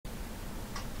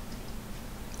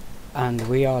And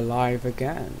we are live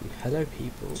again. Hello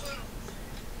people.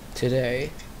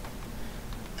 Today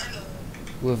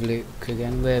with Luke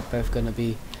again. We're both gonna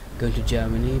be going to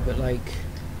Germany, but like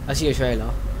I see a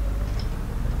trailer.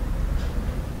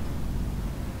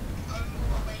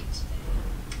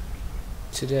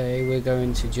 Today we're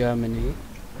going to Germany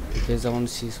because I want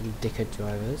to see some dickhead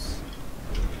drivers.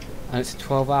 And it's a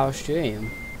 12-hour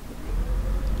stream.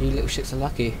 You little shits are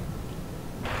lucky.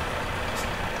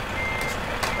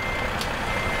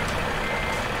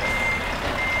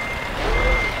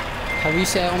 Have you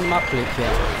set it on the map, Luke,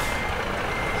 yet?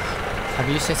 Have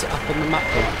you set it up on the map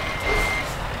yet?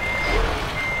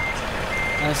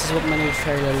 And this is what my new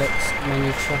trailer looks, my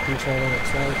new trucking trailer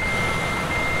looks like.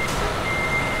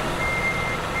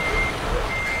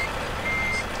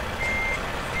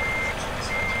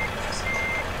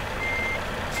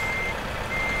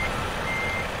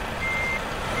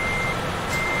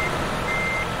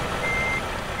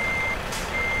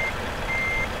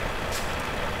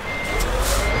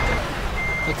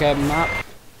 Okay, map.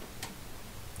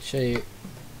 Show you.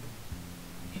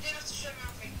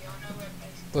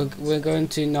 We're going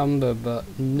to Nuremberg.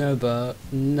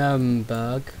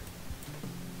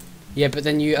 Yeah, but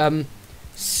then you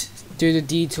do the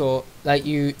detour, like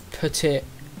you put it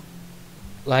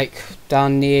like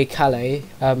down near Calais.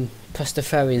 Press the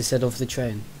ferry instead of the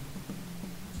train.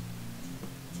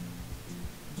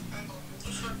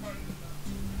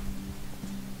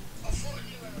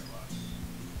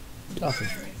 Oh.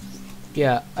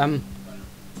 Yeah,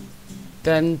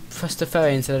 then press the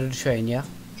ferry instead of the train, yeah?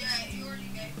 Yeah, you already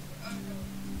gave it.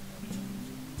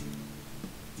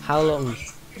 How long?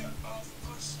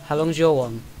 How long's your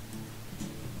one?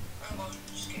 Hang on,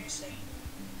 just give me a second.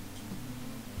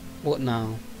 What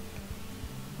now?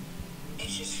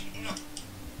 It's just not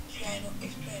playing up,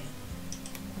 it's playing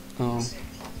up. Oh.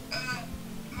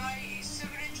 My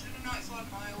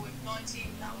 795 mile with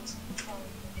 19 hours and 12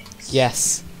 minutes.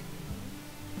 Yes.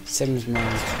 Sims mine.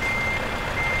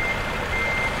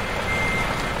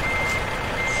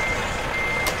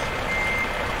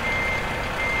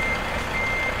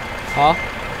 Huh?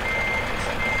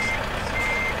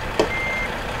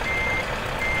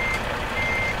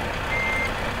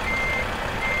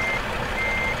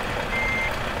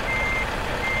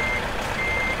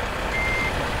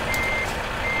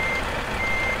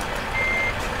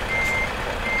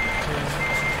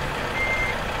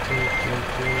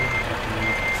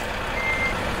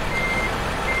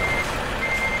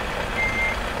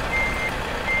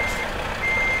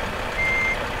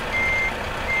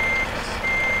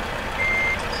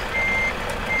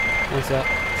 What's that?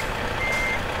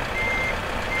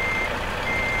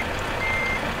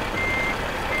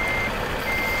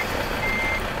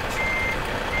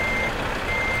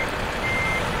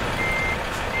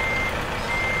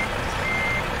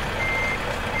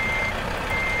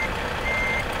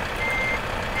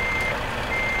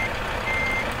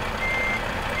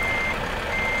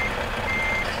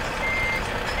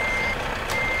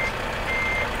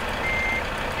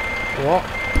 What?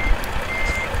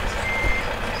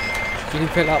 You can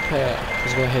fill up here,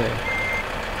 because we're here.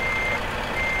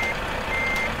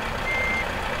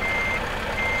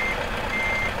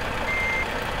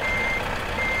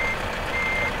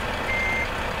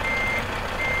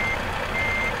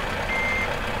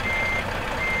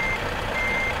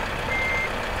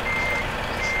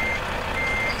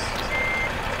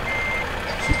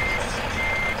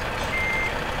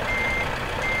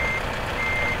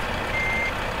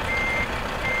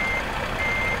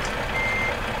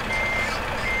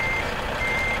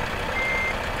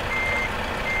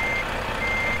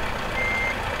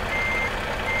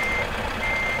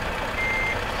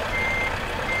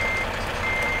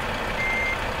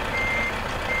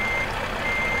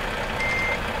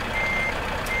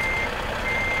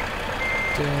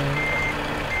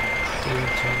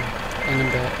 In a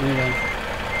bit,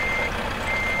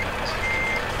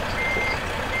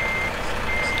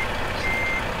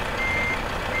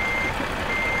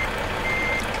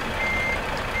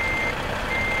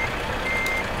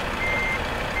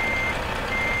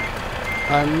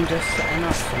 I'm just setting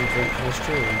up something for the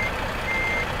stream.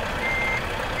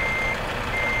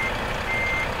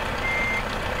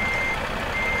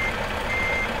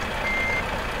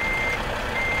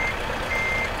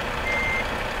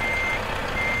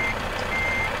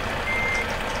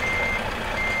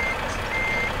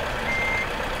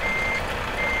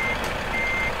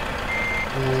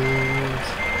 And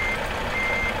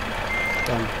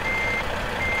done.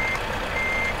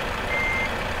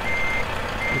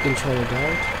 The controller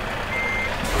died.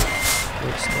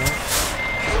 Good stuff.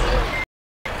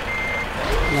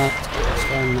 No, it's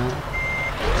fine now.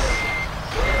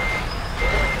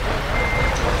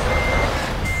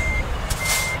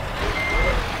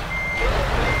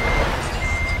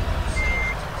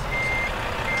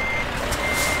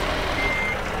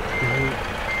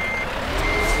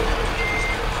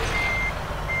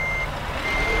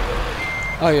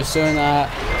 Oh, you're still in that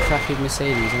crappy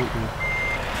Mercedes, aren't you?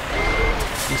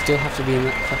 You still have to be in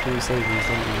that crappy Mercedes,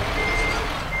 don't you?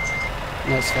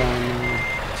 That's fine,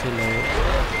 too late.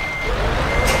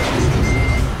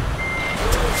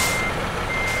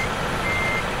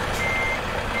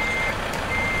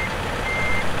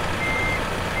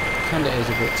 Kinda is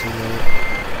a bit too late.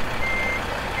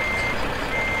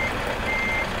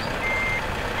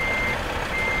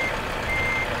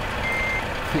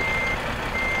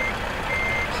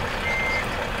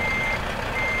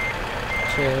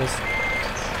 Cheers.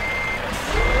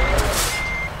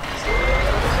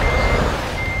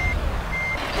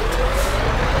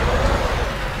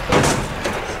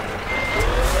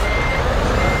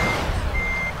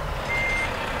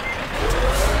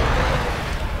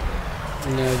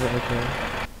 No, but okay.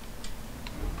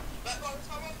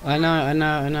 I know.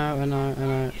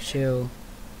 Chill.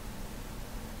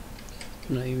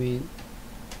 I know what you mean.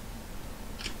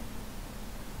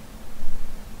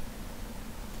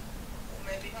 Or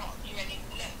maybe not. You ain't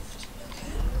even left.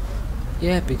 Okay.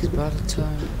 Yeah, because by the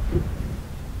time...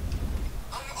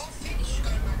 I'll finish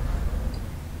going back home.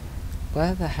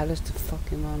 Where the hell is the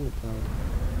fucking roundabout?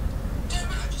 Don't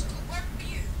matter, just where are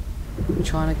you? I'm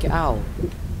trying to get out.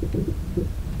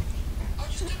 I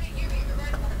was just gonna give you a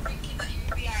red one thinking that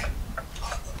you'd be out.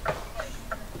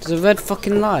 There's a red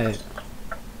fucking light.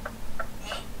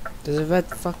 There's a red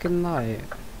fucking light.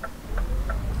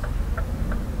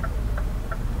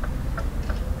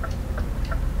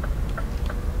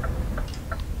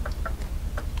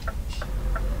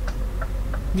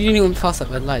 You didn't even pass that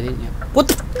red light, didn't you? What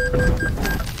the f—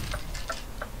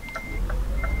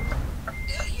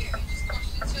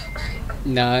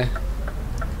 No.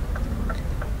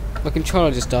 My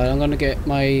controller just died. I'm gonna get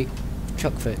my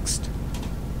truck fixed.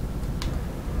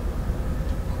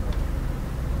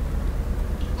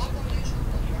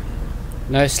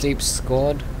 No sleep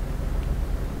squad.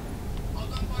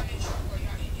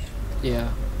 Yeah.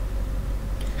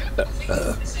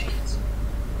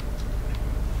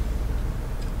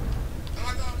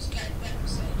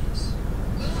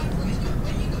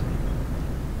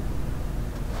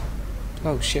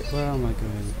 Oh shit, where am I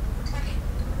going?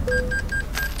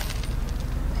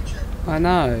 I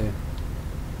know.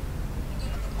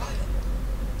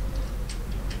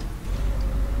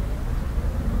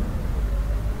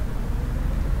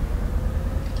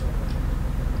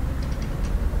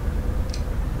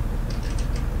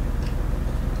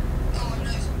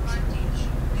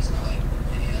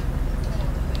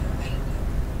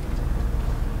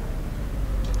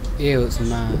 Ew, it's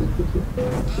man.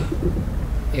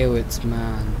 Ew, it's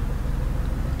man.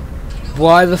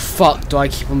 Why the fuck do I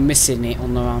keep on missing it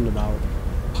on the roundabout?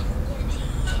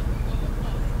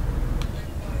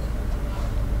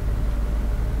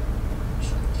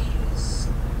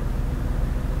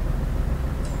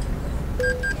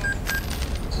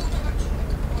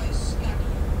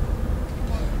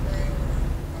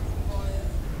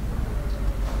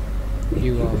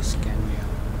 You are Scania.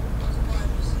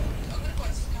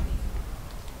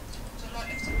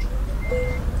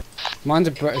 Mine's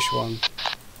a British one.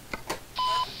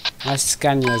 My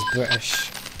Scania's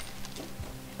British.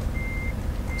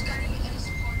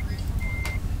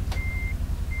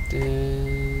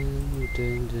 Dun,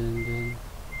 dun, dun, dun.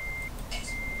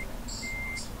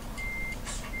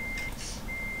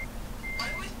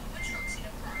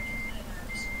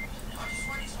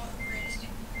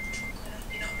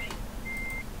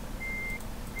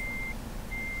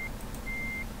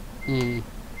 Mm.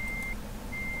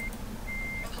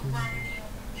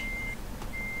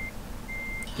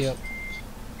 Yep.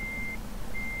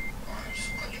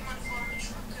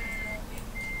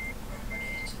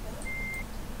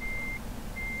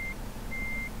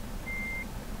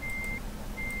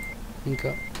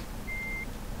 Okay.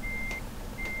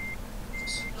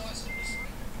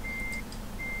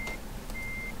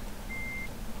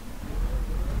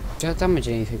 Did I damage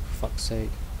anything, for fuck's sake?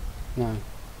 No.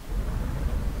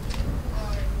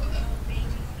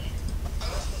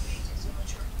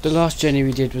 The last journey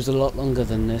we did was a lot longer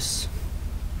than this.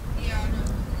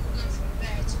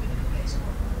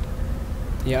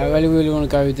 Yeah, I really want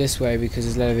to go this way because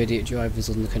there's a lot of idiot drivers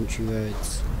on the country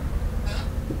roads.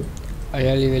 I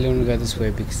really want to go this way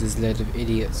because there's a lot of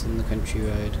idiots on the country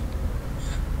road.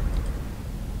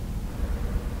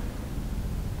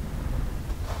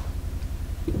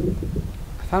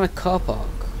 I found a car park.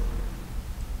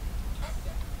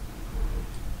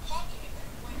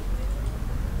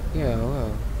 Yeah,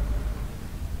 well.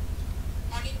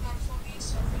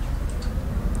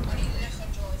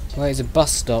 Well, it's a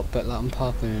bus stop, but like, I'm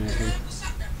parking in it.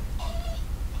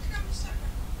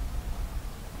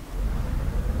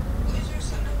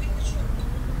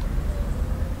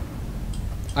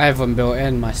 I have one built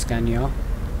in my Scania.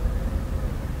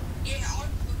 Yeah, I can.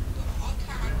 I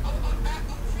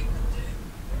think I do.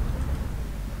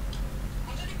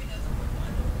 I don't even know if I would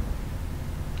mind.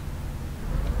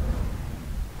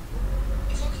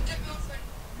 If I can get my friend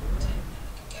to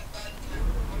get back,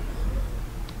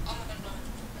 I'll have a night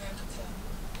confirm.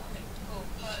 Or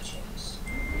purchase.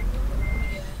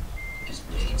 Yeah. Just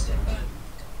put it into a bank.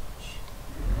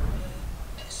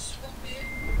 Let's swap it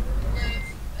with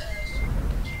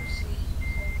gypsy.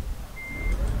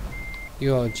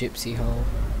 You are a gypsy hole.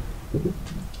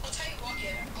 I'll tell you what,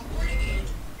 yeah, I'll put it in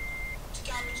to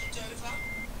garage in Dover.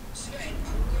 Sweet, I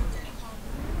really can't.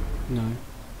 No.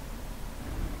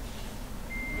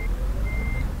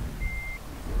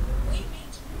 What do you mean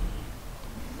to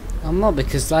me? I'm not,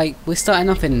 because like we're starting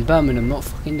up in Birmingham, not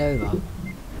fucking Dover.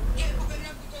 Yeah, but then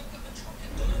we've got to get the truck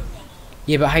in Dover.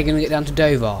 Yeah, but how are you gonna get down to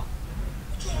Dover? I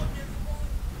don't know why.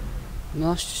 No,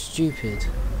 that's just stupid.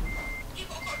 Yeah,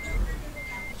 but I've got no room in the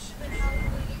garage, so then how am I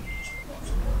going to get each truck?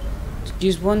 Just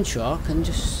use one truck and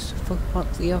just fuck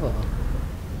up the other.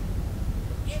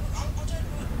 Yeah, but I don't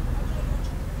know. I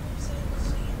don't know what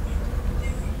to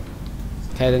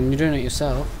do. Okay, then you're doing it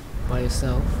yourself, by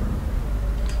yourself.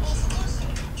 Oh, for God's sake,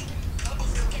 actually, I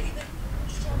was getting them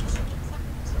to try to sort of fact.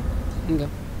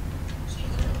 Okay. So you're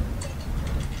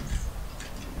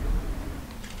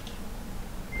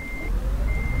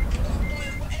going to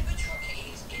whatever truck it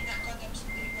is in that goddamn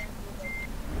spinning red will go.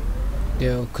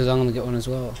 Deal, because I'm gonna get one as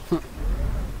well. Well,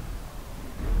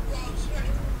 I'm just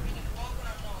running from the bar when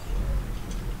I'm not.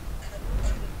 And I'm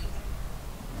going to give them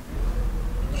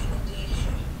getting the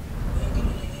issue. We're going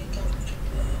to go to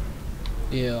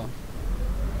the Yeah.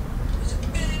 Is it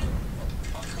bad?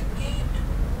 I can get.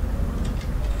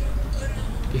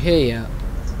 You here yet?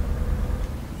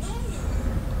 No.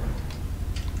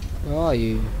 Where are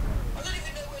you? I don't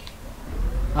even know where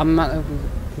you are. I'm at the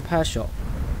repair shop.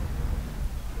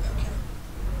 Okay.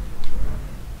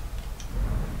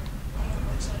 I'm on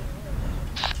one side of the road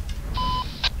now.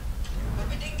 Let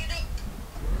me ding it up.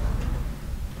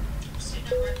 I'm sitting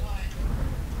up right by it.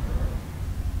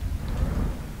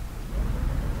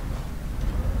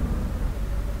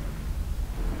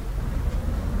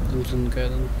 Doesn't go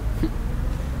then.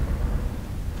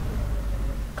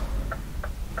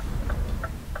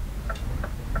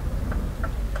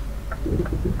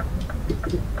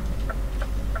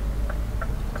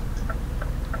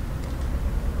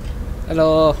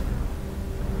 Hello.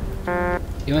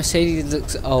 Your Mercedes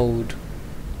looks old.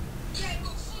 Yeah,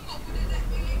 but someone would have let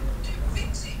me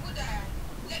fix it, would they?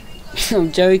 Let me go.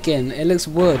 I'm joking. It looks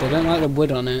wood. I don't like the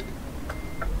wood on it.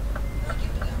 I'll give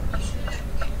it that. You should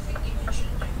have let me get a thing you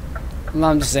mentioned. Well,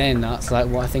 I'm just saying that's like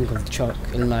what I think of the truck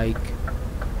and like. Well,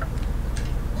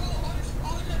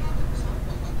 I don't know because I've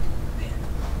got a bit.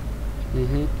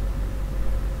 Mhm.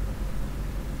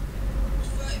 It's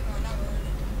 30 mile an hour, isn't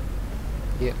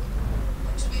it? Yep.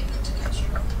 I'm speeding up to catch you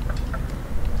up.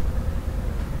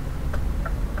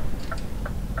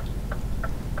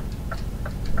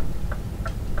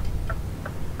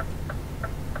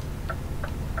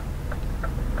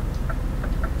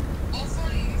 I'll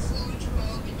follow you 400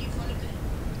 miles when you follow me.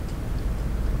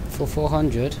 For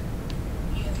 400.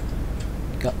 Yeah.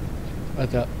 Got.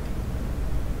 Okay.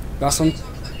 That's on. That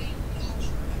means I'm not leading the whole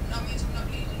street. That means I'm not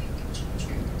leading the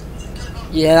street. I don't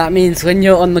like Yeah, that means when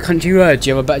you're on the country road,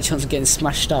 you have a better chance of getting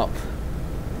smashed up.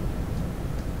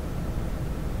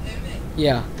 hear me.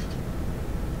 Yeah,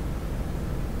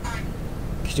 And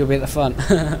because you'll be at the front.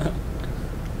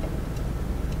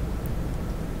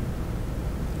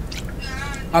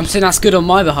 I'm saying that's good on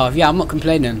my behalf. Yeah, I'm not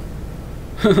complaining.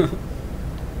 question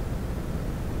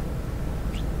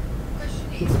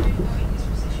is, who are in this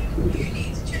position? You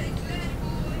need to change lane,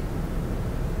 boy.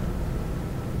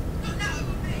 Not now,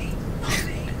 with me. Not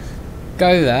me.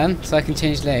 Go then, so I can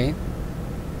change lane.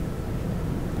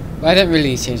 Well, I don't really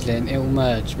need to change lane. It will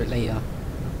merge, but later.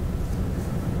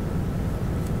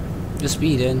 You're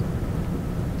speeding.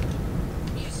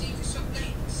 Yeah, so you can swap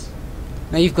lanes.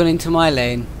 Now you've gone into my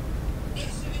lane. Yeah,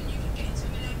 so then you can get into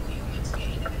the lane where you're meant to get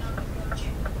in, and then I'll approach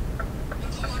it.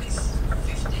 But come on, it's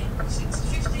 50,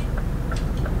 60, 50.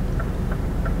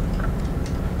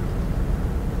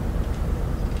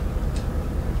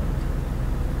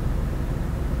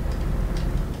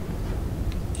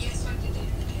 Yes, I did it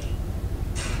in the game.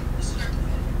 It's not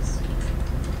defense.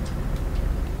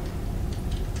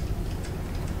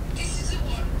 This is the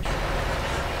one.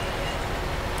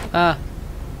 Ah,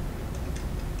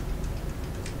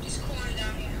 Just corner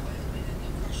down here, a little bit, and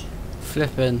then crush it.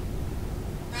 flipping.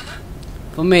 Uh-huh.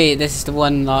 For me, this is the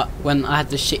one that when I had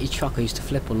the shitty truck I used to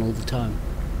flip on all the time.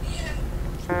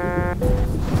 Yeah.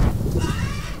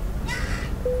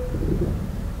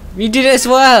 You did it as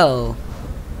well.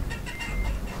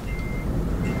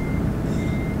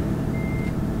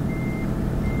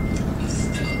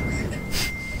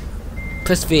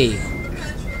 Press V.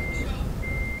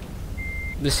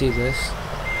 Let's see this.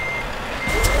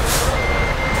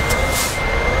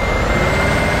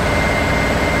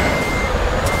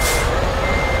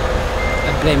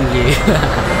 I blame you.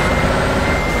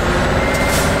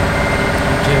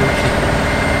 I'm joking.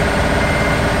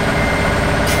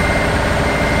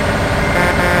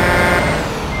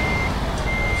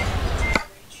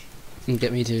 And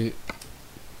get me to.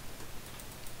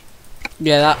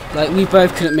 Yeah, that, like, we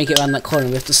both couldn't make it around that corner.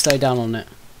 We have to slow down on it.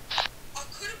 I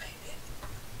could have made it,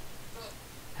 but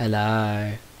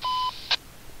Hello.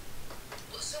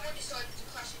 someone decided to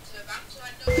crash into the bank, so I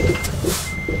had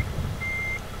no.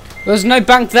 There was no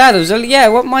bank there. There was only, yeah.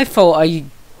 What my fault are you?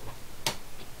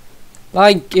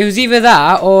 Like, it was either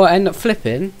that or end up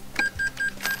flipping. Yeah,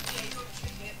 you got to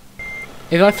flip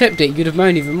it. If I flipped it, you'd have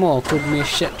moaned even more. Called me a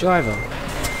shit driver.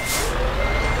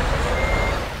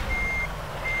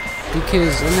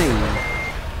 Because I know you. I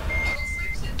got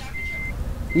 3%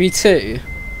 damage. Me too.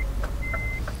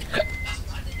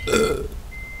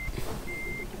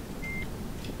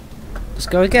 Let's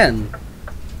go again.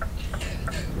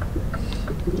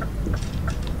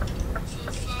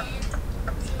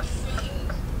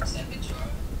 Second try.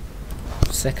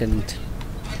 Second.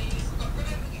 I need to remember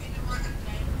getting the right hand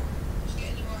lane. Just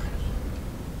getting the right hand lane.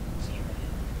 See you ready.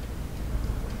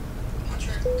 My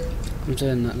trick. I'm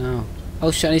doing that now. Oh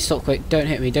shit! I need to stop quick. Don't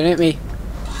hit me. Don't hit me.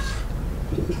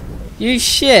 You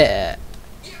shit. Yeah,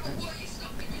 but what you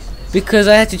stopped me recently? Because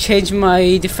I had to change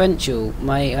my differential.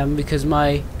 Because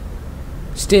my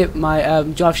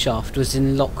drive shaft was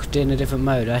locked in a different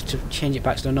mode. I had to change it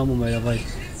back to the normal mode. You Otherwise,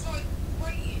 could have like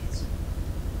waited.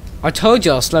 I told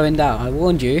you I was slowing down. I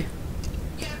warned you.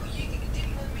 Yeah, but you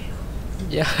didn't want me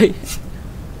enough. Yeah.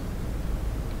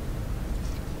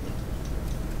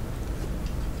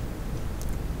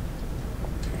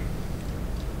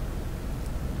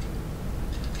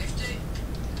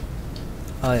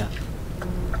 Oh yeah.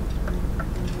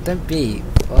 Don't beep.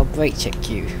 I'll brake check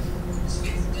you.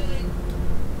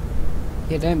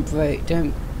 Yeah, don't brake.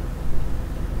 Don't.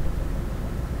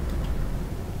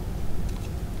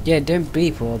 Yeah, don't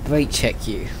beep or I'll brake check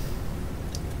you.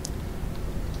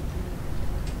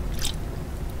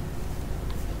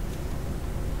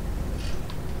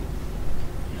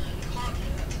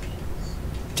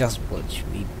 Just watch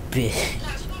me beep.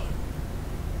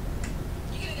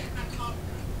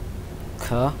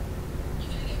 Car?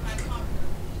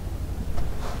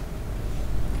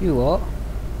 You what?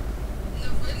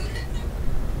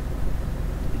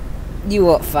 You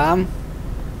what, fam?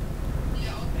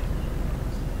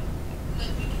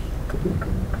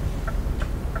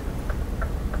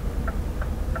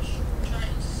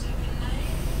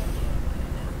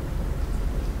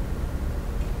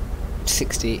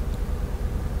 $60.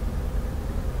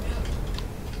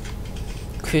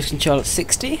 Cruise control at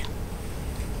 60.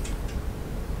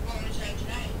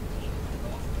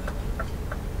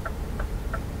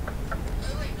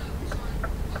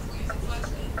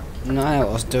 No, I know what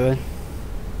I was doing.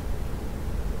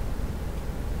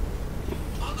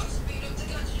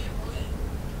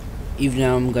 Even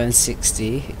though I'm going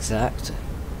 60 exact,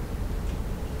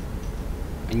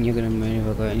 and you're gonna moan if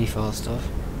I go any faster.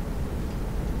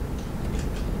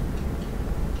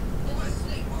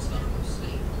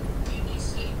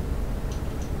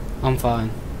 I'm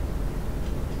fine.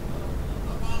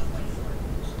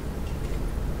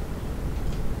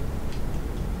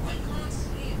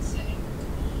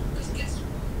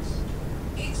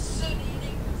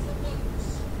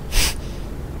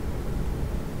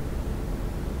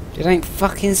 They don't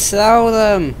fucking sell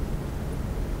them.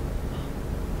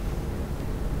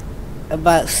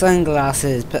 About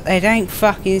sunglasses, but they don't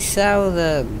fucking sell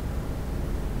them.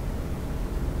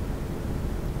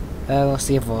 What's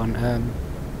the other one?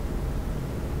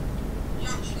 You're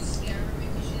actually scaring me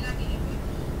because you're lagging a bit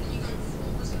and you go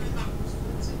forwards and backwards,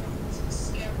 it's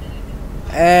scaring me.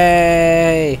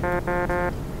 Hey!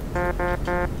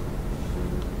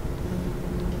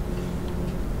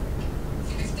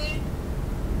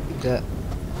 That.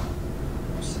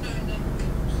 I'm slowing down.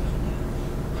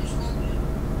 I'm just walking.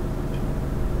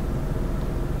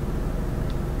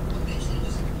 I've literally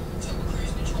just took my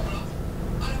cruise control off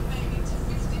and I'm made it to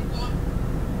 51.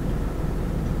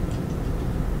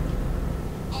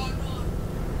 Oh no.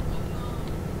 Oh no.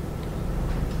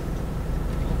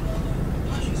 Oh no.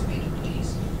 How's your speed up,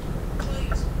 please?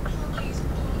 Please. Please.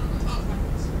 Oh,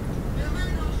 thanks. You're a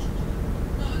very nice.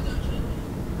 No, don't change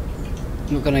it.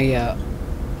 I'm not gonna yet.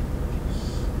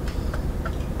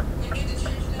 We need to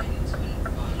change that into an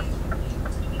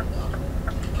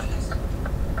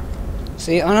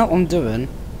See, I know what I'm doing.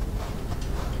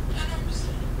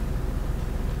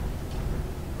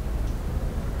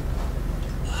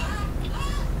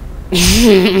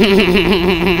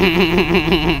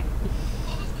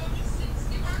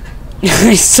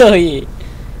 I saw you.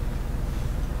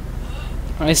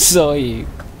 I saw you.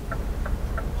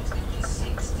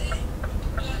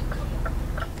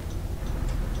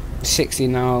 60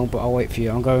 now, but I'll wait for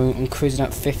you. I'm cruising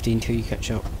at 50 until you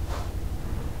catch up.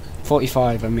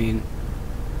 45, I mean.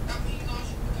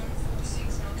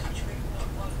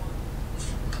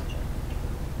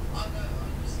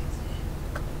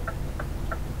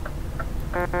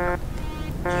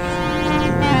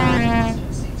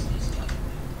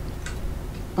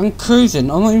 I'm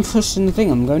cruising. I'm not even pushing the thing.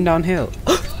 I'm going downhill.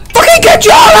 Fucking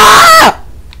controller!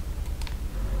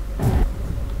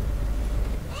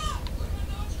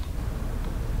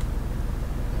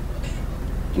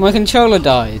 My controller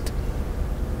died.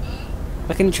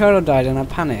 My controller died and I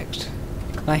panicked.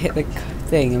 And I hit the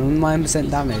thing and I'm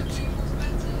 9% damage.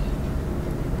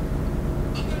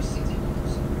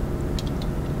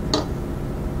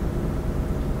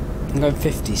 I'm going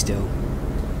 50 still.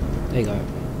 There you go.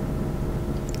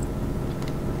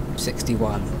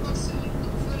 61.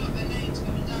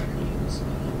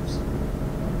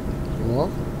 What?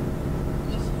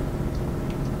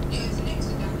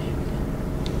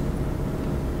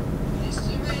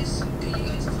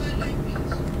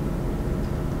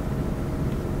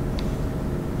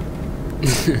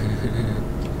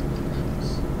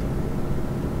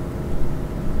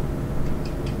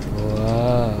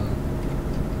 Whoa.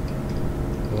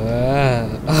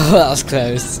 Whoa. Oh, that was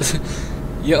close.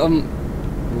 You're whoa.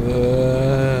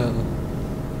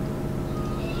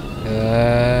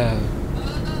 Whoa.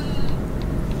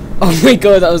 Oh my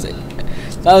god, that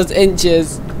was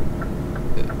inches.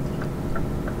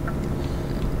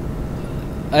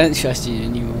 I don't trust you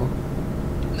anymore.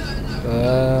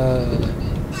 Whoa.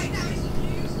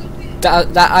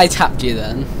 That I tapped you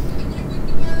then.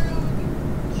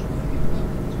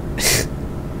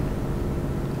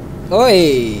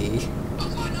 Oi!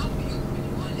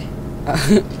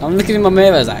 I'm looking in my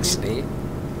mirrors actually.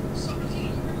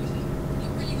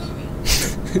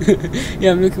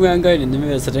 Yeah, I'm looking where I'm going in the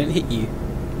mirrors so I don't hit you.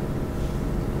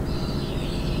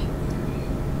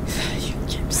 You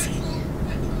gypsy.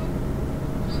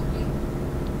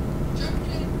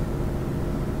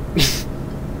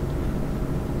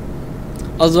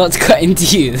 I was about to cut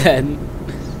into you then.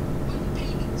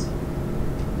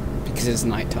 Because it's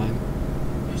night time.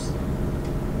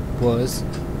 Was.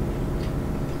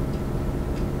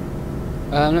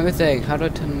 Let me think, how do I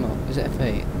turn them off? Is it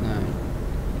F8? No.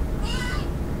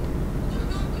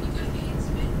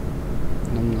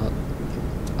 No, I'm not.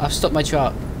 I've stopped my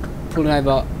truck. Pulling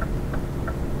over.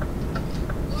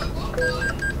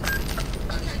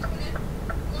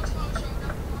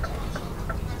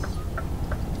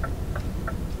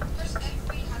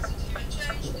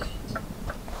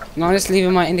 No, I'm just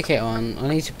leaving my indicator on. I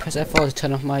need to press F4 to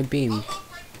turn off my beam.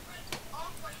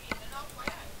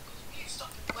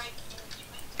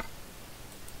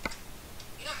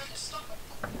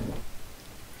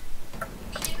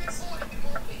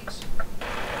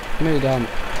 No, you don't.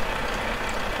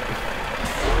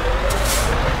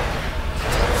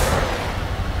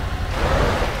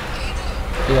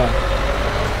 Yeah.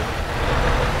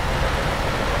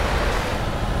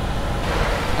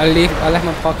 I left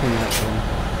my parking lot on.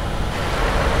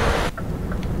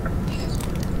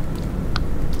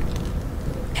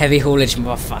 Heavy haulage,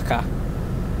 motherfucker.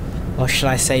 Or should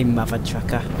I say mother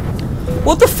trucker?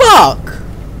 What the fuck?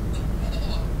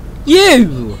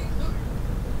 You!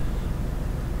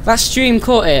 That stream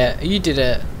caught it. You did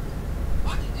it.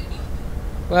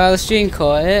 Well, the stream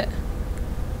caught it.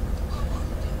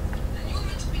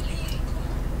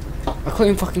 I couldn't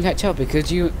even fucking catch up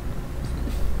because you...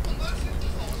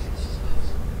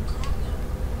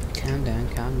 Calm down,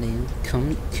 calm down.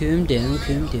 Calm down,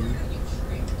 calm down.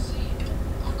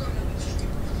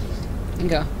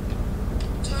 Go.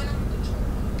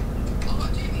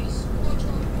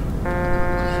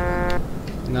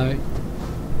 No.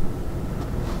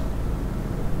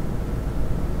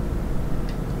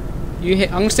 You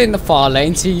hit. I'm gonna stay in the far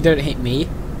lane so you don't hit me.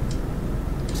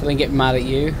 So then get mad at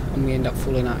you. I'm gonna end up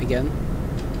falling out again.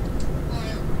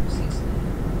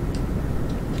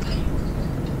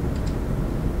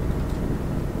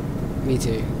 Me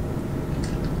too.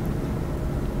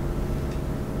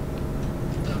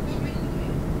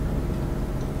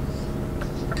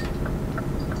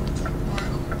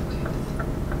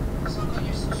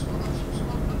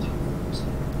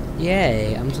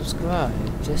 Yay, I'm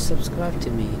subscribed. Just subscribe to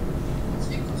me.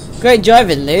 Great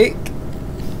driving, Luke.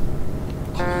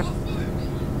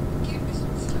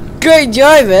 Great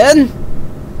driving!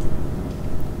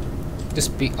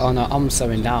 Just be. Oh no, I'm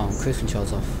slowing down. Cruise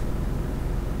control's off.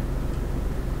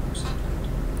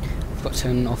 I've got to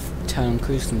turn on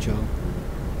cruise control.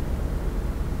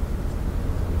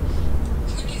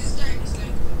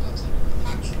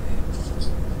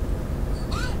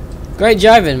 Great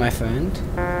driving, my friend.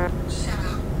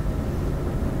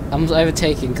 I'm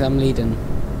overtaking because I'm leading.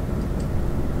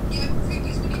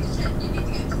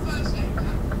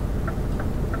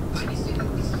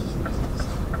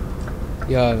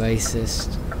 You're a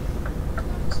racist.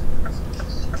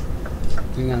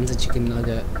 Bring on the chicken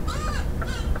nugget.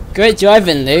 Great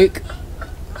driving, Luke.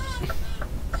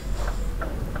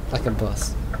 Like a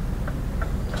boss.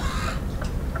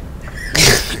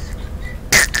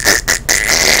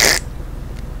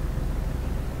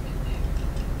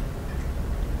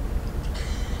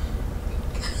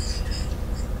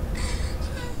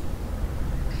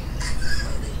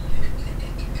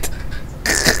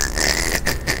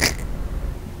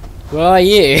 Where are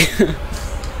you?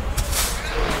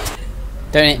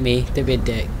 Don't hit me, don't be a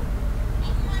dick.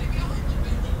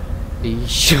 Are you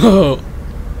sure?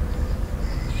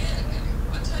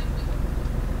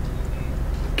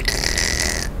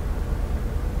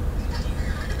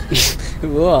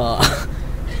 What?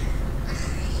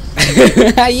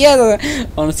 Yeah, I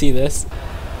wanna see this.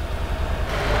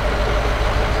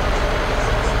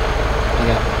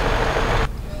 Yeah.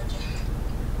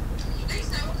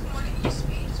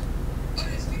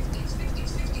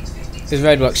 There's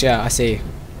roadworks, yeah, I see.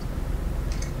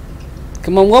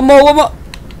 Come on, one more!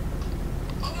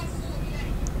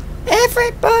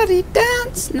 Everybody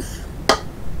dance now.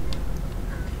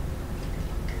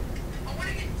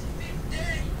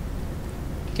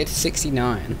 Get to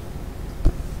 69.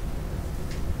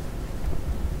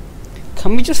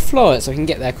 Can we just floor it so we can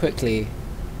get there quickly?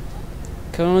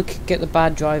 Can we get the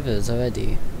bad drivers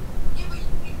already?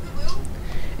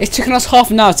 It's taken us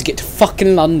half an hour to get to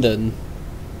fucking London.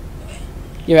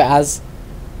 Yeah, it has.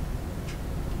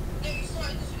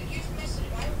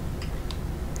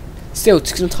 Still, it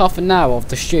took us half an hour of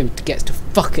the stream to get to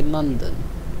fucking London.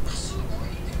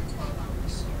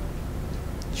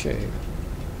 True.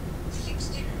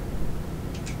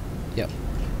 Yep.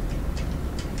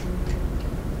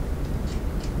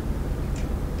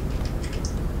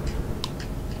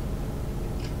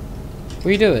 What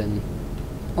are you doing?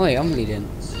 Oh wait, I'm leading.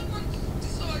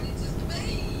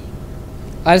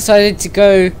 I decided to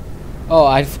go. Oh,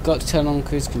 I forgot to turn on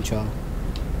cruise control.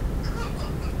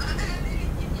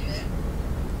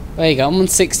 There you go, I'm on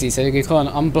 60, so you can't.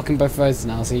 I'm blocking both roads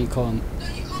now, so you can't.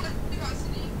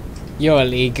 You're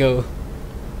illegal.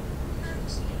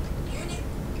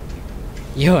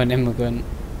 You're an immigrant.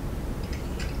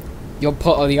 You're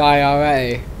part of the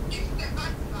IRA.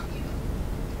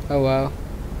 Oh well.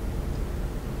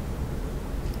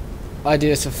 I do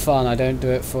this for fun, I don't do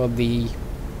it for the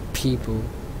people.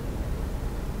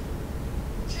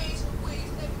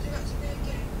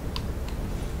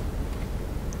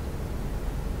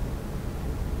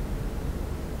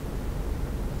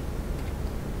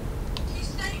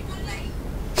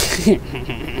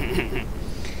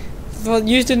 Well,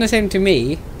 you're doing the same to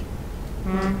me.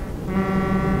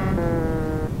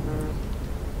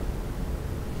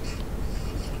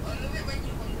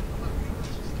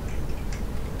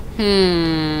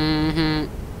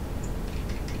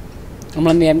 I'm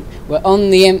on the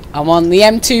I'm on the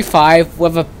M25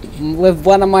 with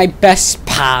one of my best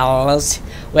pals.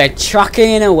 We're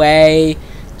trucking away,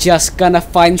 just gonna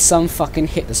find some fucking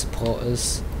Hitler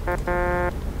supporters.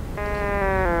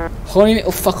 Horny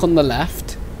little fuck on the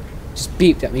left just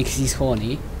beeped at me because he's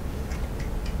horny.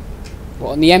 We're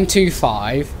on the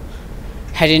M25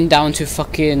 heading down to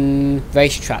fucking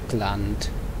racetrack land.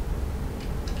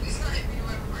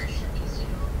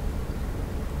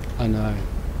 I know.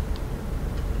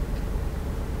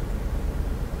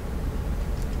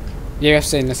 Yeah, I've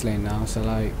seen this lane now, so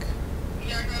like.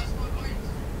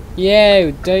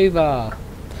 Yeah, Dover.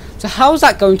 So how's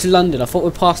that going to London? I thought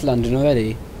we're past London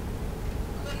already.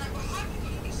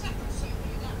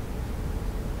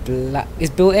 Black is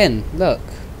built in. Look.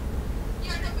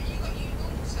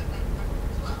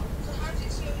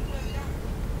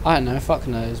 I don't know. Fuck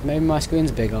knows. Maybe my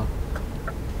screen's bigger.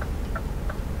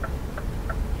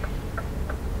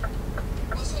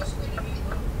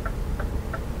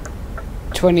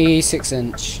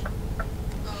 26-inch.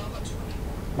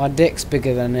 My dick's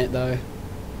bigger than it though.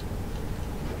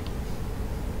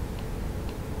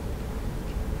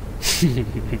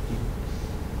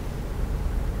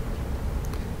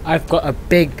 I've got a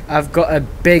big dick. I got a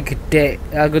dig bick.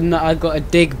 I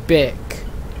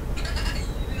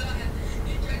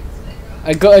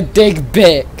got a dig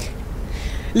bick.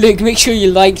 Luke, make sure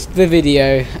you liked the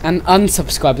video and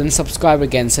unsubscribe and subscribe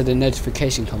again so the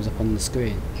notification comes up on the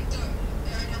screen.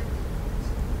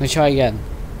 Let me try again.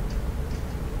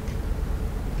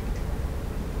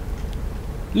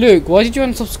 Luke, why did you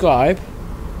unsubscribe?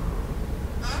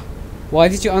 Why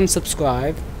did you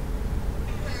unsubscribe?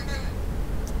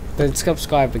 Then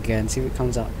subscribe again, see what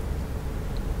comes up.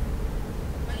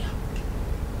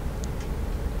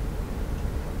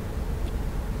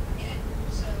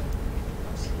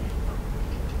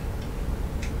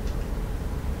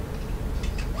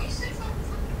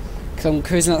 Because I'm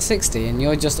cruising at 60 and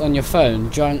you're just on your phone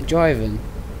driving.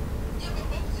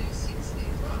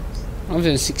 I'm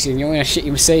doing 60 and you're in a shitty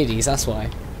Mercedes, that's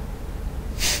why.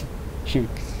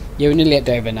 You're nearly at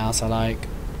Dover now, so like...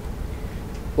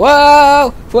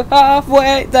 Whoa! We're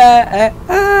halfway there!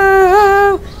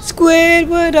 Oh,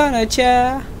 Squidward on a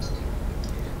chair!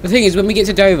 The thing is, when we get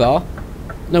to Dover...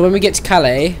 No, when we get to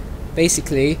Calais,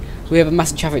 basically, we have a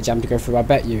massive traffic jam to go through, I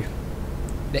bet you.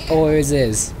 It always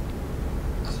is.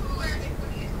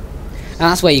 And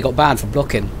that's where you got banned for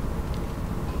blocking.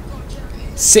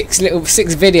 6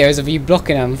 videos of you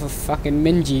blocking them for fucking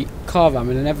mingy car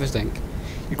ramming and everything.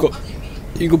 You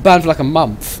got banned for like a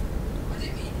month.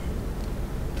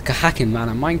 Like a hacking man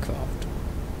in Minecraft.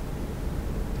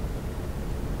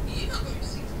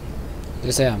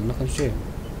 Yes I am, look on stream.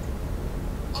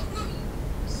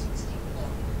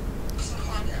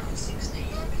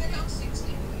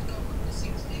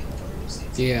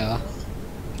 Yeah.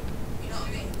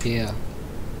 Yeah.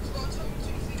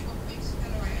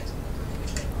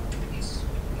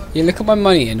 Yeah, look at my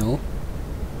money and all.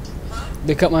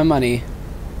 Look at my money.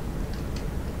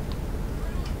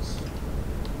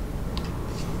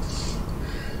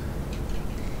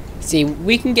 See,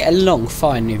 we can get along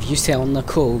fine if you stay on the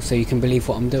call so you can believe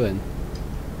what I'm doing.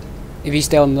 If you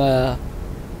stay on the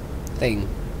thing.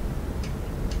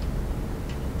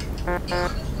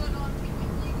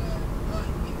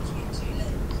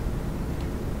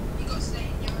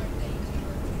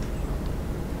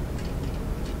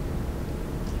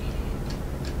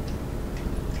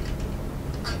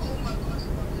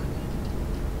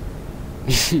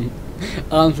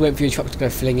 I'm waiting for your truck to go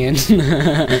fling in.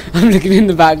 I'm looking in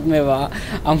the back mirror.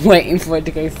 I'm waiting for it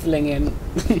to go fling in.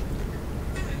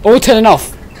 All turning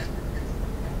off.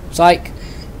 Psych.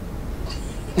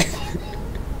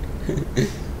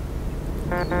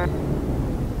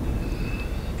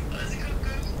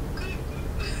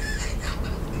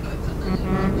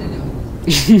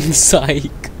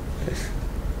 Psych.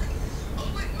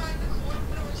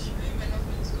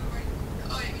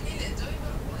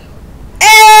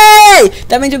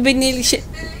 That means we'll be nearly shit.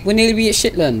 We'll nearly be at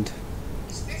Shitland.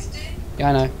 Yeah,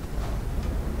 I know.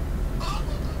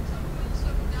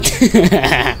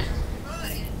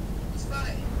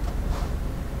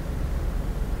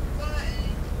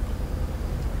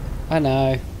 I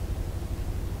know.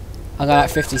 I got like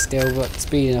 50 still, but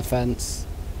speeding offence.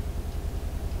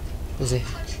 Was it?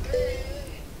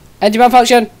 Engine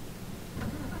malfunction.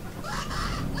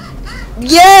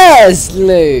 Yes,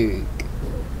 Luke.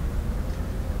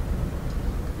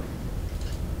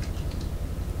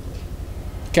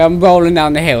 Okay, I'm rolling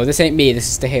down the hill. This ain't me, this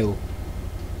is the hill.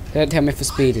 Don't tell me for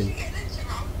speeding.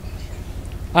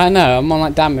 I know, I'm on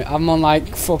like damage. I'm on like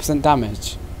 4%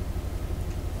 damage.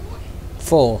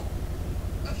 4.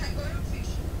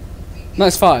 No,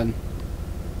 it's fine.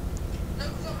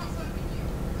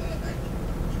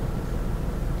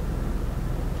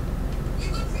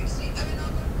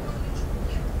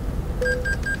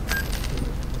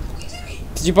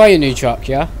 Did you buy your new truck,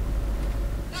 yeah?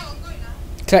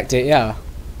 Collect it, yeah.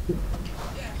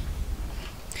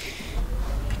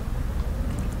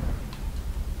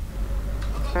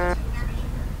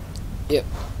 Yep.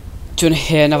 Do you want to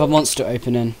hear another monster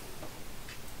opening?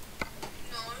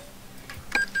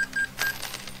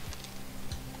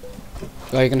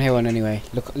 Oh, you're gonna hear one anyway.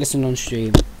 Look, listen on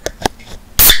stream.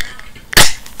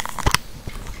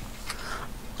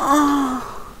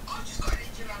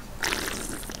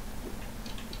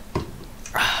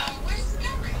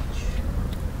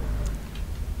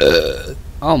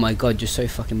 Oh my god, you're so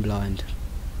fucking blind.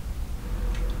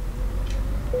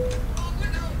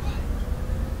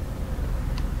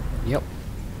 Yep.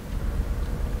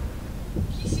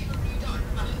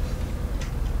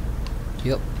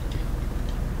 Yep.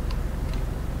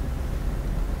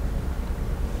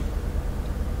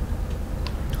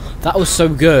 That was so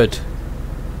good.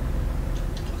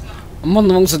 I'm on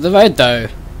the wrong side of the road though.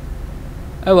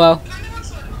 Oh well.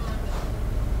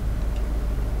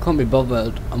 Can't be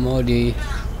bothered. I'm already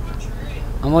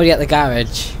at the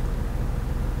garage.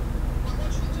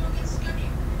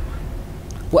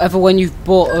 Whatever one you've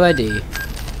bought already.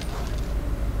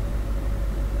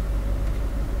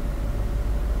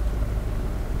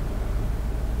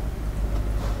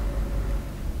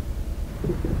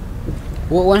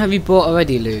 What one have you bought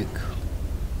already, Luke?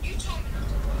 You told me not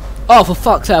to buy it. Oh, for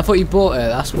fuck's sake, I thought you bought it.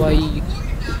 That's why you... I bought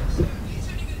it now, so it's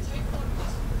only going to take 5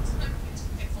 minutes. It's not going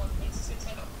to take 5 minutes to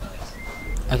set up first.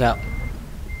 Okay.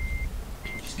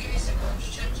 Just give me a second. I'm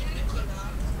just changing the colour.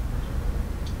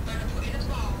 I'm going to put in a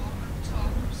bar on the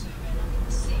top so then I can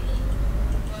see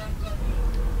where I'm going.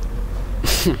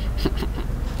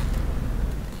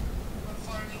 I'm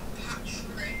following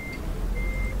Patrick.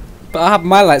 But I have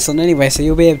my lights on anyway, so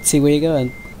you'll be able to see where you're going.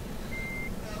 When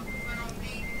I'm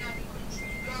being nanny country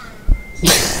girls.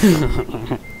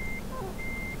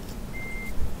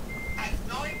 At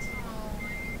night time,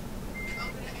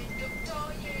 I'm going to end up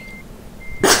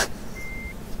dying.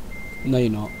 No, you're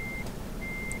not.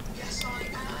 Yes, I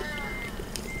am.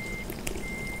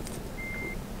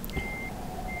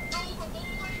 Silver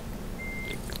boy.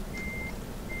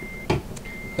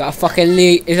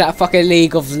 Is that a fucking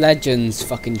League of Legends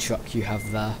fucking truck you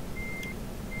have there?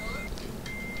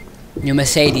 Your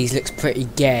Mercedes looks pretty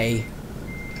gay.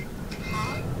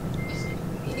 How?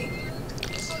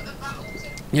 It's like the battle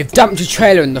to... You've dumped your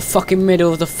trailer in the fucking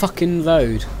middle of the fucking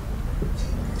road.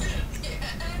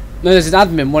 No, there's an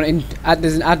admin.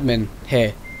 There's an admin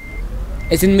here.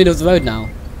 It's in the middle of the road now.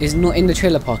 It's not in the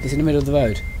trailer park. It's in the middle of the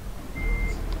road.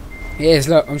 It is.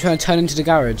 Look, I'm trying to turn into the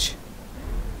garage.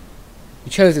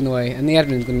 Your trailer's in the way, and the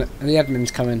admin's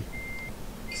coming.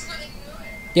 It's not in the way.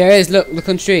 Yeah, it is. Look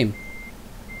on stream.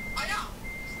 I know.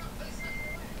 It's not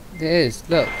in the way. It is.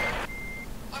 Look. I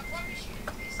promise you,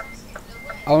 it's not in the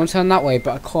way. I want to turn that way,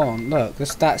 but I can't. Look,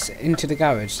 that's into the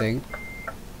garage thing.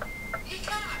 You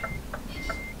can. You're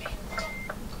just being dumb.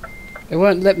 It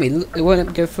won't let me. It won't let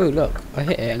me go through. Look, I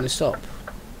hit it and it stopped.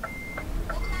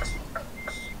 What kind of swap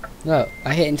books? Look,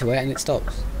 I hit into it and it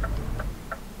stops.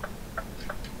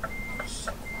 I'm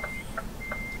so quiet.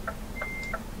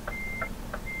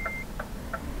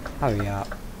 Hurry up.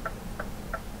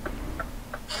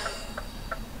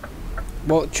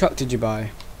 What truck did you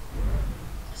buy?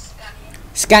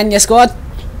 Scania squad.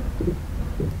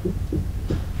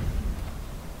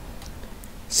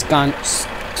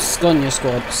 Scania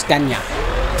squad. Scania.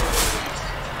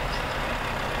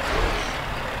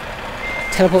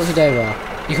 Teleport to Dover.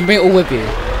 You can bring it all with you.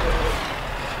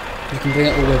 You can bring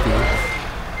it all with you.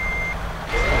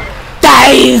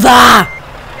 Dover!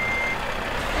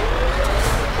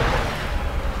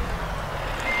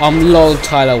 I'm lol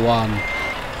Tyler 1.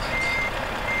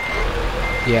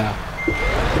 Yeah.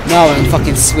 No, I'm in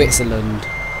fucking Switzerland.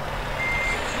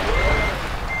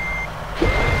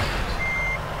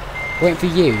 Waiting for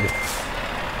you.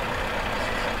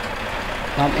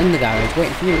 I'm in the garage,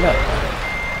 waiting for you, look.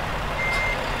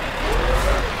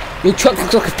 Your truck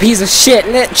looks like a piece of shit,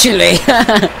 literally.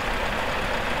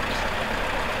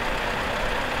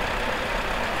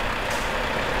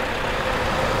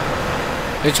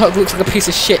 Your truck looks like a piece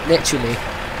of shit, literally.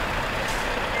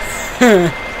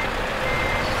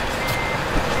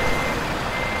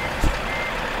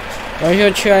 Where's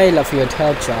your trailer for your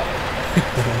tow truck?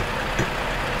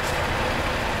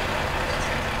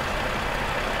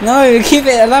 No, keep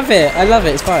it. I love it. I love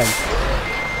it. It's fine.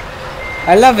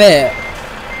 I love it.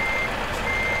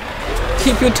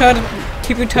 Keep your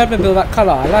turbo that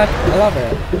colour. I love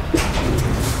it.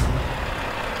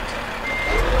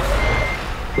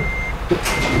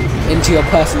 Into your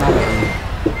personality.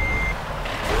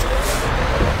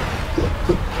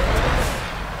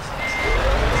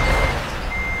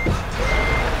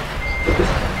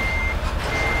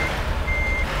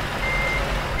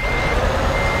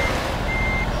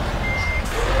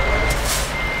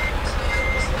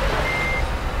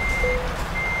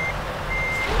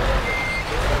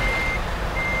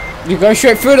 You're going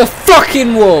straight through the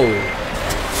fucking wall!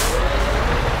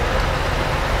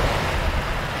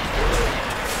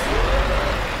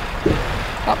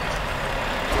 Up.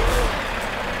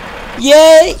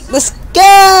 Yay! Let's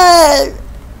go!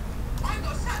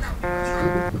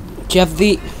 Do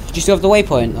you still have the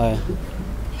waypoint though?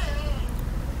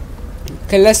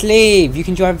 Okay, let's leave. You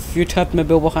can drive your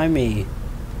turbomobile behind me.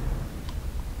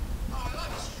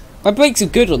 My brakes are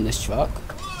good on this truck.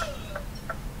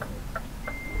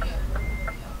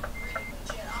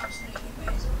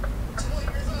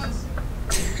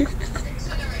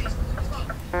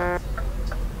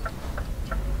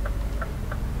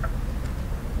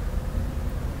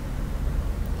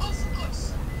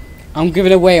 I'm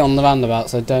giving away on the roundabout,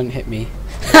 so don't hit me.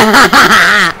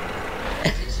 No,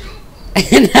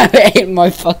 it ain't my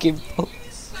fucking fault.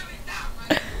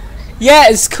 Yeah,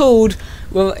 it's called.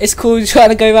 Well, it's called trying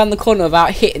to go around the corner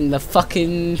without hitting the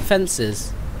fucking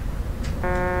fences.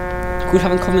 It's called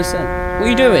having common sense. What are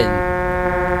you doing?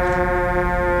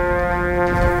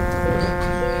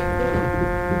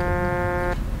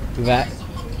 Wreck.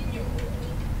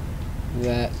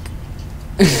 Wreck.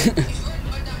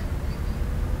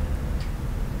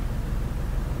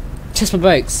 Test my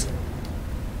brakes.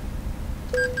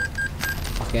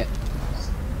 Fuck it.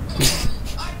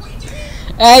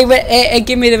 Hey, it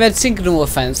give me the red signal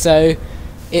offense, so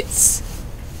it's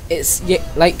yeah,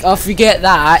 like after you get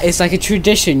that, it's like a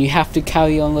tradition. You have to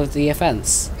carry on with the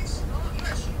offense.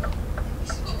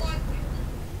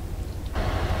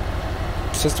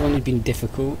 It's just the one who's been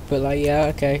difficult, but like yeah,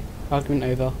 okay, argument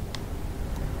over.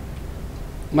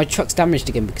 My truck's damaged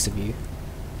again because of you.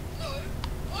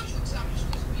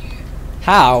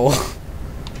 How?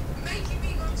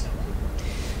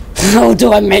 How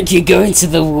do I make you go into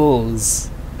the walls?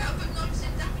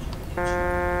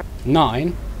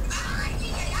 9?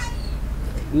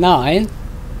 9?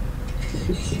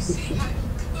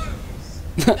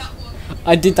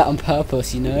 I did that on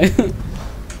purpose, you know.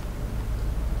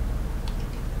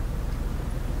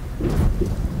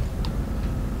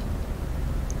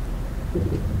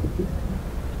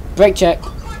 Brake check.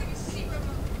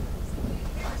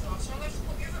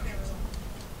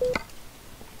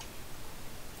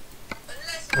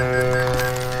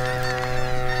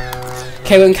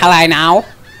 Okay, we're in Calais now.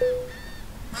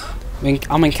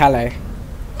 I'm in Calais.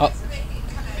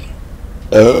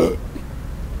 Oh.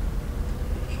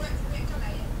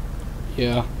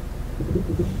 Yeah.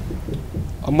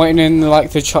 I'm waiting in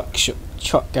like the truck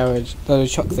garage, the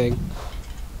truck thing.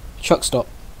 Truck stop.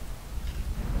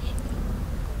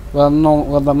 Well, no,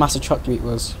 where the massive truck meet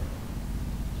was.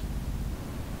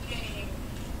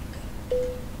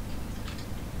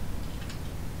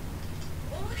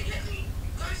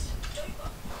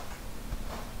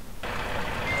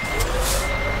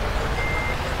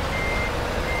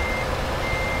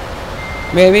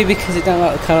 Maybe because it don't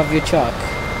like the colour of your truck.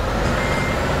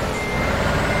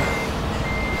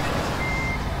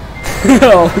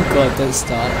 Oh god, don't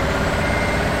start.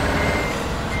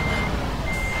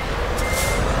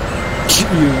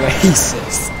 You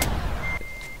racist.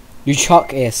 You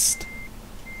truckist.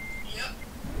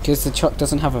 Because the truck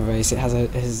doesn't have a race, it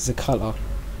has a colour.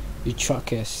 You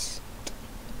truckist.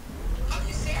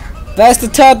 There's the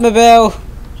Turdmobile!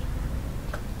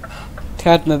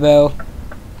 Turdmobile.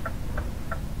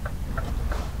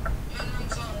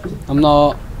 I'm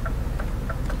not.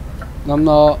 I'm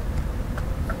not.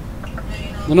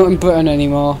 We're not in Britain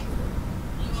anymore.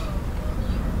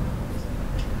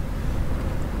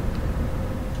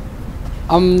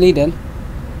 I'm leading.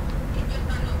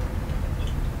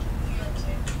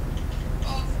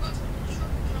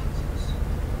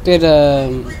 Did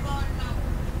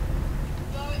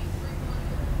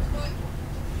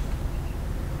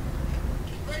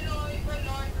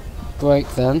break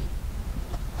then.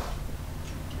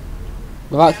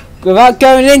 Without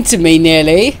going into me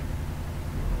nearly.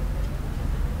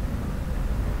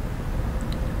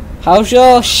 How's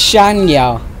your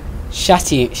Shania?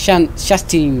 Shatina.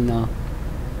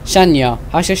 Shania.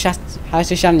 How's your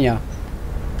Shania?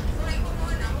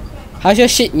 How's your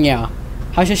Shitnia?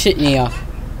 How's your Shitnia?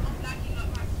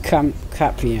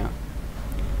 Crapria.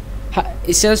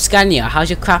 It's your Scania. How's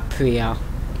your Crapria?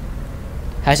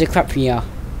 How's your Crapria?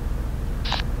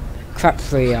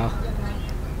 Crapria.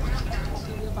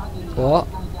 What?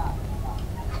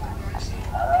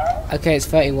 Okay, it's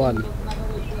 31.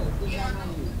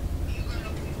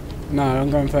 No, I'm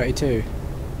going 32.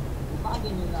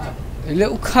 A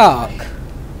little cock.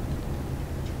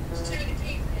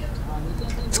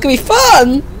 It's gonna be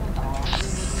fun!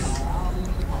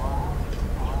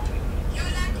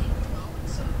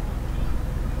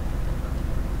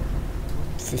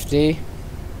 $50.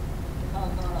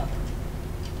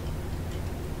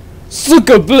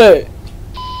 Sucker blue!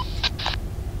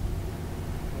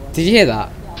 Did you hear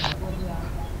that?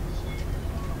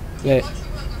 Yeah.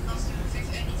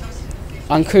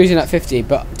 I'm cruising at 50,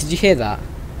 but did you hear that?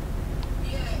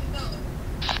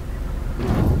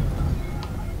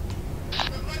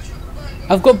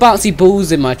 I've got bouncy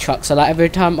balls in my truck, so like every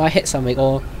time I hit something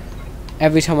or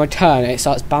every time I turn, it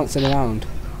starts bouncing around.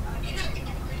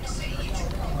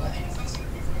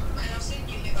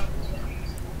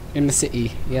 In the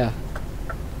city, yeah.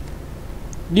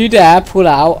 You dare pull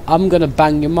out, I'm gonna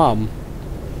bang your mum.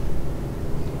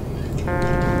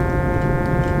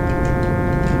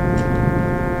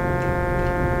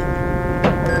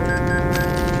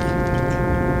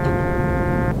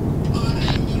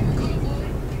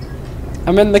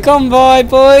 I'm in the convoy,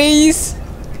 boys!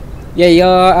 Yeah,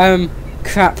 your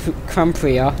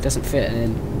Crampria doesn't fit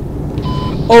in.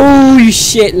 Oh, you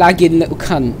shit lagging little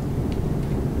cunt.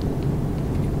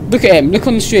 Look at him, look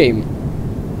on the stream.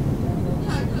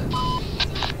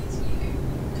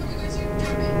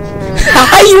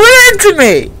 You went into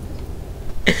me!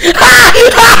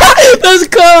 There was a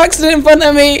car accident in front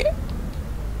of me!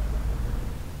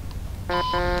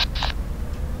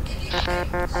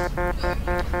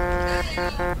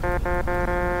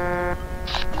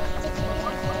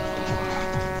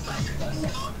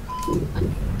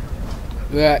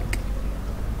 Wreck.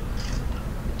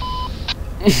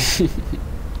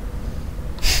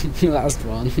 Last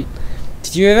one.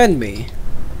 Did you offend me?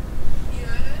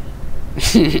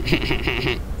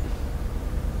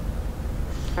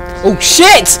 Oh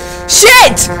shit!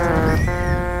 Shit!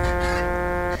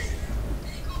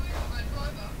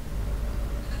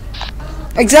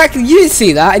 Exactly, you didn't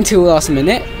see that until last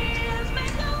minute.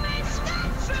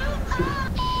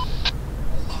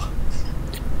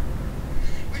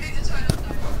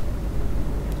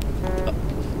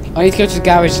 I need to go to the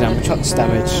garage now, my truck's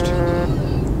damaged.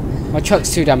 My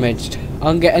truck's too damaged.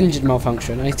 I'll get engine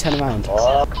malfunction, I need to turn around.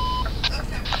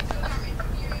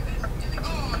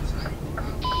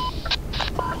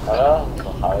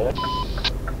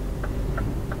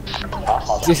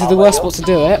 This is the worst spot to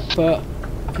do it, but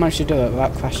I've managed to do it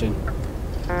without crashing.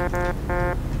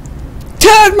 Turn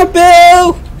my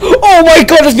bill! Oh my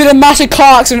god, there's been a massive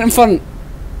car accident in front.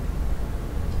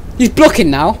 He's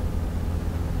blocking now.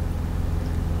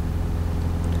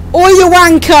 Oh, you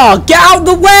wanker! Get out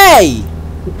the way!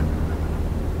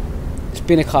 It's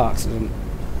been a car accident.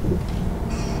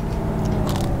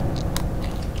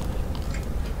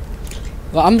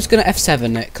 Well, I'm just gonna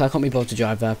F7 it, because I can't be bothered to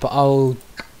drive there, but I'll...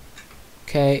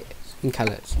 Okay, in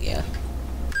colours, yeah.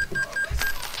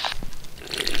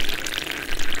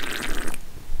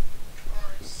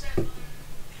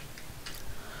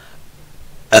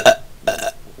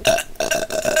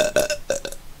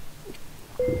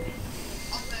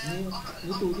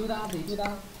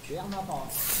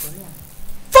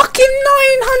 Fucking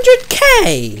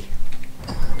 900k!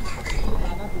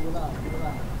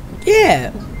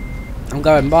 Yeah! I'm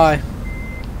going, bye.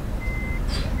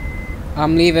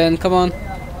 I'm leaving, come on.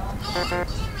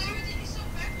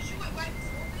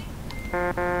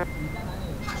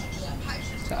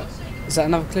 Is that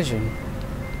another collision?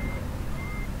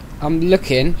 I'm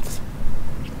looking.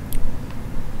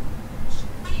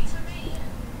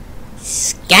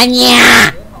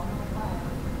 Scania!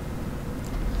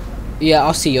 Yeah,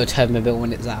 I'll see your Turnmobile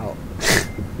when it's out.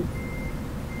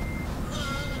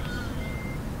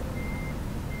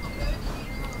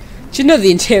 Do you know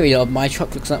the interior of my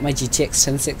truck looks like my GTX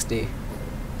 1060?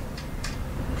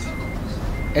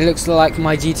 It looks like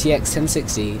my GTX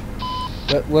 1060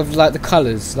 with like the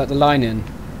colours, like the lining,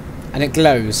 and it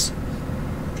glows.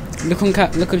 Look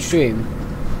on stream.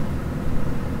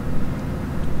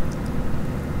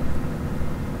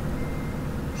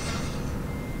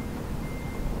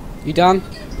 You done?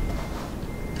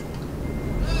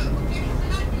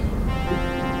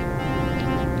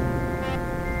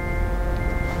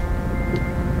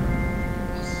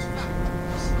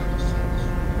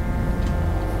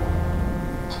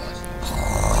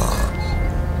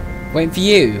 Waiting for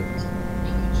you.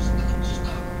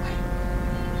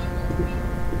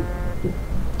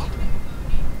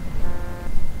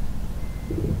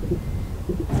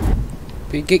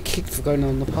 But you get kicked for going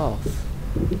on the path.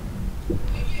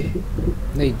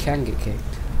 No, you can get kicked.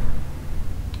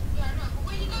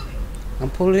 I'm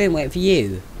pulling in, waiting for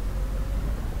you.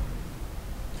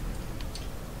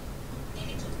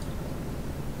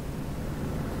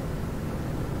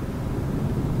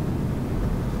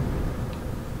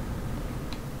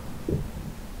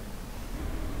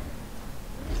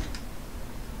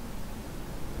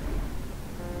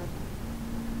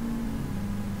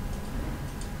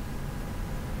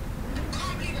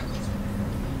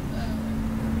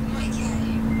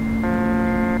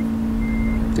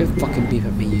 Don't fucking beep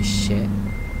at me, you shit.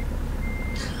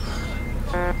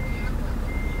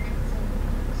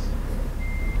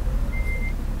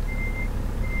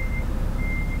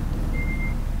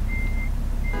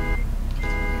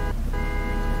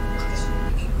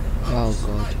 Oh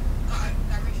god.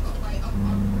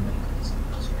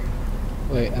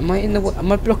 Wait, am I in the?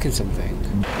 Am I blocking something?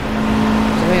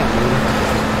 Oh yeah.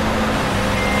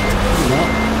 I'm not.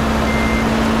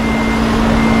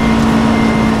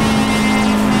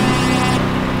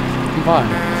 I'm fine.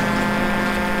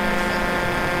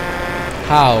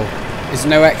 How? There's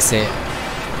no exit.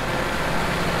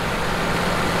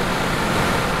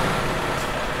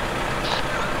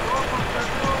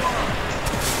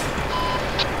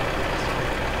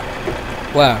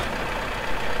 Where?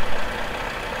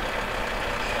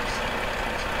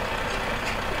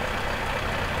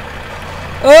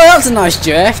 Oh, that's a nice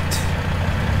drift.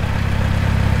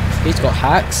 He's got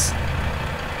hacks.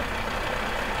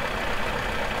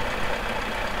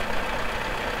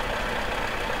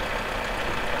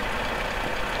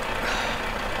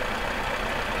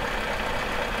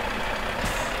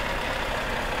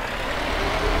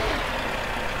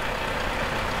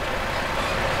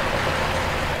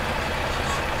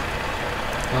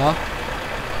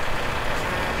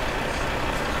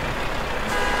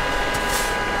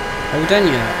 done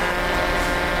yet?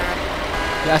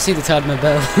 Yeah, I see the TruckersMp.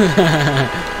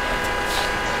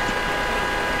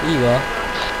 Here you are.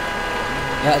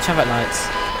 Yeah, the traffic lights.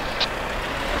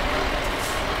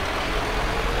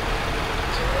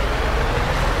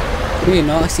 Do you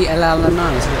not? I see LL9,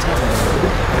 I see the traffic.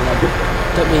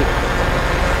 Don't be.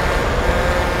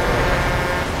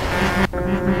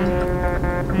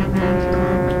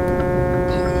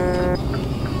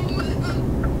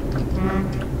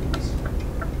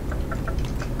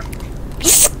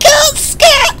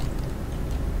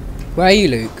 Where are you,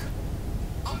 Luke?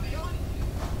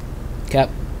 Cap.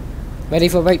 Ready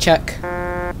for a brake check?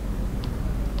 I'm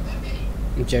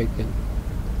joking.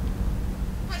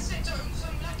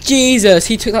 Jesus,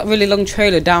 he took that really long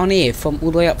trailer down here from all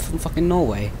the way up from fucking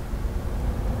Norway.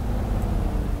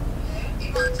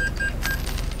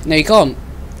 No, you can't.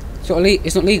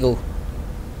 It's not legal.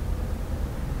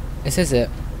 It says it.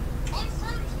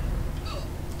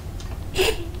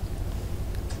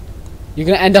 You're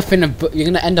gonna end up in a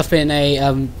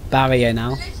barrier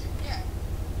now.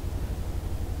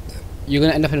 You're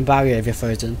gonna end up in a barrier if you're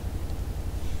frozen.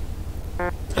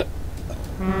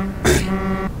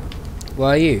 Where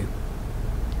are you?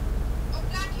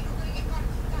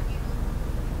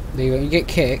 There you go. You get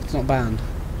kicked, not banned.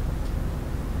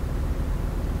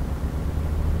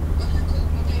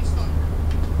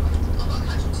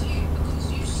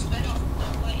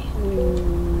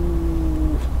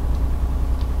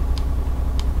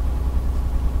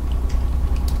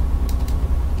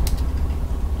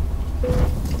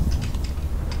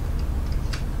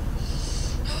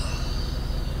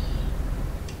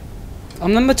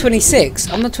 I'm number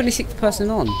 26. I'm the 26th person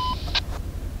on.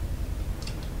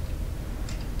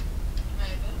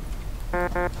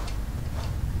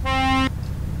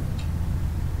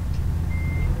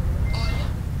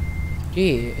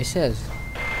 Yeah, it says.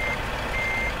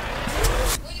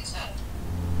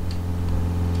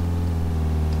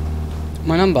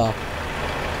 My number.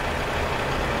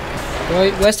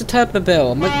 Wait, where's the TruckersMp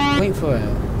bill? I'm waiting for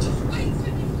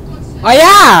it. I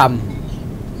am!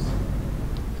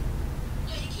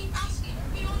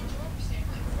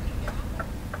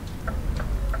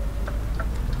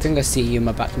 I think I see you in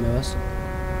my back mirrors.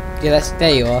 Yeah,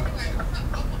 there you are.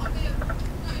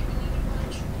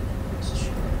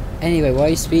 Anyway, why are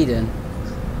you speeding?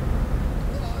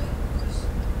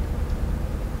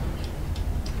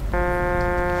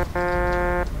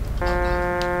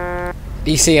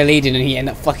 You see her leading and he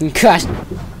ended up fucking crashing.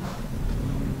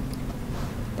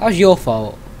 That was your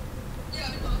fault.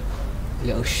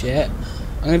 Little shit.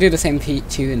 I'm gonna do the same to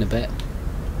you in a bit.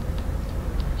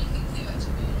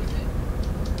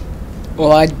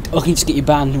 Well, I can just get you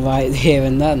banned right here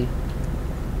and then.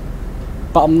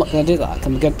 But I'm not gonna do that.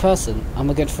 I'm a good person. I'm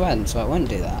a good friend, so I won't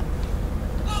do that.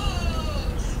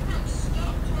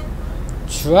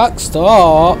 Truck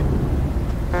stop!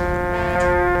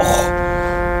 Oh,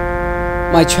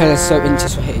 my trailer's so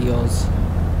inches for hitting yours.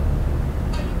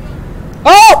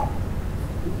 Oh!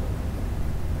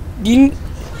 You.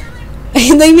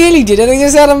 They nearly did it. They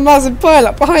just had a massive pile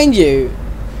up behind you.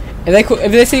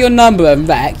 If they say your number and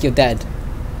wreck, you're dead.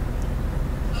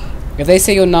 If they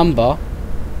say your number,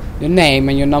 your name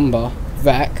and your number,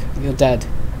 wreck, you're dead.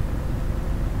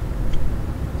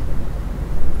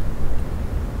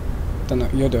 Don't know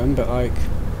what you're doing, but like,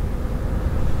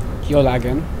 you're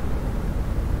lagging.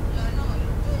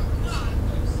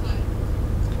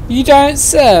 You don't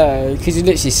say, because you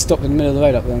literally stopped in the middle of the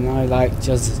road up there and I like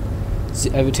just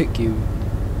overtook you.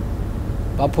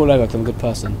 But I'll pull over because I'm a good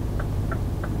person.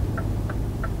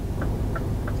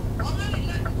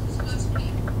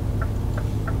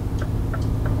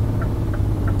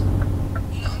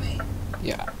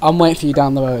 Yeah, I'm waiting for you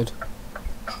down the road.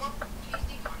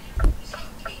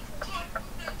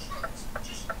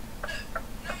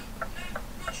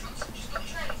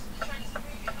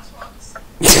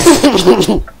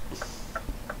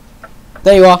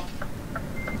 There you are.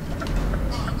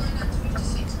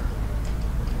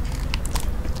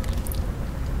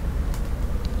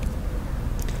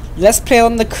 Let's play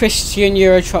on the Christian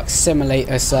Euro Truck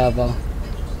Simulator server.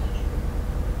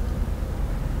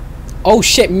 Oh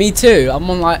shit, me too. I'm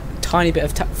on like a tiny bit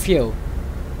of fuel.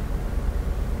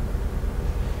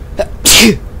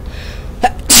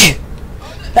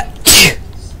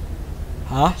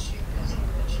 Huh?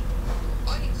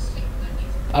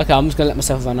 Okay, I'm just gonna let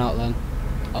myself run out then.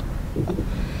 Oh.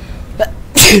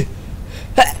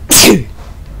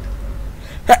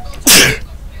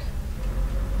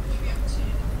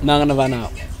 No, I'm gonna run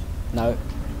out. No.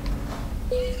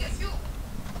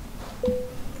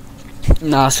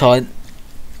 No, it's fine.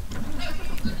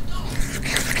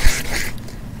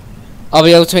 I'll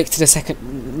be able to make it to the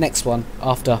second next one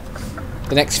after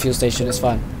the next fuel station. It's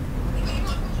fine.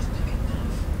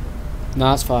 No,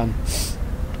 that's fine.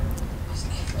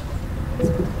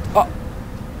 Oh.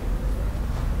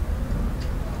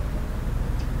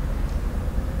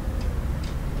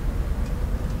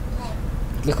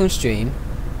 Look on stream.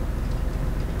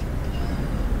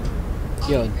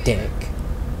 You're a dick.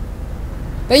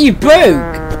 That you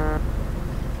broke!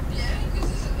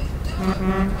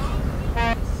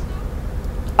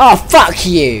 Oh, fuck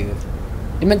you!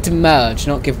 You meant to merge,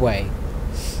 not give way.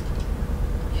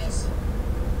 Yes.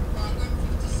 I'm going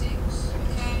 56.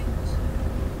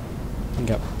 Okay.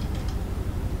 Go.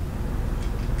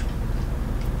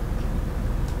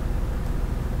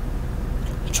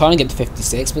 I'm trying to get to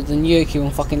 56, but then you keep on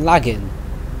fucking lagging.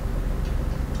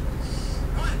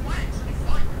 Why actually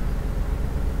fine?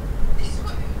 This is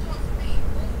what people talk for me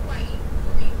all the way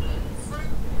from England through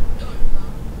Dover.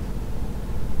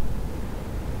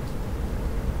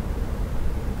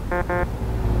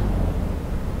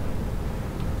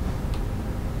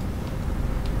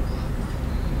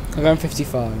 I'm going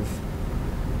 55.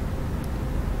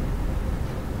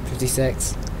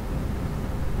 56.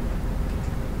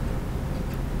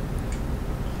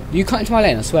 You cut into my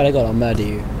lane, I swear to God, I'll murder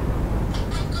you. I'm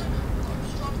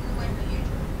just driving away from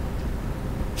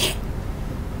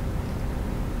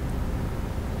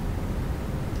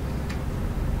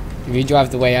you. If you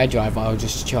drive the way I drive, I'll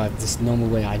just drive this normal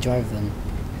way I drive then.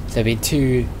 So there'll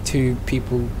be two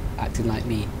people acting like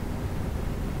me.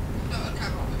 No, okay,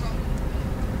 right, we're going.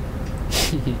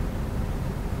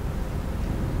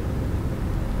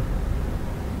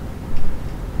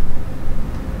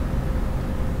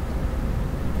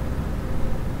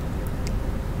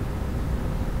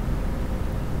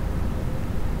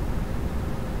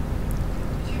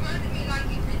 If you murder me like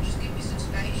you can just give me some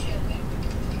space, yeah, then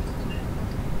keep calling.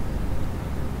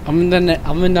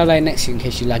 I'm in the lane next to you in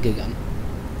case you lag again.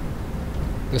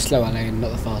 The slower lane,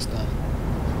 not the faster.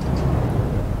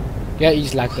 Yeah, you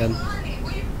just lagged then. Why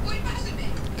are you passing me?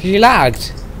 Cause you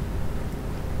lagged.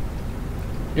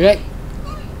 You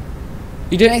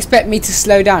don't expect me to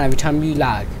slow down every time you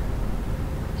lag.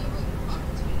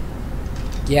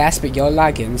 Yes, but you're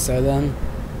lagging, so then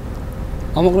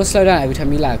I'm not gonna slow down every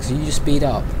time you lag, so you just speed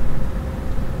up.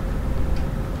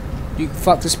 You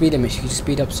fuck the speed limit, you can just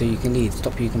speed up so you can lead,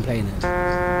 stop you complaining.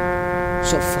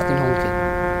 Stop fucking honking.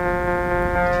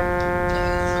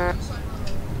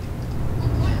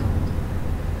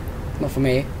 Not for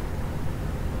me.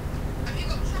 Have you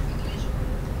got traffic collision?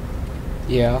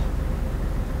 Yeah.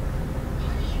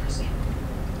 How did you receive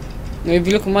it? No, if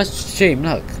you look on my stream,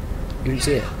 look. You can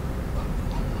see it.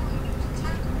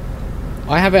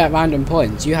 I have it at random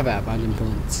points, you have it at random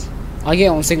points. I get it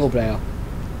on single player.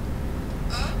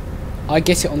 I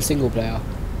get it on single player.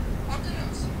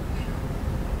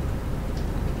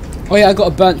 Oh yeah, I got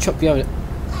a burnt truck the other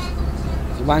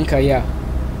wanker, yeah.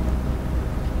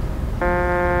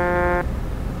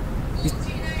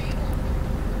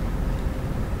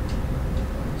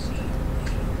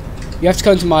 You have to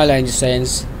come to my lane, just saying.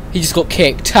 He just got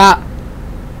kicked. Ha!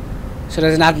 So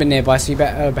there's an admin nearby, so you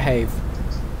better behave.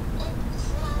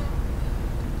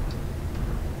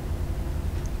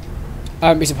 I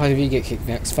won't be surprised if you get kicked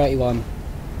next. 31.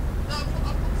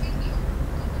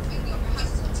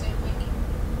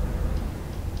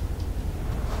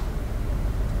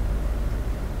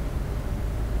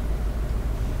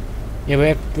 Yeah, we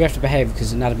have to behave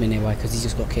because there's an admin nearby because he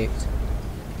just got kicked.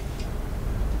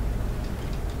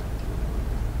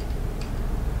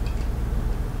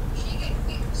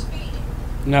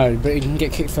 No, but you can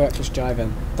get kicked for reckless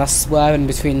driving. That's swerving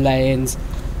between lanes,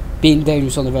 being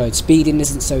dangerous on the road. Speeding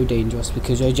isn't so dangerous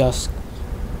because you're just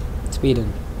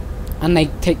speeding. And they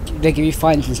give you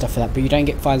fines and stuff for that, but you don't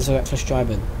get fines for reckless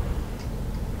driving.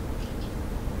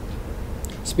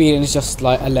 Speeding is just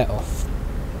like a let off.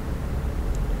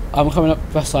 I'm coming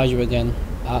up beside you again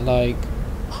at like.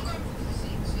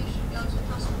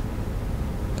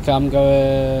 Okay, I'm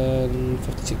going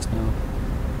 56 now.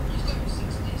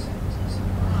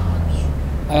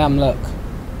 I am, look.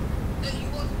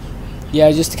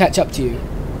 Yeah, just to catch up to you.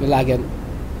 You're lagging.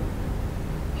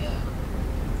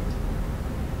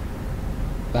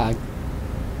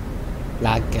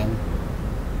 Lagging.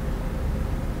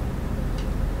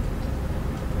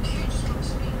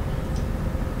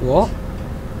 What?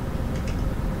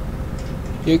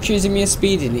 You're accusing me of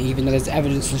speeding even though there's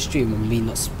evidence on stream of me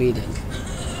not speeding.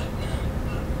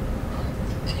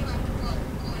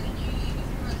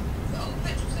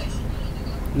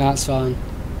 No, that's fine.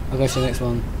 I'll go to the next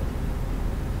one.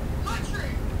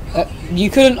 You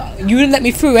wouldn't let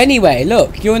me through anyway.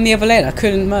 Look, you're in the other lane. I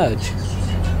couldn't merge.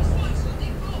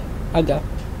 I'll go.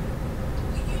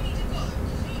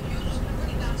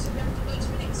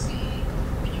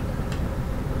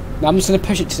 Now I'm just gonna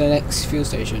push it to the next fuel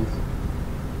station.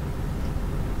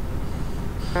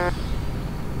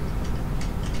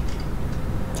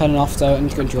 Turn it off though, and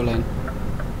go into your lane.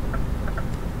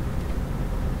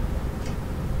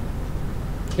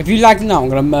 If you lag now, I'm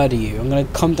gonna murder you. I'm gonna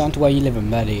come down to where you live and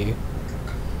murder you.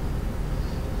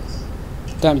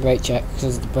 Don't brake check,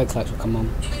 because the brake lights will come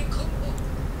on.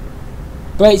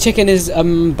 Brake checking is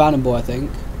bannable, I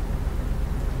think.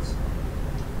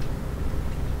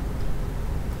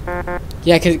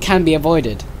 Yeah, because it can be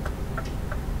avoided.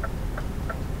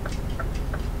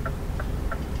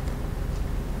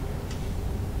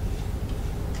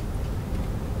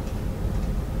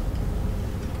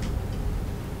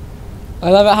 I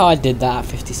love it how I did that at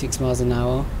 56 miles an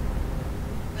hour.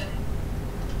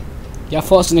 Yeah, I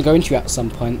thought I was going to go into you at some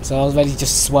point, so I was ready to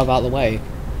just swerve out of the way.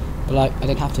 But like, I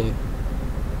didn't have to.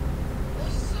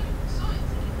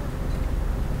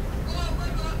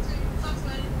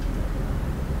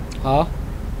 Huh?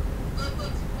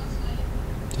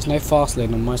 There's no fast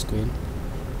lane on my screen.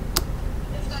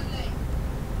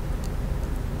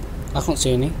 I can't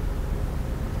see any.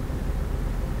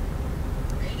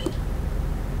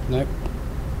 Nope.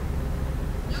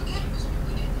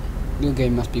 Your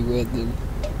game must be weird then.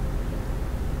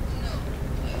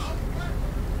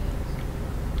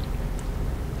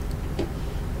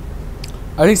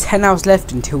 Only 10 hours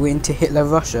left until we're into Hitler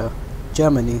Russia,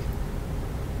 Germany.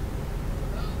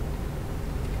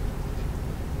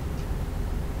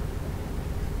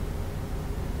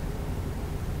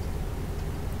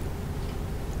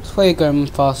 That's why you're going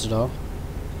faster though.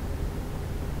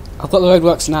 I've got the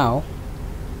roadworks now.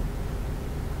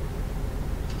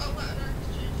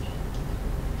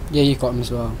 Yeah, you've got them as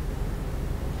well.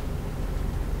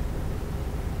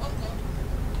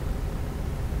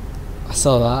 I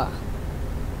saw that.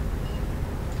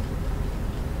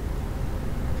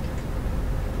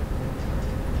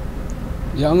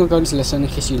 Yeah, I'm gonna go into listen in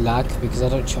case you lag because I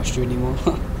don't trust you anymore.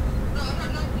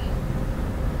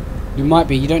 You might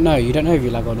be, you don't know if you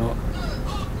lag or not.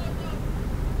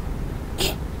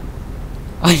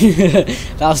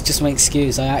 That was just my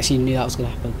excuse, I actually knew that was gonna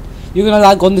happen. You're gonna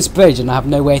lag on this bridge and I have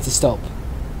no way to stop.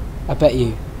 I bet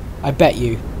you. I bet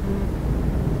you.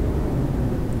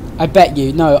 I bet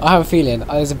you. No, I have a feeling.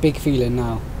 There's a big feeling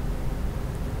now.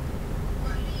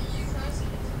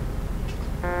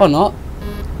 Or not.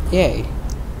 Yay.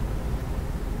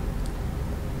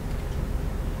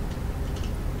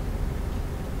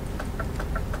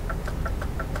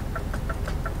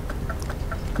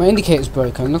 My indicator's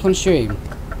broken. Look on stream.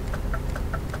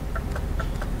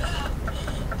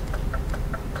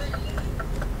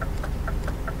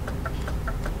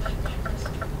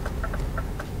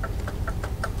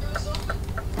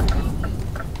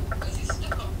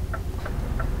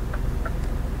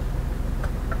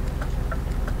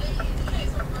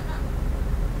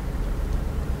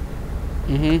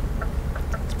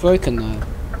 It's broken though.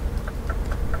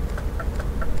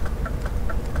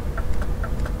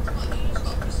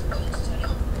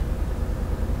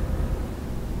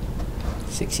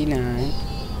 $69.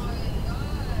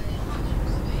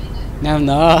 No, I'm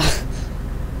not.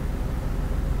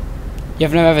 You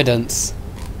have no evidence.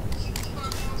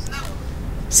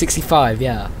 65,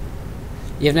 yeah.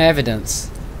 You have no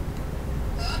evidence.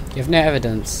 You have no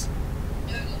evidence.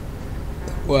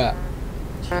 Where?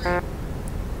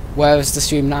 Where is the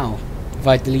stream now? If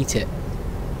I delete it.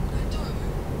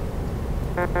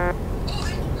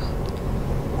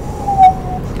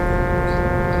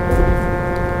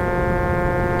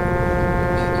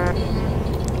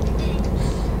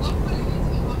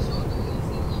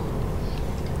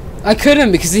 I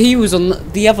couldn't because he was on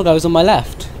the other guy was on my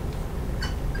left.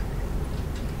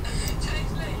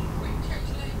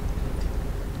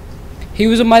 He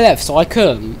was on my left, so I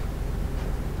couldn't.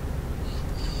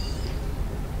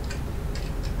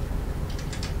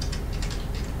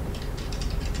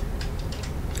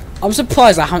 I'm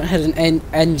surprised I haven't had an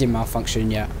engine malfunction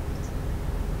yet.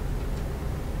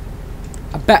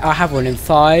 I bet I have one in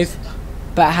 5.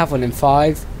 Bet I have one in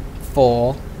 5,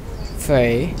 4,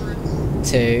 3,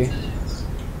 2,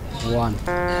 1.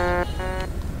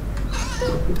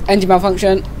 Engine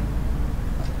malfunction.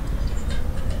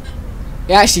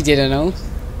 It actually didn't know.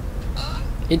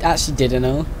 It actually didn't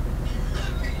know.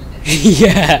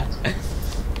 Yeah.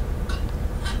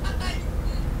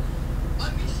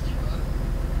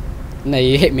 No,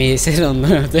 you hit me, it said on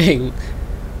the thing.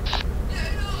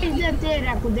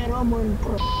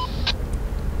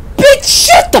 Bitch,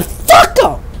 shut the fuck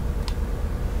up!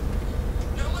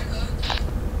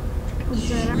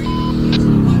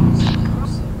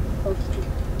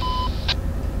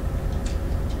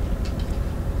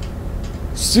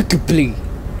 Suckably.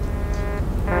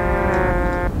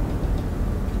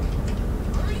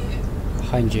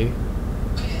 behind you.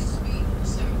 Oh yeah, speed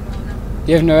 70 mile an hour.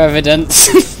 You have no evidence.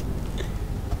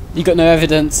 You got no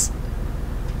evidence.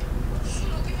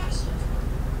 Shut up, you bastard.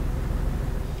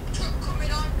 Truck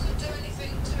coming on, could do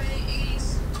anything to me.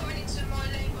 He's coming into my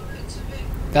lane by the looks of it.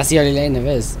 That's the only lane there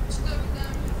is. Slowing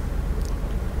down.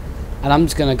 And I'm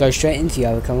just gonna go straight into you.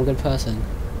 I'll become a good person.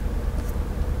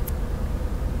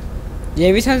 Yeah,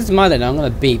 every time it's my lane, I'm gonna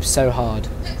beep so hard.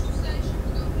 Petrol station,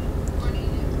 we got I need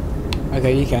it.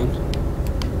 Okay, you can.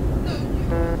 No,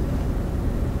 you.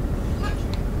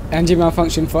 Engine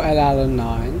malfunction for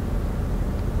LL9.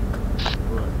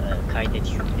 Bu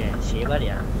kaydet yükle şey var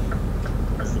ya,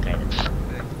 hızlı kaydet.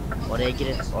 Oraya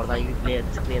girin, oradan yükleye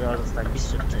tıklayın, oradan bir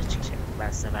sürü tır çıkacak.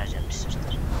 Ben size vereceğim bir sürü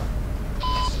tır.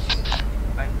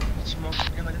 Ben hiç mod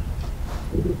yüklemedim.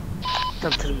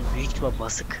 Tam tırım büyük ihtimal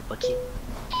basık, bakayım.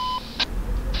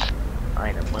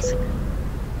 Aynen basık.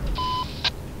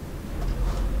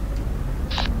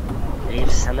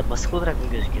 Reis sende basık olarak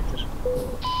mı gözüküyor tır? It's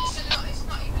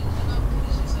not even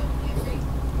it's just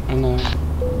a I know.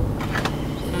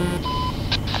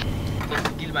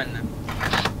 Dostluk değil benden.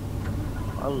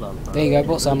 Allah Allah. There you go,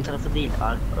 bought Ön some. tarafı değil,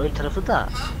 ön tarafı da,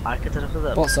 arka tarafı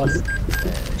da Bought some.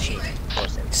 şey,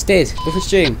 korsen. Stead, look at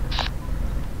stream.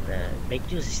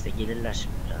 Bekliyoruz işte, gelirler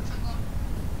şimdi biraz.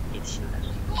 Yetişirler.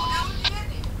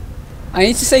 I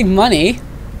need to save money.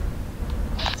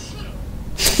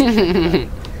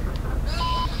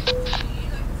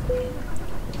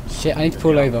 Shit, I need to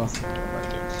pull over.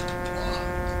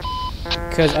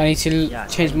 Because I need to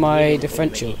change my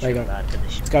differential. There you go.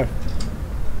 Let's go.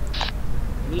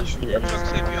 Niye şimdi Çok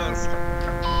seviyorum.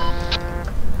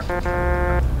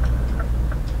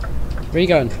 Where are you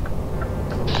going?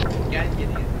 Gel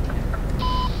geriye.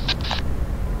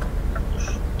 Dur,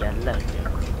 geldiler.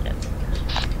 Geldiler.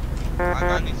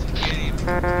 Anneanne için geleyim.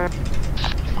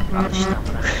 Al işte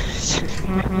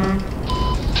amına.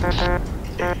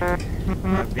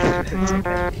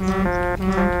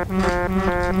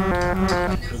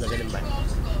 Burada benim ben.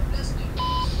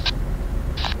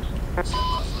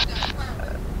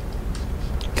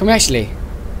 Can we actually?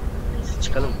 Neyse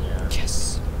çıkalım mı ya?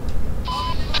 Yes.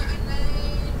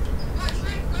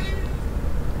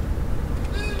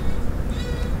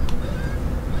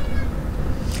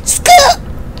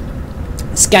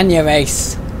 Scan your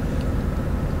race.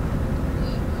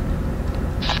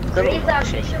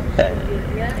 Şey,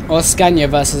 Or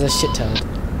Scania versus a shit toad.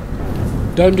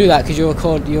 Don't do that because you're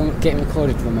getting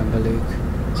recorded, remember, Luke.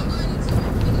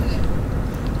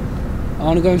 I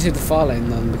want to go into the far lane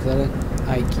then because I don't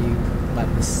like you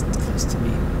like this close to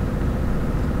me.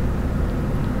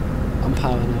 I'm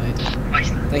paranoid.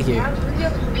 Thank you.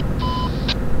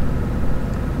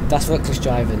 That's reckless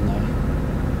driving though.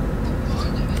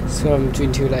 So I'm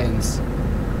between two lanes.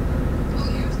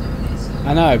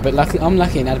 I know, but lucky, I'm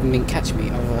lucky and Adam didn't catch me,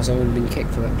 otherwise I would have been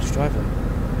kicked for reckless driving.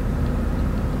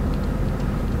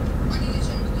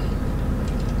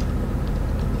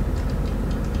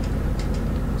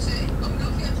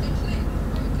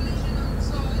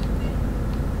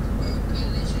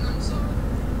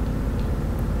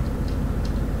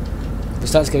 We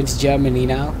start going to Germany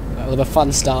now. All the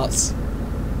fun starts.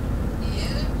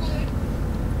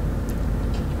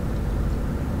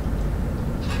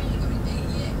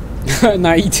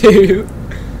 92.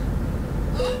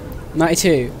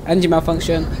 92. Engine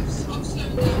malfunction.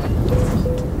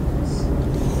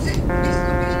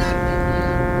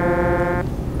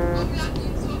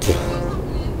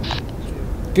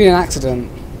 Been an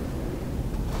accident.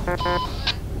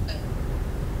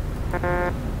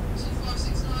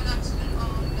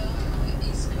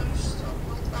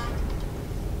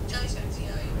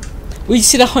 We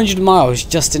just did 100 miles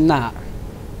just in that.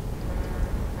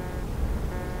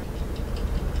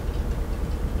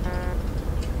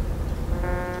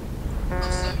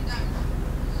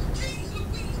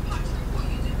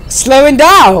 Slowing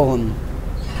down.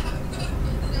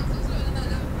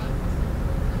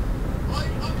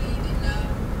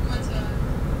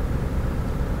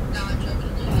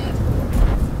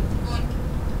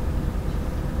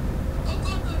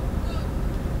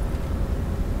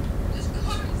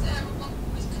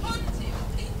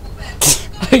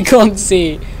 I can't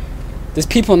see. There's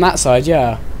people on that side,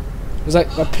 yeah. There's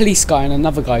like a police guy and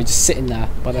another guy just sitting there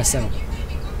by themselves.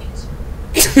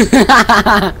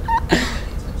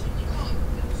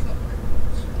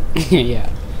 Yeah.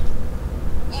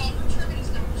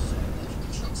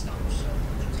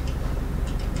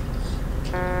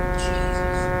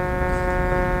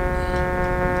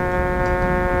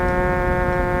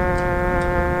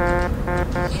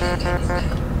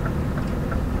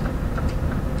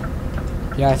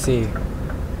 Yeah, I see.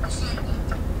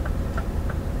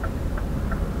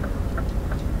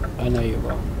 know you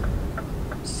will.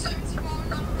 70 mile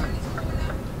an hour around this corner.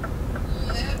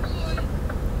 Yeah, boy.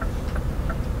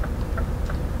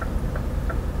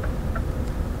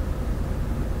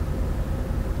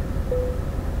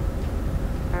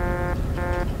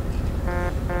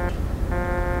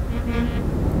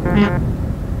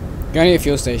 Go need a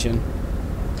fuel station.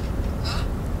 Huh?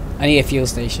 I need a fuel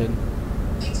station.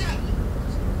 Exactly.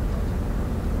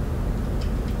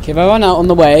 Okay, if I run out on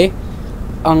the way,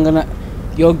 I'm gonna.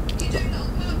 You're. You don't know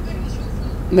when it's your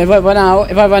fault.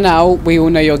 If I run out, we all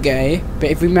know you're gay. But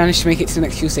if we manage to make it to the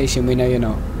next fuel station, we know you're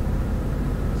not.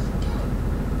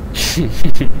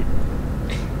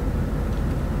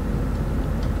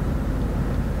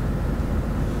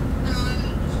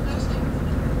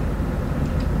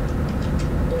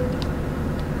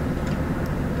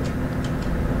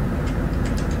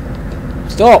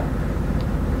 Stop!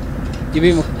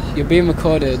 You're being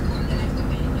recorded.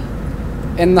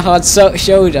 In the hard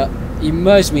shoulder. You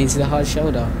merged me into the hard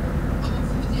shoulder.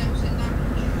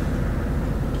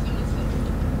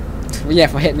 Well, yeah,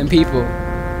 for hitting them people.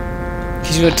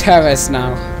 Because you're a terrorist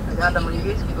now.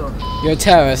 You're a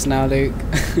terrorist now, Luke.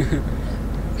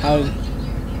 How?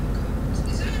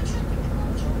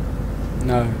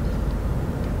 No.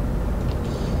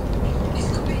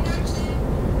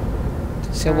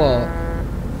 So what?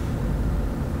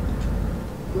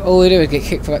 All we do is get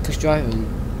kicked for reckless driving.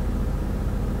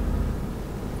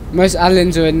 Most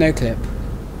admins are in no clip.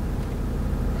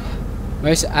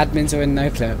 Most admins are in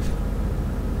no clip.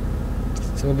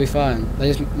 So we'll be fine.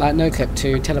 They just like no clip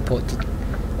to teleport to,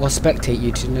 or spectate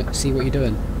you to see what you're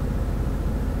doing.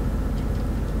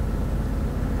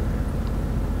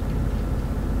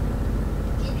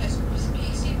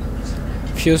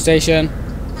 Fuel station.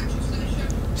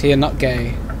 So you're not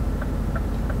gay.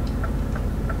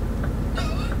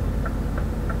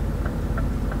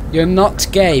 You're not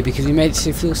gay because you made it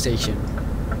to the fuel station.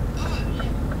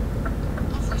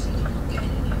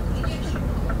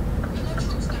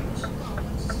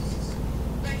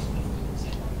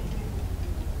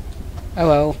 Oh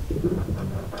well.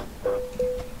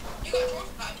 You got to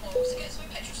drive back more to get to a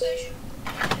petrol station.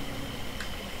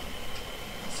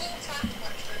 Full tank,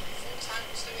 actually. Full tank,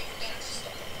 so we can get to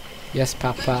stop. Yes,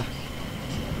 Papa.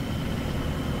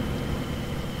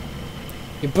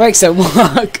 Your brakes don't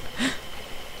work.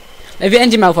 If your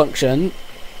engine malfunction,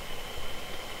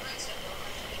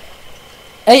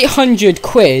 800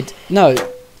 quid, no,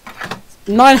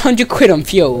 900 quid on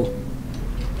fuel.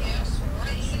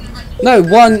 No,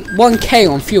 1k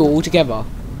on fuel altogether.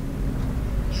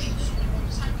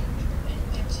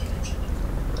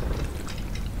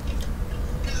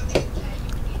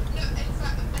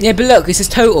 Yeah, but look, it says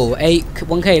total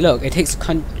 1k. Look, it takes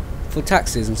for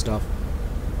taxes and stuff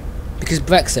because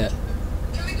Brexit.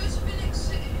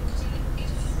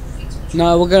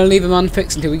 No, we're going to leave them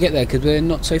unfixed until we get there because we're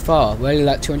not so far. We're only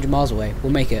like 200 miles away.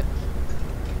 We'll make it.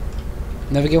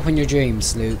 Never give up on your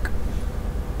dreams, Luke.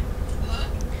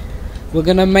 We're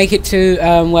going to make it to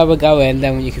where we're going,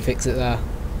 then you can fix it there.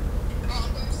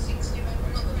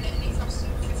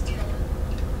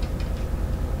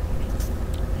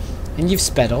 And you've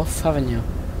sped off, haven't you?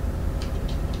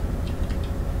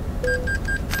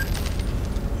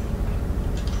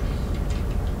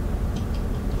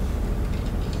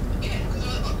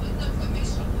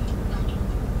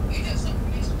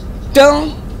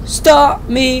 Don't stop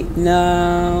me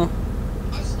now.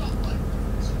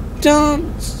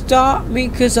 Don't stop me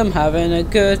cause I'm having a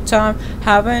good time.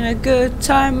 Having a good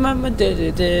time. Mama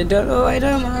don't know I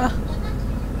don't know.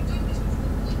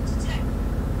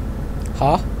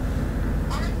 Huh?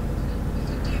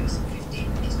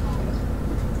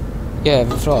 Yeah,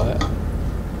 that's right.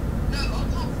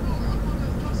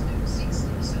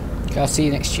 Okay, I'll see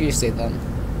you next Tuesday then.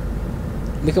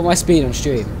 Look at my speed on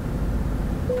stream.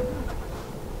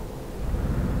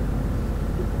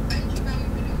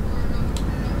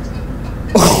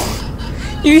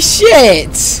 You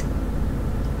shit!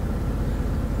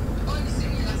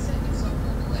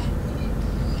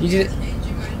 You did it.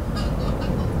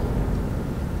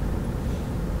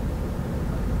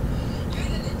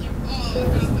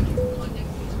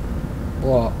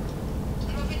 What?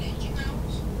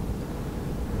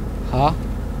 Huh?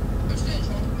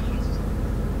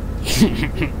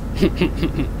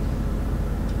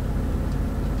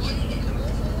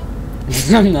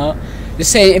 I'm not.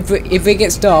 Just saying, if it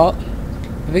gets dark,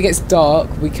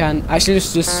 we can actually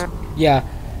just yeah,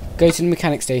 go to the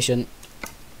mechanic station.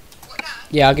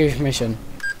 Yeah, I'll give you permission.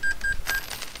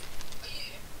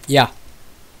 Yeah.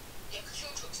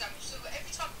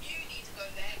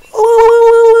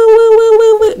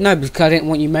 No, because I didn't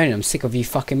want you moaning. I'm sick of you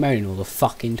fucking moaning all the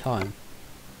fucking time.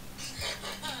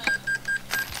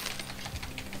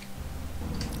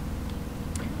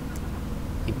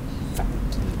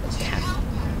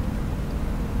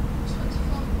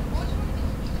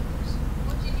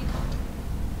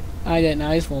 I don't know,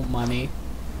 I just want money.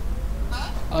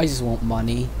 Huh? I just want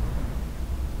money.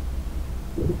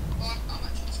 Well, I'm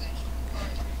at the station.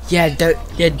 Right.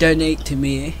 Yeah, donate to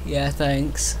me. Yeah,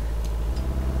 thanks.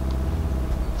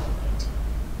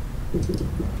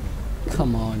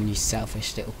 Come on, you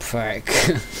selfish little prick.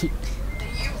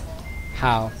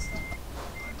 How?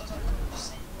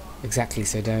 Exactly,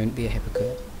 so don't be a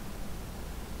hypocrite.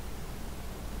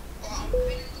 Well, I'm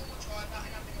being a normal driver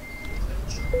and I'm being a normal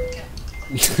coach. Okay.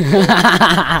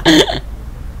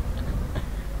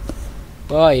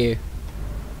 Where are you?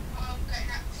 I'm getting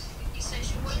at the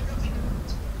station. What are you looking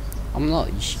at? I'm not.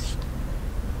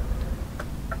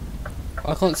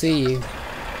 I can't see you. It's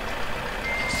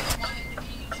on my end of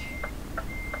YouTube.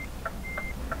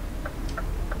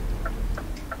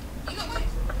 You not waiting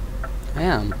for me? I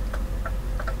am.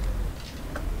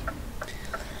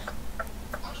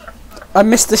 I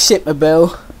missed the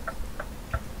shipmobile.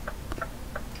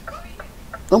 Where are you?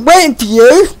 I'm waiting for you.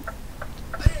 Oh, yeah, you there.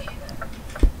 Very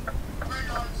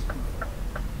nice. Where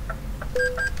are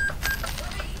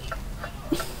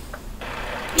you?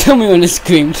 Tell me on the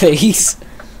screen, please.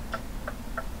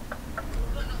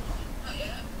 Not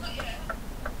yet. Not yet.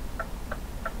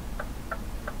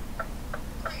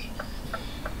 Green.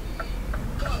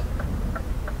 Go.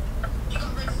 You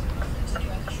got racing reference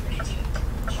anyway, because you're an idiot.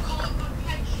 You can't have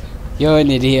patience. You're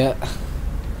an idiot. You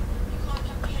can't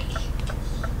have patience.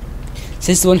 This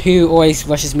is the one who always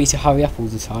rushes me to hurry up all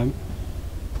the time.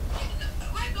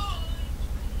 We're gone.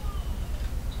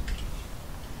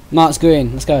 No, it's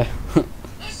green. Let's go.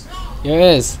 Let's not. Here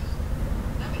it is.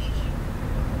 Have an issue.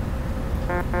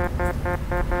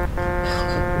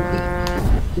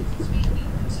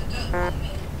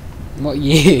 What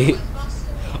you?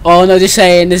 Oh no, just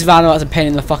saying this roundabout's a pain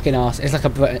in the fucking ass. It's like a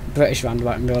British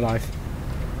roundabout in real life.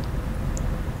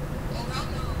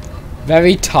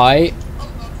 Very tight.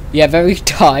 Yeah, very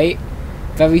tight.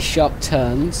 Very sharp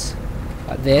turns.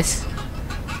 Like this.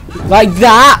 Like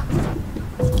that!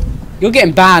 You're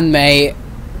getting banned, mate.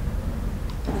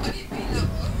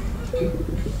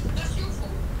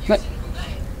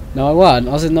 No, I wasn't.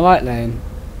 I was in the right lane.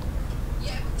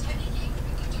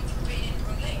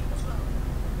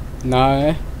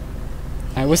 No.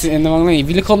 I wasn't in the wrong lane. If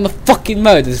you look on the fucking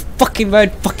road, there's fucking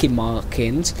road fucking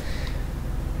markings.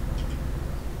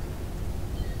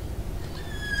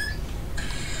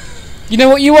 You know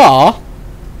what you are?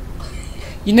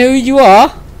 You know who you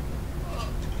are?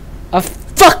 A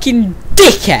fucking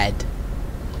dickhead!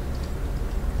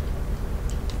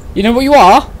 You know what you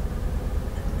are?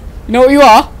 You know what you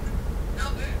are?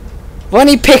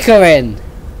 Ronnie Pickering!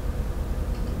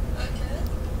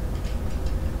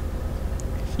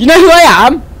 You know who I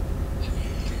am?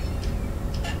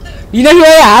 You know who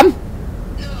I am?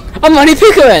 I'm Ronnie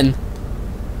Pickering!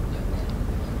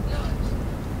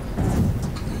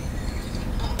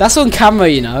 That's on camera,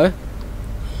 you know.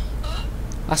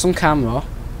 That's on camera.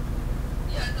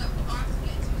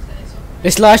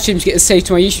 This live stream's getting saved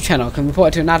to my YouTube channel. I can report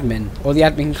it to an admin, or the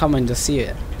admin can come and just see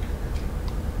it.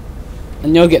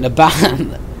 And you're getting a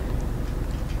ban.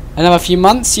 Another few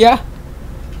months, yeah?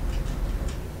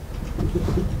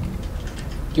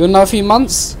 You want another few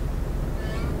months?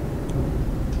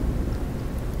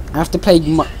 I have to play.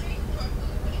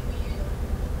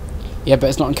 Yeah, but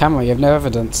it's not on camera. You have no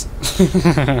evidence.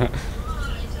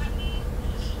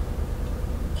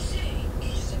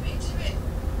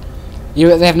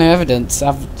 They have no evidence.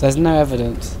 There's no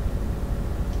evidence.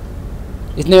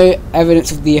 There's no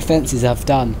evidence of the offences I've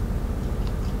done.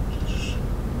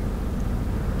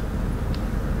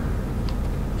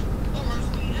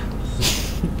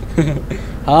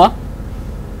 Huh?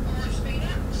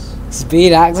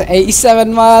 Speed axe at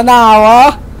 87 miles an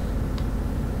hour.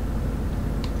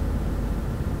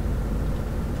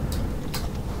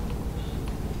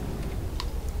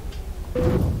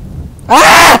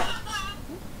 Ah!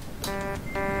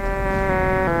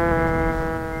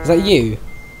 Is that you?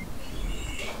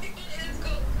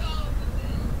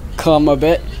 Calm a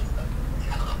bit.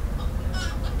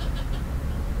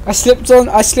 I slipped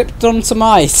on some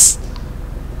ice.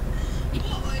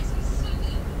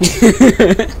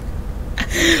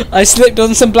 I slipped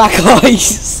on some black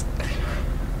ice.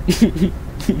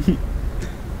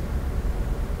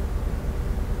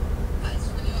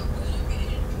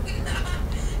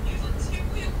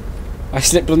 I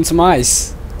slipped on some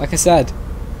ice, like I said.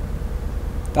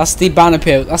 That's the banner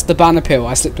peel. That's the banner peel.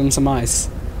 I slipped on some ice.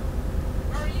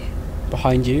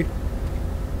 Behind you.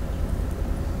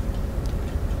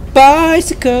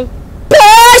 Bicycle,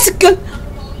 bicycle.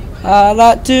 I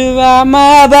like to ride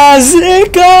my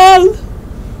bicycle.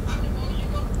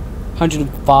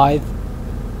 105.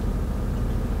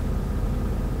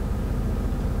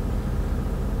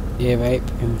 Ear rape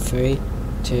in 3,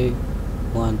 2,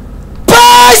 1.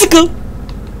 Bicycle!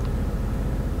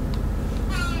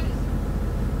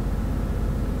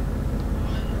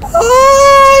 Bicycle!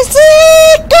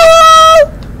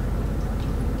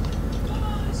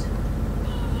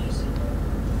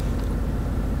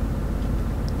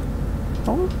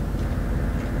 Oh.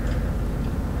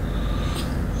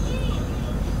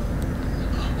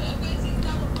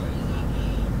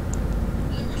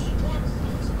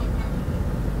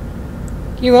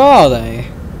 You are they?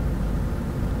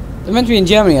 They're meant to be in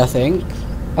Germany, I think.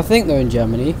 I think they're in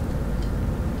Germany.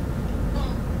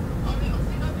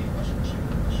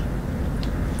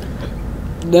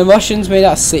 The Russians made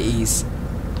out of cities.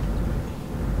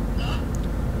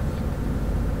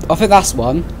 I think that's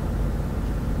one.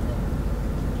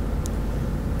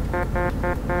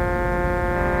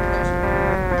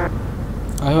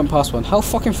 I haven't passed one. How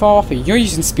fucking far off are you? You're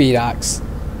using speed axe.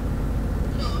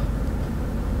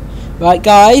 Right,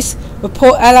 guys,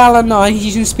 report LL9. He's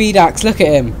using speed axe. Look at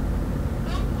him.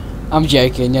 I'm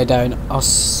joking. Yeah, don't. I'll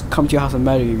come to your house and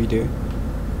murder you if you do.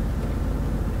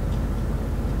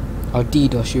 I'll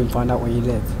DDoS you and find out where you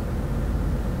live.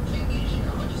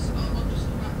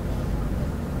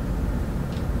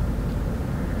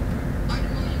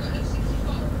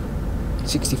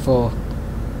 64.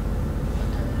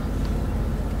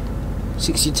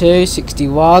 62,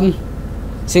 61,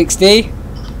 60,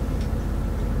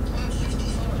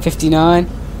 59.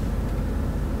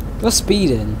 You're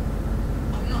speeding.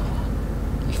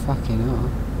 You fucking are.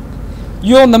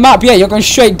 You're on the map, yeah, you're going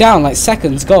straight down, like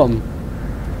seconds gone.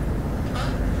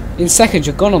 In seconds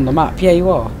you're gone on the map, yeah you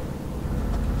are.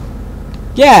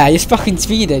 Yeah, you're fucking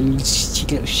speeding, you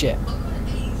cheeky little shit.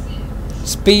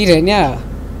 Speeding, yeah.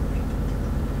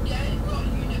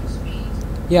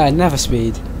 Yeah, I never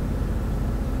speed.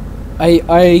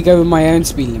 I go with my own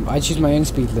speed limit. I choose my own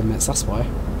speed limits, that's why.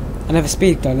 I never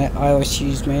speed on it, I always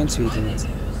choose my own speed limits.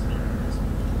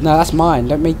 No, that's mine,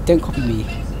 don't copy me.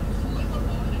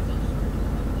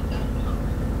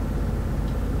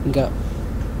 And go.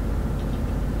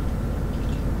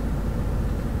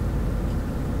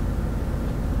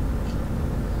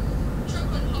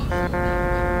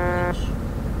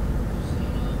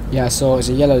 Yeah, I saw it's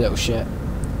a yellow little shit.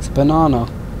 It's a banana.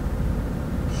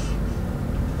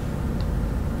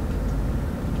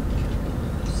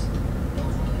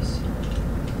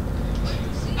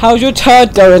 How's your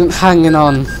turd going hanging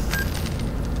on?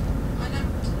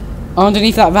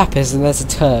 Underneath that wrap is and there's a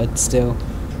turd still.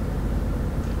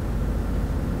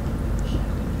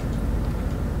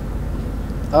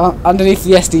 Underneath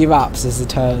the SD wraps is a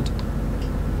turd.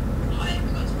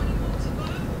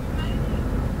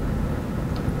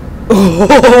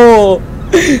 Oh,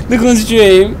 look on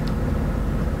stream.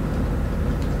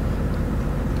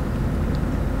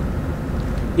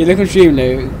 Yeah, look on stream,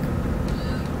 Luke.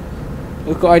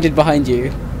 Look what I did behind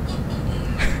you.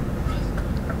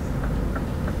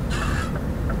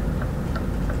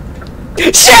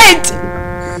 Shit!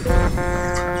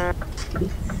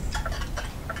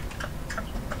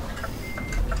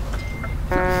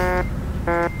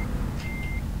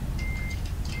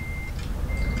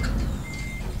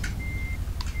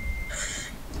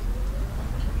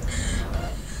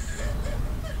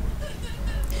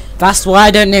 That's why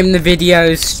I don't name the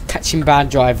videos catching bad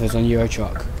drivers on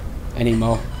Eurotruck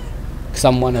anymore, because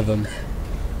I'm one of them.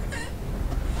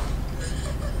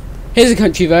 Here's a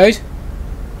country road.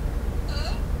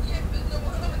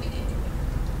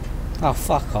 Oh,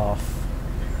 fuck off.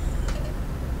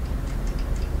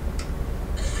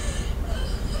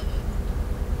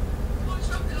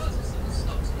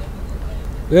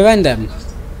 Referendum.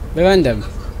 Referendum.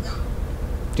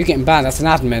 You're getting banned, that's an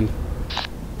admin.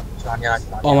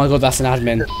 Oh my god, that's an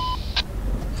admin.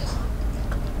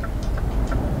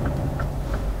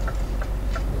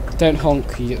 Don't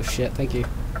honk, you little shit, thank you.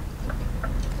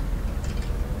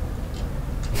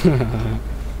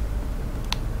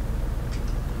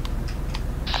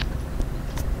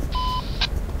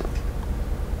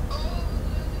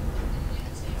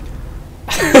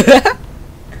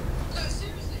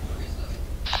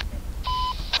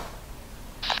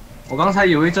我刚才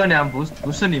以为这辆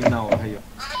不是你们的，我还有。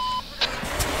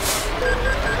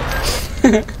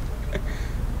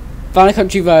Found a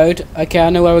country road. Okay,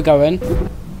 I know where we're going.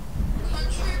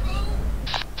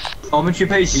 我们去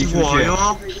佩奇出去。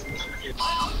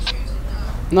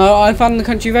No, I found the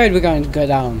country road we're going to go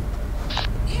down.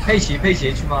 佩奇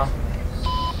去吗？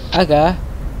 Okay.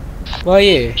 Where are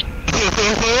you?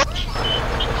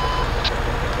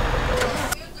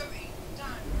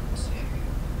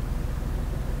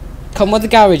 Come where the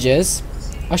garage is.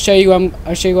 I'll show you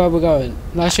where we're going.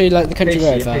 And I'll show you like the country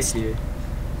road first. 佩奇，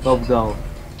够不够？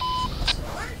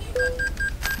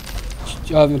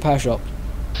 repair shop.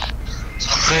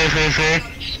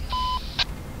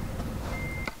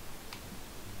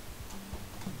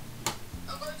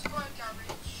 I'm going to buy a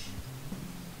garage.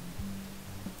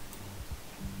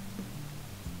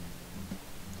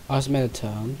 I just made a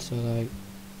turn, so like.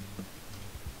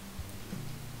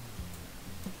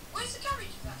 Where's the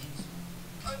garage that is?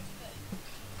 Over there.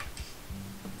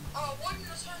 Oh, why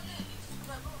didn't I turn left?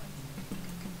 No, right.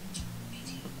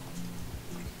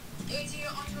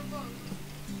 Idiot on the road.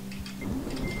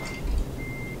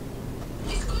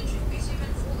 This country is busy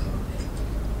than 40 of it.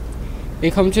 We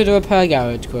come to the repair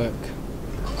garage quick.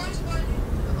 I'm going to buy a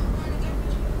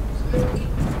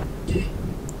garage.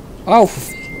 Oh,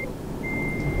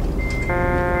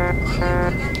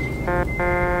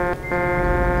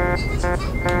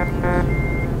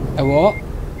 a what?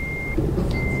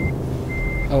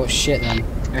 Oh shit then.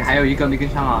 哎，还有一个没跟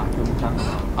上啊，跟不上。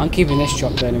 I'm keeping this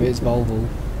truck then if it's Volvo.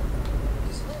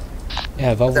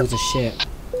 Yeah, Volvos are shit.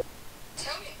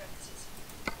 Tell me about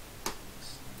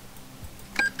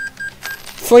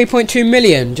it. 3.2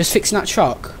 million just fixing that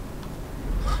truck.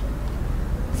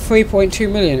 3.2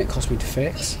 million it cost me to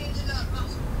fix. You need to learn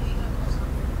maths.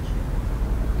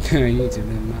 You need to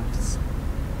learn maths.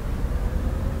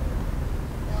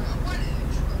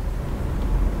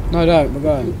 No, don't. We're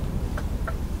going.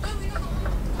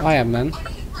 I am, man.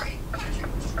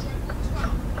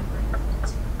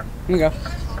 Here we go.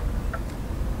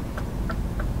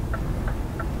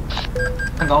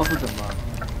 看高速怎么？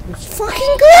 It's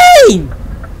fucking green!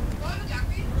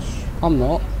 I'm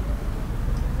not.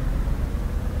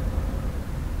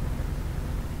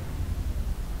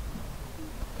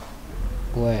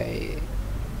 Wait.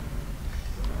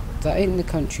 That ain't the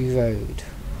country road.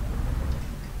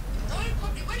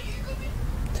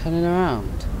 Turning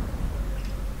around.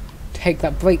 Take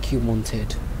that break you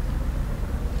wanted.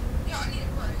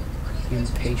 You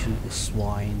impatient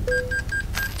swine.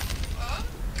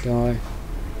 Go.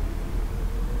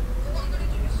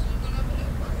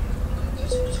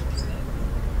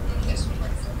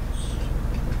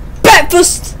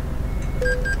 Breakfast!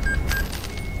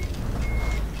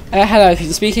 Hello, can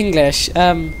you speak English?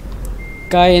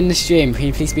 Guy in the stream, can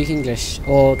you please speak English?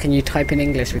 Or can you type in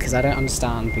English because I don't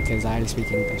understand because I only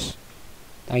speak English.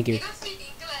 Thank you.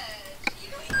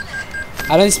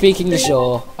 I don't speak English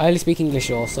or I only speak English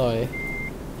or sorry.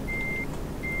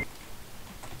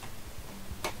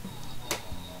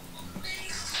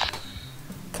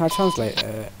 Can I translate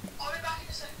it?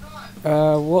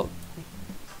 What?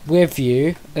 With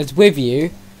you? It's with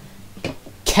you.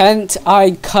 Can't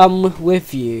I come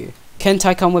with you? Can't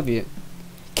I come with you?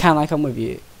 Can I come with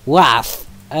you? Waff.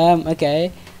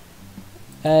 Okay.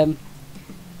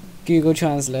 Google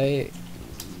Translate.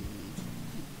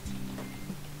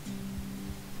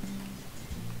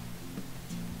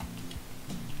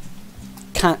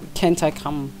 Can't I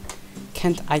come?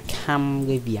 Can't I come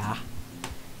with ya?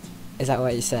 Is that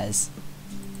what it says?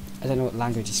 I don't know what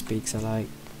language he speaks. I like.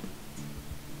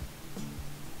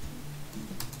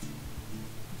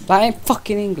 That ain't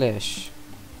fucking English.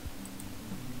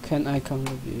 Can I come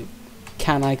with you?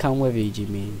 Can I come with you, do you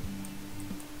mean?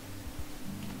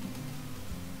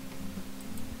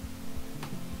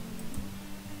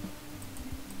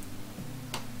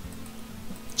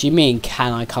 Do you mean,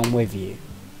 can I come with you?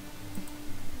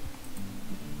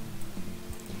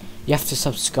 You have to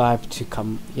subscribe to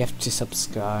come. You have to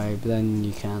subscribe, then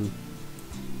you can.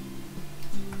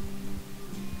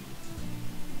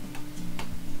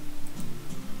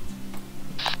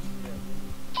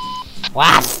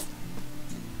 Waff!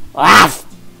 Waff!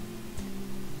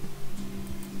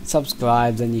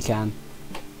 Subscribe, then you can.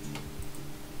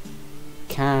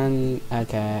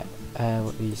 Okay.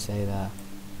 What do you say there?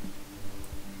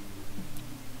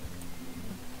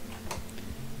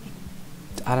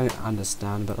 I don't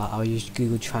understand, but like I'll use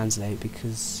Google Translate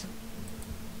because.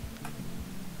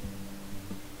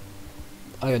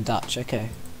 Oh, you're Dutch, okay.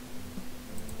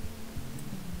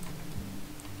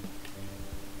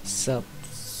 Subscribe.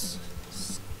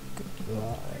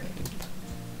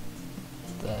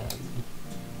 Then.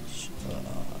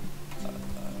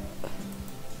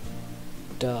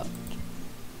 Dutch.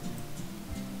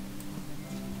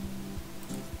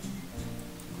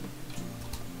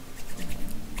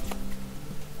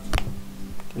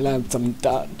 Learn some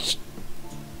Dutch.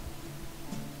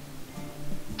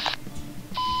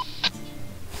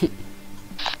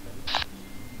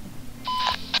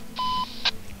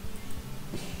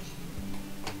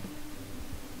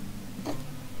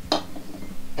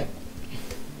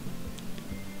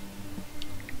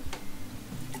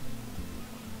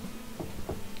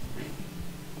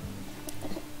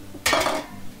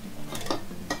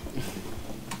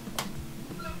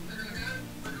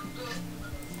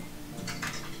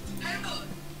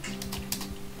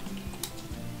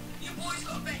 always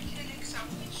got a bacon and egg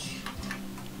sandwich.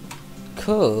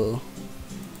 Cool.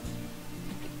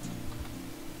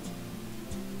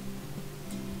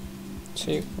 To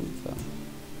confirm.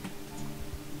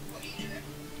 What are you doing?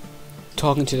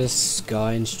 Talking to this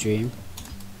guy in stream.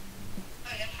 Oh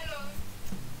yeah, hello.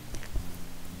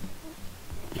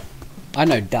 I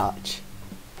know Dutch.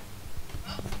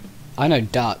 I know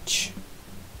Dutch.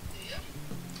 Do you?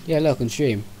 Yeah, look on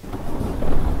stream. I can't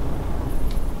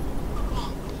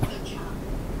call the chat.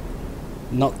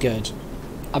 Not good.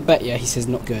 I bet you he says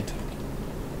not good.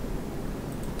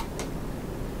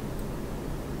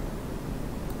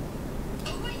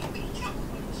 Oh wait, you've been chat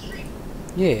on the stream.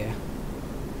 Yeah.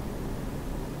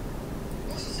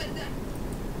 What's he said then?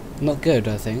 Not good,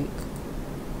 I think.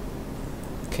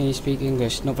 Can you speak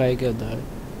English? Not very good though.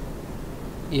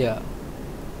 Yeah.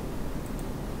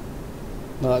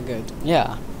 Not good.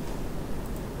 Yeah.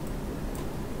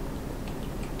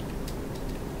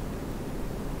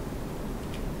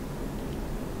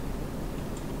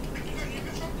 You don't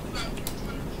even talk about it.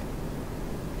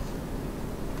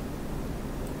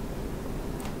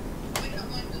 Wait, I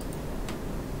mind it.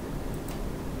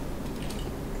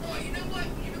 Oh, you know what?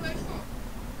 You know where it's from?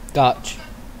 Dutch.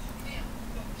 Yeah.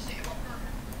 What, City of Oxford?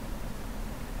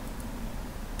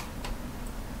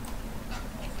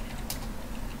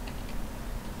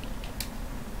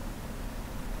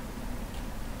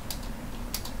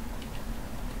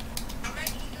 I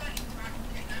made you journey back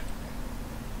getting angry.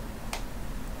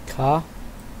 Car.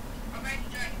 I made you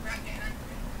journey back getting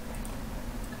angry.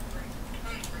 Angry.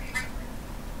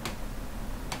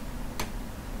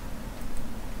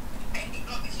 Hey,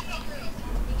 look, this is not real. I'm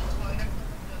trying to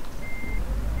build a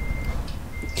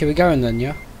toy. Can we go in then,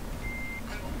 yeah?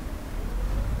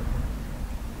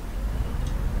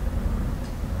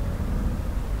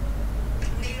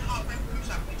 Need a half room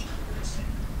sandwich.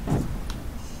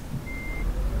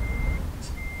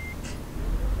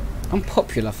 I'm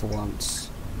popular for once.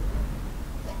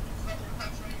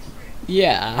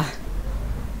 Yeah.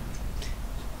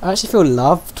 I actually feel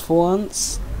loved for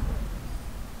once.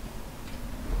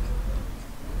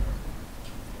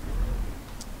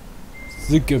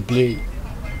 Zigably.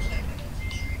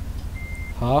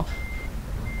 Huh?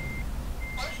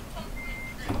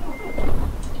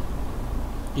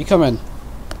 You come in.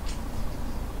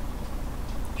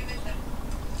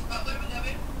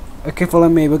 Okay, follow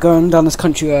me. We're going down this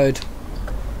country road.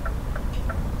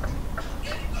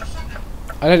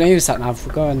 I don't use that nav.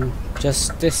 We're going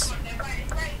just this.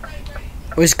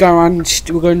 We're just going around.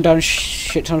 We're going down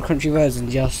shit ton of country roads and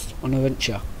just on a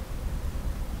venture.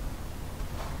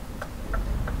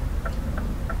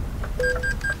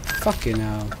 Fucking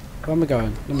hell. Where am I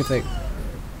going? Let me think.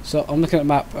 So I'm looking at the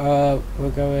map. We're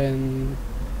going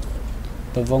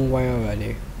the wrong way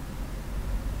already.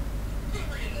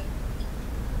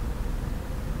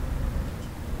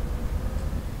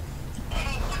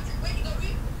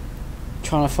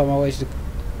 Trying to find my way to the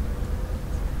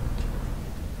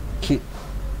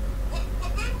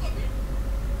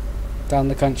down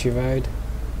the country road.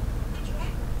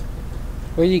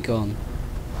 Where you gone?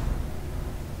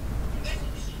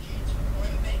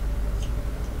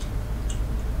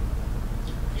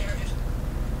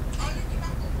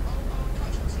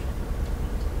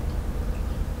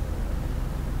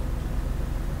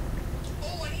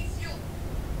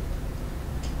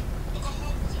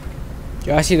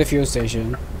 Yeah, I see the fuel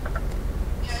station.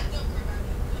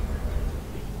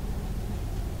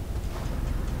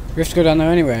 We have to go down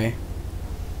there anyway.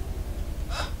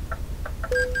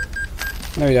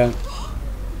 No, we don't.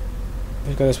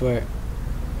 Let's go this way.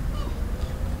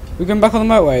 We're going back on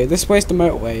the motorway. This way's the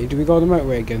motorway. Do we go on the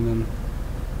motorway again then?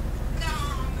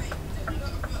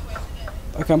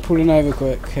 Okay, I'm pulling over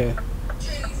quick here.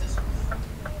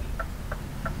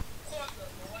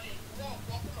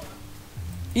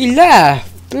 He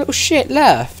left! The little shit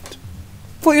left!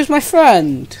 Thought he was my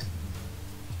friend!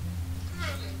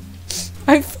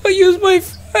 I thought he was my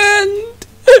friend!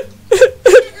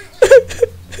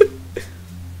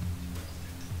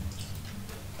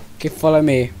 Okay, follow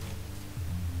me.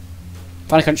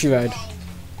 Find a country road.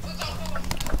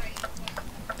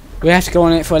 We have to go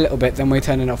on it for a little bit, then we're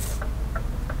turning off.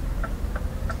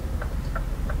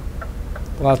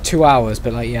 Well, 2 hours,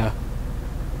 but like, yeah.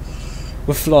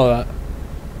 With Flora.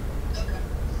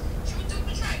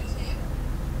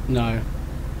 No.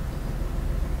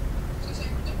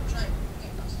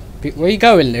 Where you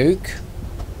going, Luke?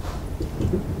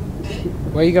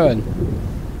 Where you going?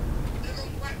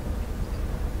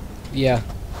 Yeah.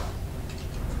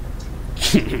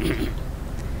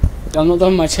 I'm not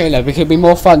done with my trailer because it'd be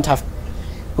more fun to have.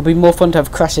 It'll be more fun to have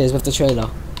crashes with the trailer.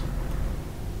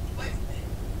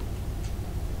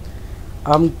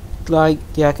 I'm like,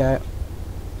 yeah, okay.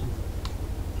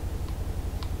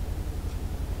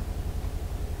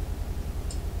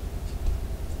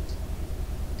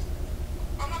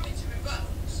 I'm happy to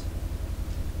reverse.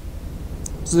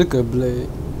 Zuckerblade.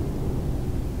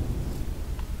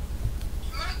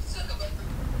 Mark Zuckerberg.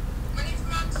 My name's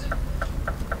Mark Zuckerberg.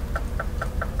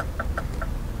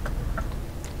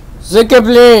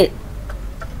 Zuckerblade!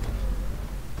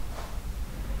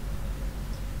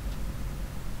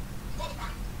 Go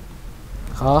back.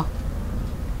 Huh?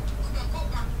 Come on, go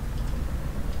back.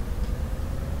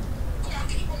 Come on,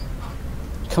 keep on.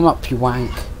 Come up, you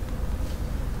wank.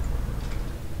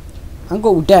 I ain't got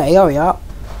all day, hurry up.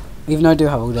 Even though I do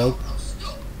have all day. Oh,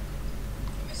 stop.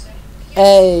 Let me say.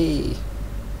 Hey!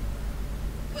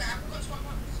 Wait, I've got to my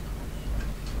marks.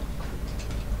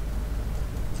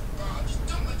 Right, I've just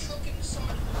dumped my truck in the side of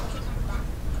the because I'm back.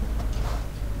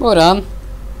 Well done.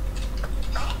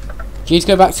 Huh? Do you need to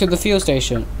go back to the fuel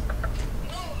station?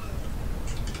 No.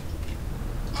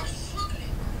 I was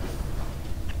struggling.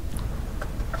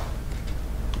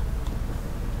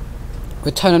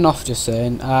 We're turning off, just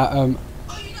saying. Oh, you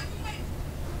let me wait.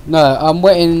 No, I'm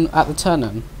waiting at the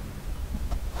turn-in.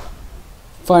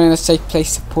 Finding a safe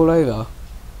place to pull over.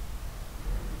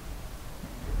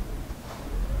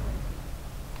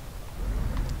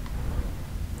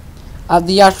 At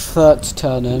the Ashford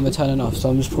turn-in, we're turning off, so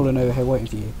I'm just pulling over here waiting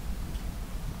for you.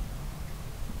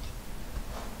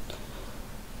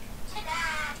 Come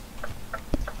on.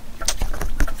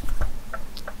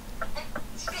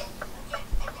 Stop.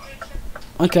 I've got it.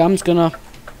 Okay, I'm just gonna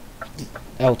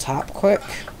L-tap quick.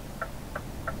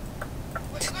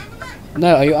 Wait, go over there.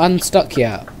 No, are you unstuck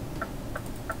yet?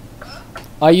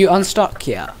 Are you unstuck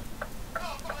yet? No,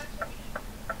 I've got it.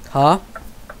 Huh?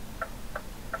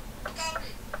 Got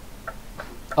it.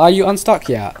 Are you unstuck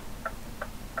yet?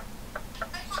 I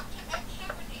have to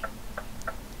activity.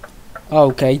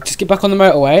 Okay, just get back on the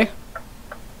motorway.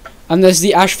 And there's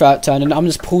the asphalt turn, and I'm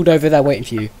just pulled over there waiting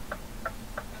for you.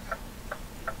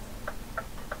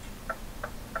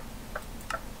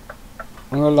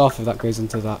 I'm gonna laugh if that goes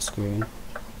into that screen.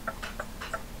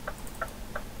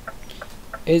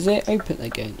 Is it open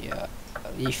again yet?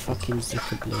 You fucking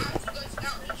Zuckerblade. I have to go to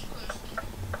garage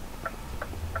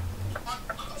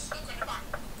because I got stuck in the back.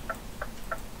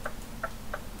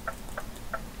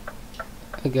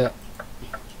 Okay.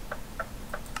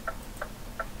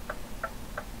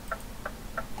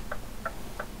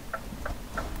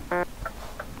 Right,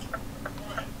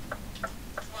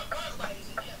 motorway is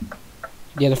it yet?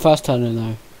 Yeah, the first turn in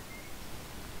though.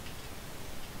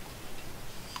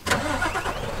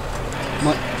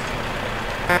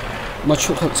 My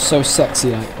truck looks so sexy,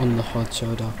 like on the hard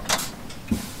shoulder. Oh,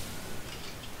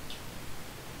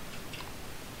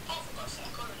 for God's sake,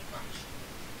 I already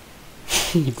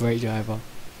crashed. Great driver.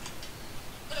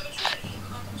 But it was really,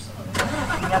 I'm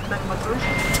sorry.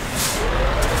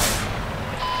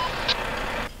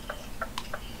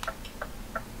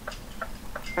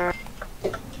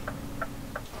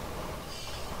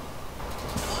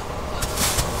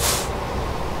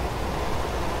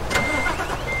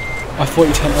 I thought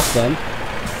you turned off then.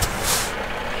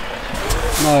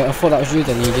 No, I thought that was you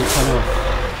then, you didn't turn off.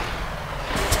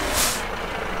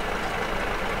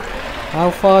 How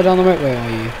far down the motorway are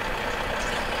you?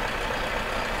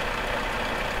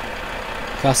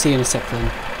 Okay, I'll see you in a sec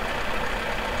then.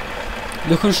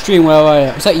 Look on stream, where are you?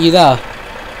 Is that you there?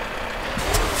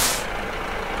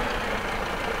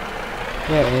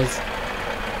 There it is.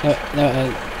 No, it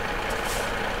ain't.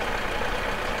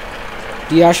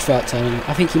 The asphalt turning.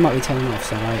 I think he might be turning off,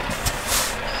 so right.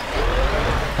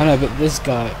 I know, but this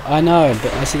guy. I know,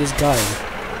 but I see this guy.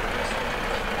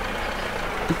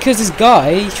 Because this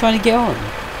guy, he's trying to get on.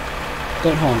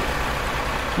 Don't honk.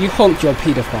 You honk, you're a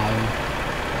paedophile.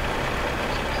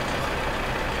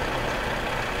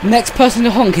 Next person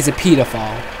to honk is a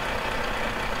paedophile.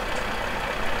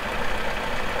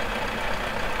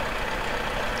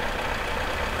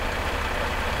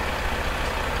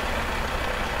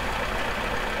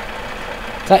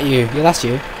 Is that you? Yeah, that's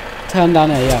you. Turn down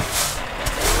there, yeah.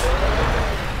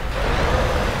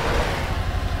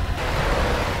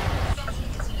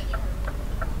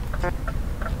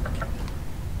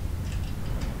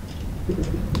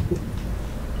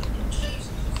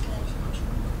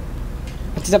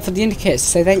 I did that for the indicators to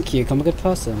say thank you, 'cause I'm a good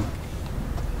person.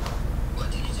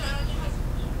 What did you turn on your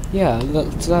hazards? Yeah,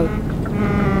 look, so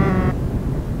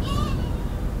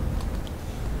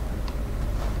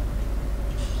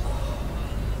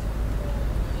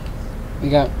we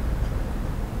go.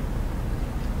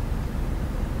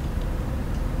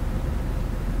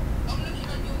 I'm looking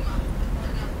on your map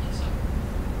right now.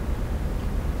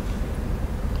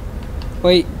 It's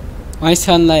Wait, I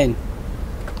turn lane.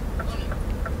 I'm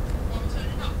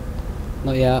turning up.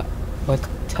 Not yet. We're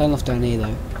turn off down here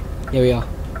though. Here we are. Oh,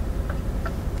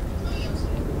 yeah, I'm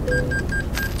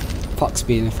sorry. Fuck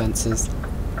speeding offences. I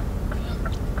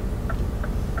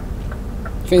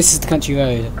think this is the country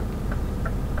road.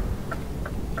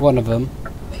 One of them.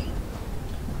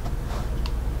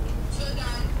 Slow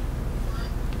down.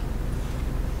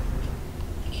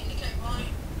 Indicate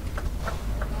right.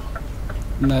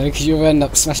 No, because you'll end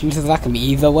up smashing into the back of me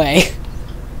either way.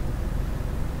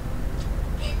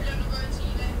 People on the road to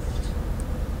your left.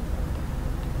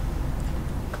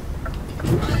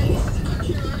 This is a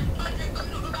country road. Don't drink,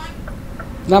 going up the bank.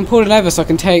 Now I'm pulling over so I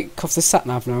can take off the sat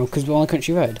nav now because we're on a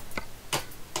country road.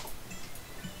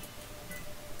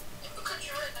 If a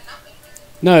country road, then nothing.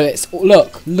 No, it's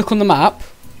look on the map.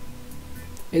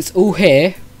 It's all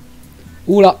here,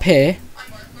 all up here, I'm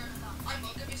not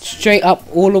give me a second. straight up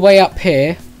all the way up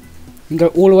here, and go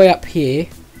all the way up here.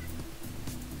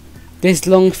 This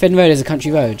long thin road is a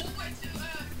country road. All the way to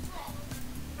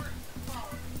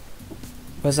Prague.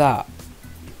 Where's that?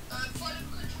 Follow the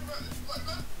country road. Go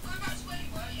back to where you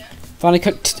were, yeah?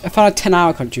 I found a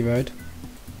 10-hour country road.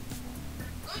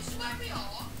 Go to where we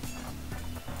are.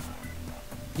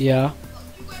 Yeah.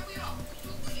 Look, you where we are.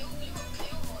 You're clear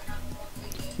right now.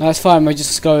 No, that's fine. We'll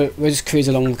just cruise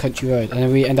along the country road, and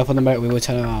then we end up on the motorway. We'll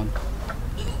turn around.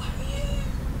 Look, where are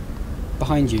you?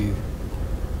 Behind you.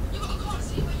 I can't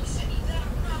see where you set it there.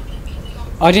 I'm going to beat the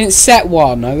off. I didn't set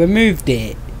one. I removed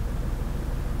it.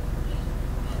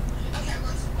 Okay, right,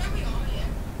 so where we are,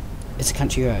 yeah? It's a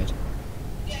country road.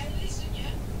 Yeah, listen, yeah?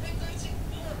 Then go to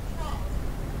Prague.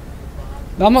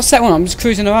 No, I'm not set one. I'm just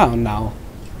cruising around now.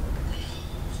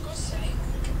 For God's sake.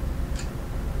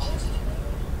 Ultimately.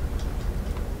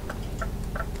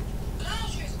 Can I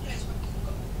ask you a place where we can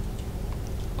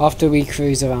go? After we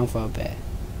cruise around for a bit.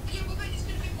 Yeah, but then it's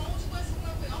going to be miles away from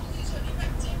where we are because it's only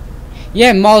empty.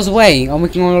 Yeah, miles away. I'm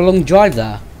working on a long drive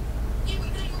there. Yeah,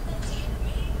 but then you're miles ahead of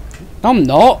me. No, I'm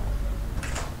not.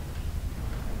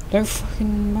 Don't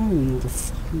fucking moan all the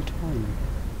fucking time.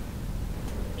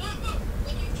 No, but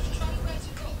when you just try where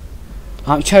to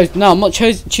go. I'm not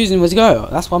choosing where to go.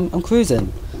 That's why I'm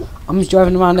cruising. I'm just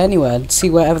driving around anywhere and see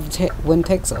wherever the wind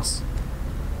takes us.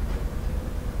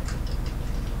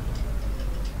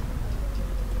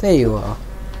 There you are.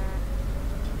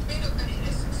 Hey, look, Benny,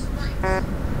 this is right.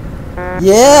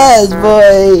 Yes,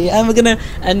 boy! And we're gonna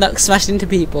end up smashing into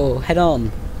people. Head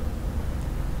on.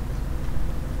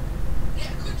 Yeah,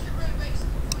 country road makes it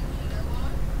fun, you know why?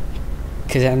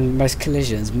 Because then most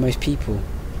collisions, most people.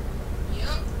 Yep.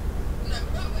 No,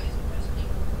 motorway is most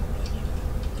people.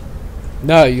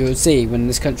 No, you'll see when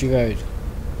this country road.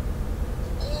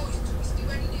 Oh, it's twisty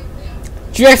when you there.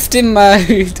 Drifting mode!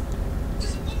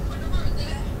 There's a bump on the road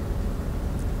there.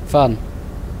 Fun.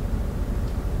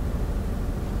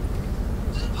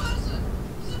 There's a person.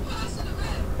 There's a person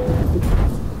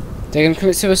around. They're gonna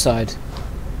commit suicide.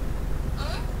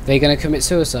 They're gonna commit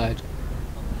suicide.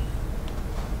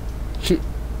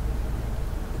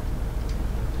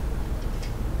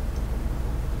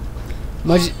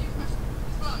 Imagine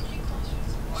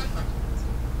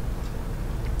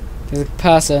there's a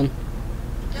person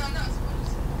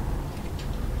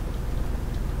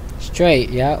straight,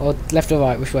 yeah, or left or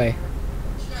right, which way?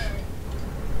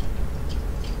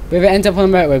 But if it ends up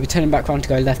on the motorway, we're turning back around to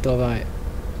go left or right.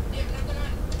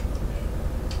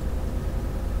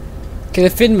 Okay, the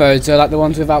thin roads are like the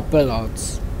ones without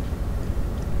bollards.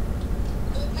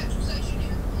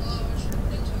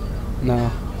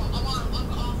 No.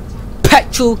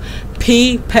 Petrol,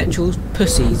 petrol,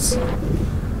 pussies.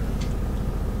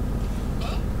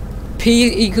 P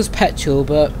equals petrol,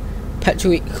 but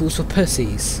petrol equals for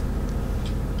pussies.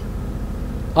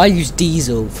 I use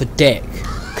diesel for dick,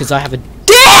 because I have a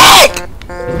dick!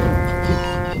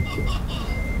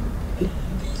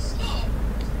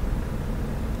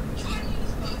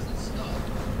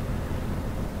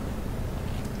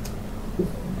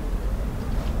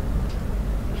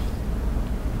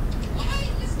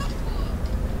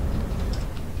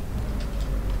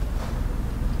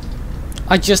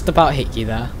 I just about hit you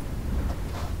there.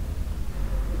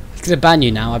 He's gonna ban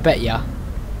you now, I bet ya.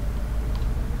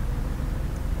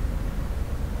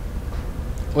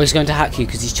 Or he's going to hack you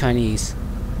because he's Chinese.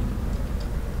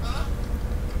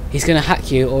 He's gonna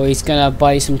hack you, or he's gonna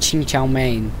buy you some ching chow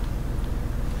mein.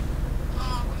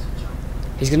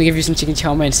 He's gonna give you some chicken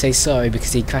chow mein to say sorry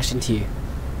because he crashed into you.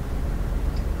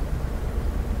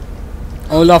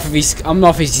 I'm not if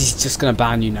he's just gonna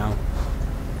ban you now.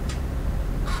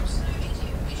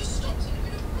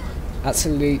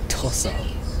 Absolute tosser.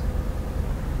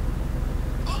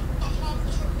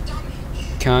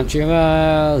 Country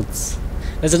roads.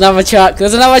 There's another truck.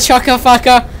 There's another trucker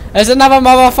fucker. There's another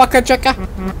motherfucker trucker.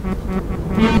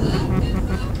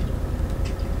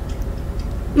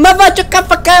 Mother trucker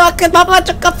fucker. Mother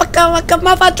trucker fucker.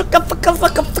 Mother trucker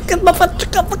fucker. Mother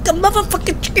trucker fucker.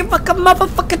 Motherfucking chicken fucker.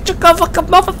 Motherfucking trucker fucker.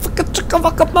 Motherfucking trucker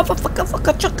fucker. Motherfucker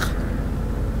fucker trucker.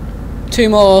 2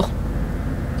 more.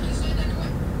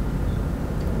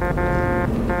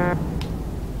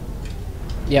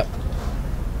 Yep.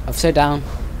 I've slowed down.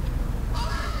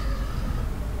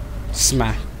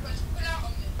 Smash.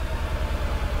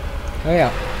 Hurry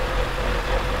up.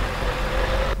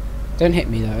 Don't hit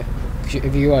me though. 'Cause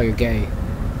if you are, you're gay.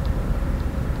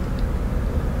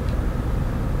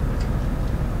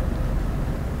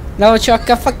 No,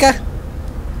 chucker fucker.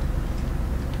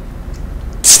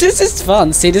 This is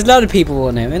fun. See, there's a lot of people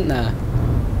on him, isn't there?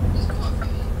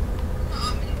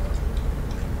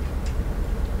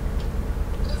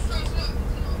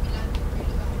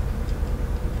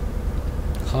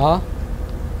 Huh?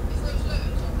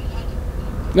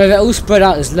 No, they're all spread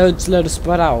out. There's loads of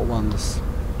spread out ones.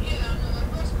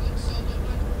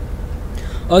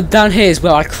 Oh, down here is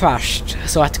where I crashed,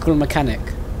 so I had to call a mechanic.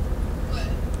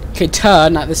 Okay,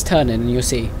 turn at this turning and you'll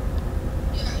see.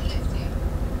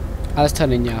 At this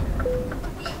turning, yeah.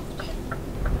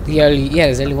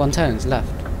 There's only one turn that's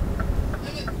left.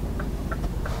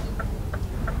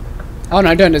 Oh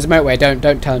no, don't, there's a motorway, don't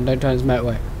turn, there's a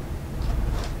motorway.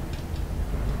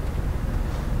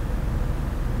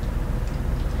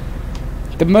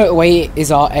 The motorway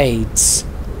is our aids.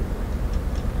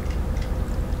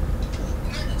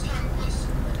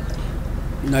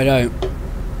 No, don't.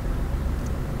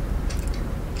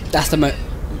 That's the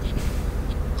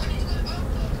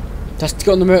That's to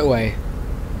go on the motorway.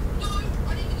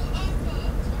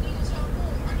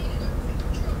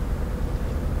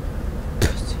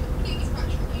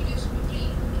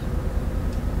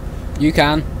 You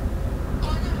can.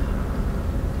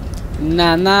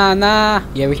 Nah.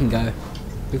 Yeah, we can go.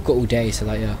 We've got all day, so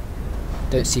like, yeah.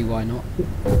 Don't see why not.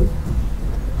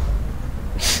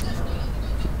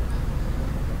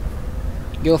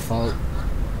 Your fault.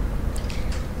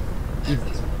 You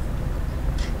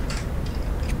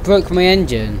broke my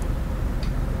engine.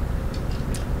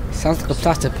 Sounds like a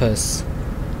platypus.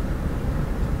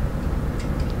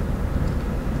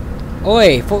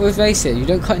 Oi, thought we was racing. You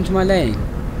don't cut into my lane.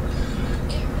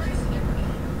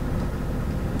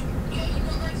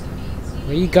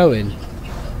 Where are you going?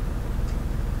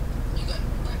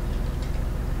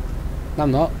 No,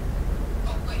 I'm not.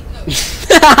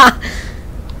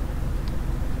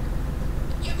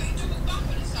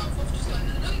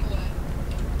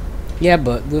 Yeah,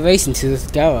 but we're racing to this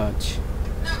garage.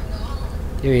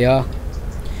 Here we are.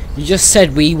 You just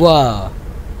said we were.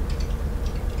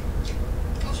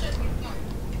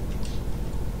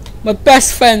 My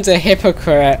best friend's a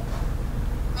hypocrite.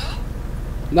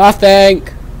 Nothing.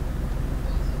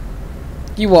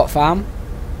 You what, fam?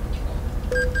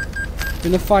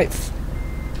 In a fight.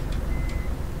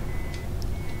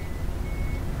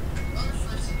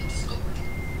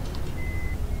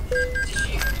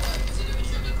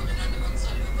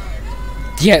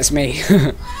 Yeah, it's me.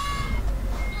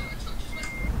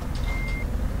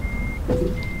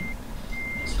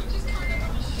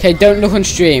 Okay, don't look on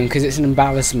stream because it's an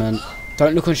embarrassment.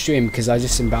 Don't look on stream because I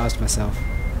just embarrassed myself.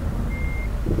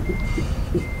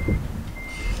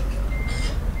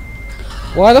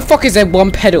 Why the fuck is there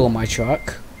one pedal on my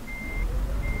truck?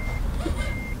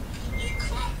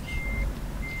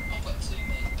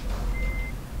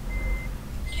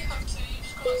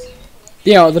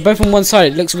 Yeah, they're both on one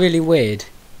side. It looks really weird.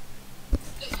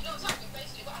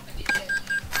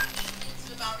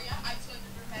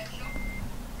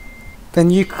 Then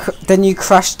you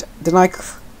crashed. Then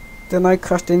I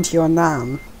crashed into your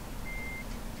nan.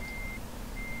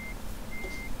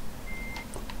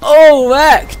 Oh,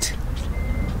 wrecked.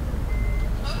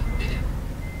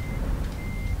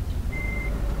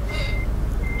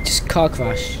 Just car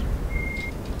crash.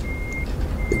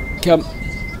 Come.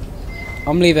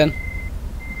 I'm leaving.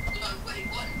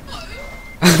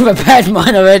 I've prepared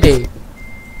mine already.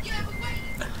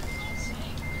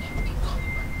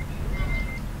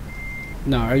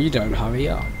 No, you don't. Hurry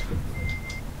up.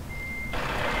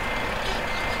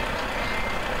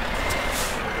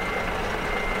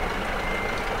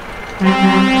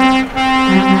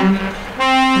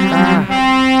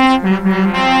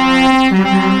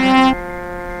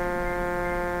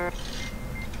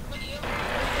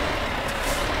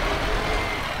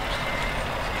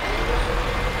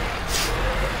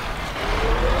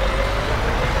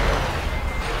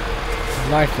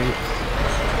 Liking.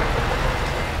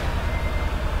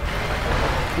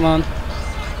 Come on.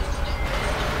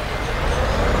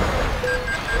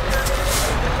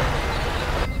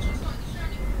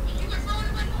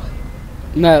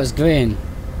 No, it was green.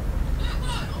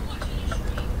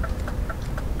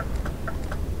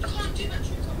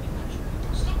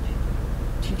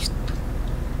 Jeez.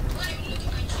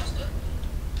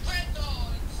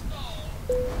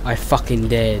 I fucking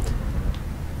did.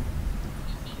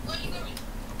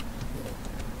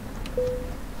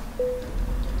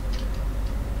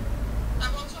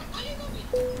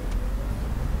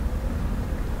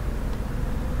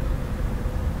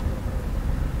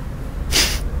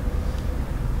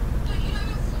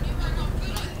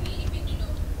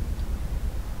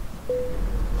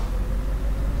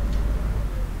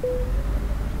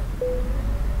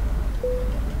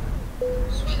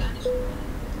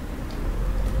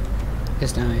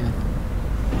 Yes, now, yeah.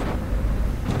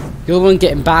 You're the one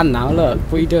getting banned now, look.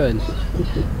 What are you doing?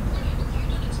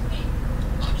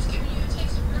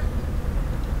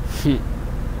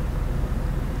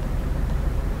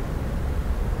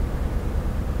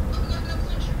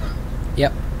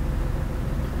 Yep.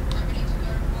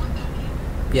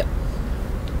 Yep.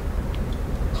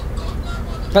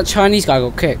 That Chinese guy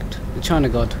got kicked. The China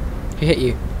god. He hit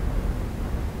you.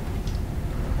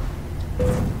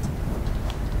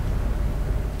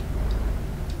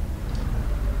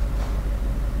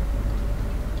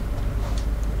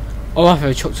 Oh, I thought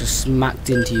a truck just smacked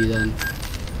into you then.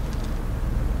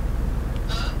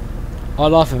 I'll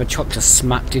laugh if a truck just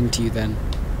smacked into you then.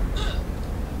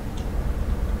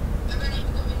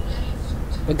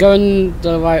 We're going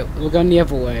the right, we're going the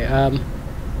other way,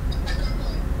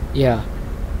 yeah.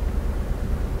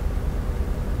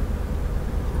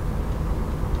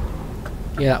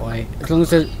 Yeah, that way. As long as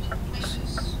the...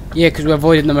 Yeah, because we're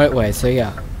avoiding the motorway, so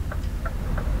yeah.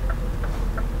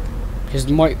 Because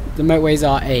the motorways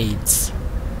are aids.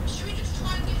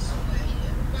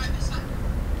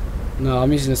 No,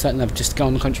 I'm using a sat nav just to go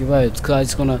on the country roads, because I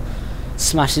just want to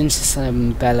smash into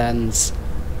some bell ends.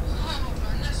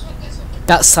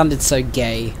 That sounded so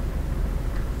gay.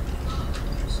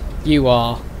 You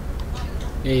are.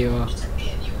 Yeah, you are.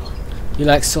 You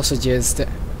like sausages.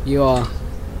 You are.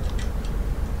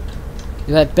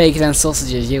 You like bacon and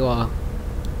sausages. You are.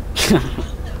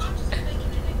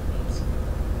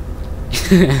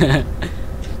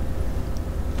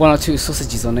 One or two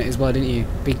sausages on it as well, didn't you?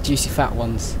 Big juicy fat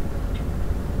ones.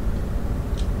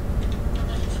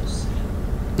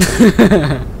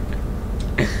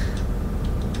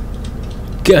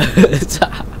 Good.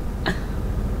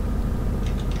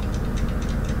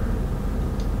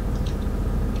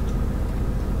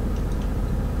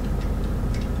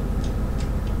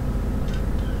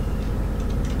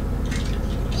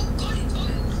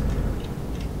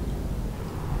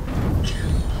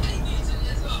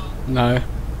 No.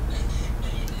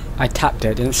 I tapped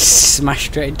it and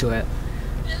smashed straight into it.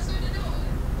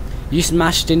 You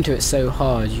smashed into it so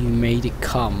hard you made it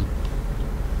come.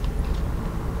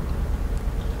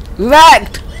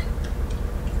 Wrecked!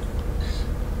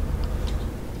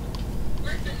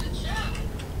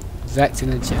 Wrecked in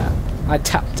the chat. I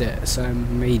tapped it, so I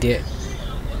made it.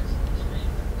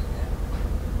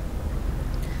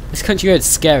 This country road's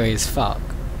scary as fuck.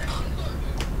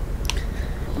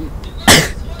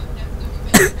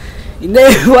 No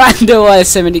wonder why there's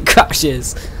so many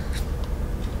crashes.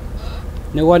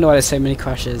 No wonder why there's so many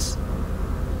crashes.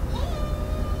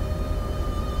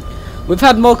 We've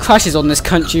had more crashes on this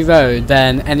country road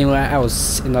than anywhere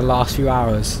else in the last few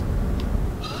hours.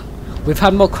 We've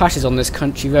had more crashes on this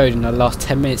country road in the last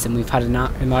 10 minutes than we've had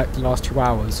in like the last 2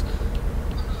 hours.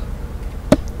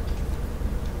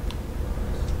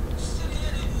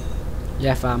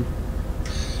 Yeah, fam.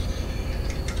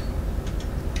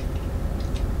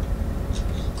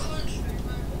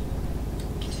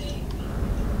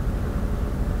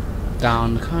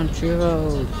 Down the country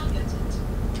road.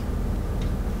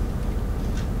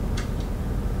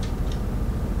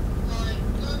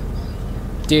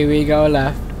 Do we go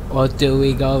left or do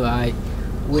we go right?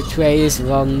 Which way is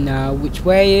wrong now? Which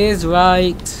way is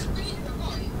right?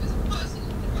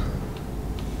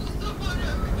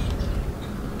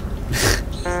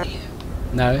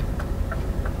 No.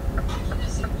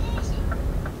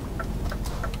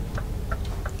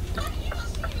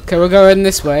 Okay, we're going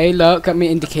this way. Look at my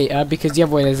indicator because the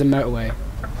other way there's a motorway.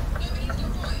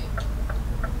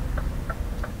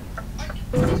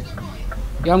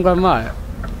 Yeah, I'm going right.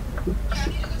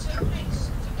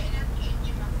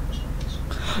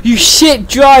 You shit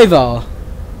driver!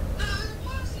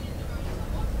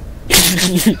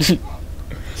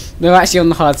 They're actually on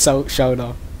the hard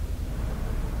shoulder.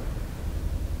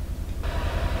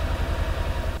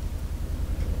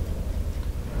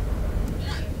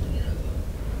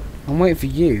 I'm waiting for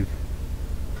you.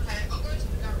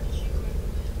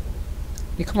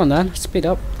 Yeah, come on then, speed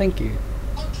up, thank you.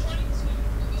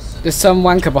 There's some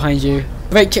wanker behind you.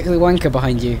 Brake check the wanker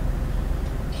behind you.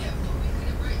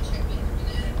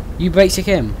 You brake check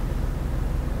him.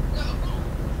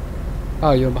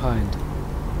 Oh, you're behind.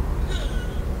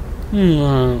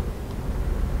 Hmm.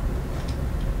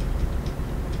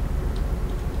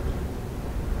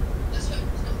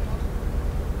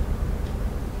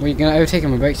 Well, you're gonna overtake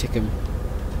him and brake check him.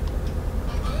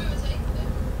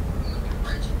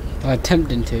 I'm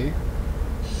attempting to.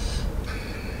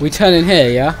 We turn in here,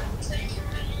 yeah?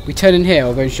 We turn in here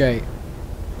or go straight?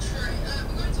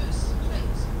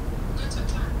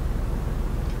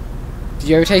 Did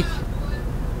you overtake?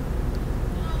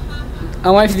 I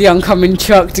wait for the oncoming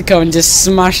truck to come and just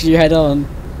smash you head on.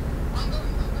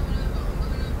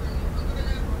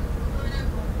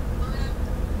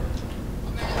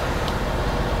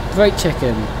 Brake check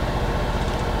him.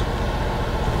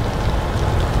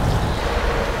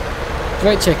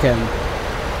 Brake check him.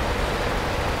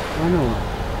 Why not?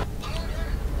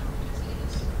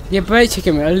 Yeah, brake check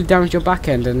him. It'll damage your back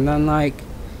end and then like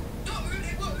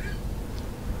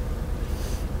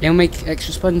it'll make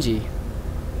extra spongy.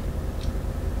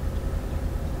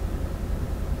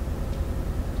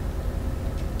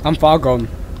 I'm far gone.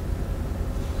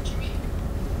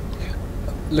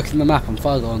 Look at the map, I'm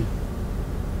far gone.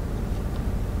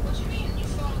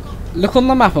 Look on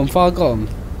the map, I'm far gone.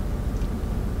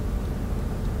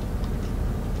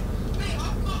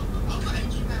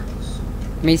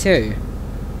 Me too.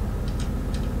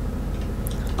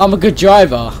 I'm a good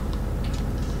driver.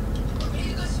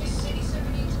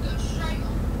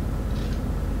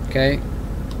 Okay.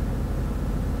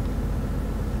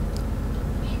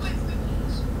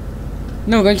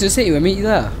 No, we're going to the city, we'll meet you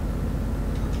there.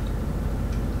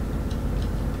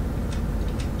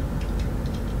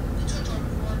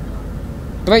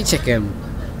 Brake check him.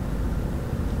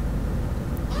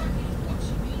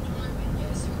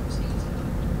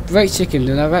 Brake check him,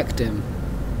 then I wrecked him.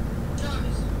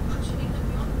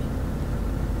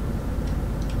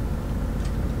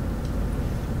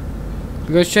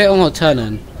 We go straight on or turn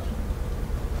in?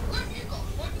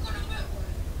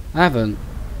 I haven't.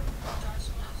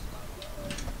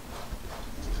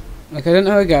 Like, I don't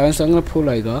know where we're going, so I'm going to pull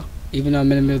over, even though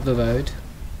I'm in the middle of the road.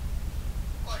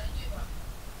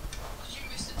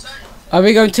 Are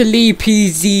we going to Lee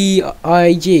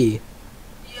PZIG?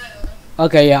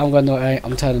 Okay, yeah, I'm going the way.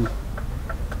 I'm turning.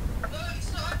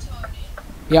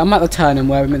 Yeah, I'm at the turning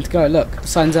where we're meant to go. Look, the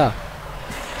signs are.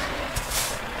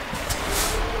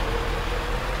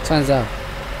 Signs are.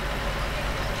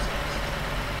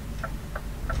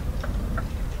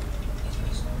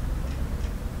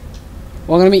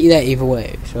 Well, I'm gonna meet you there either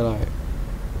way, so like.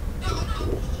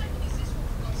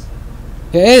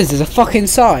 It is, there's a fucking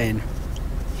sign.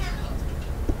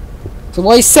 So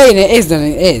why are you saying it is, then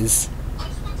it is?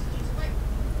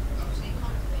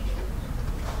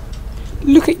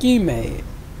 Look at you, mate.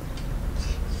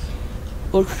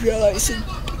 Or shall I say?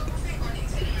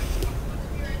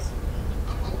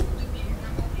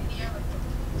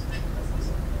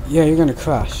 Yeah, you're gonna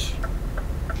crash.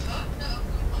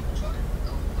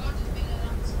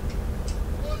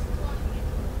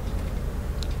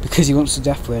 Because he wants to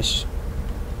death wish.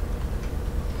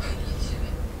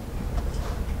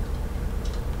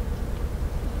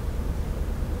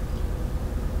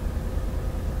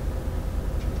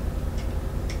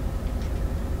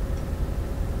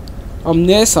 I'm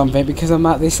near something because I'm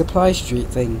at the supply street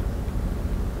thing.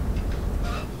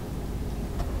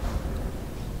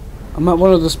 I'm at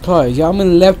one of the supplies. Yeah, I'm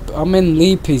in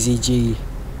Lee PZG.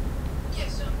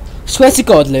 Swear to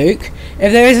God, Luke,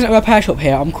 if there isn't a repair shop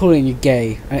here, I'm calling you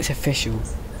gay, and it's official.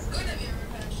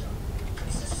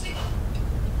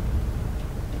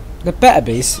 There better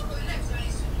be.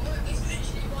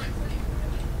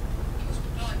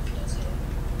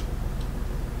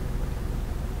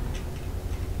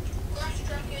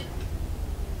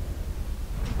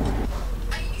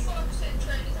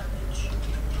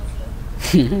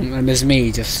 And there's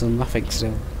me, just on nothing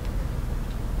still.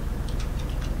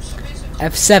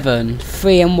 F7,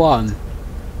 3 and 1.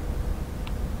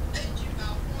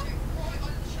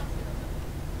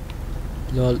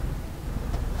 Lol.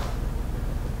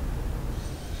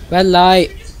 Red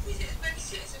light.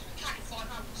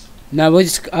 No, we're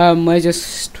just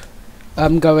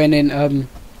going in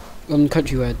on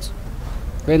country roads.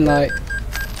 Green light.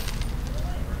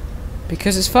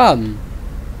 Because it's fun.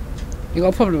 You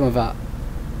got a problem with that?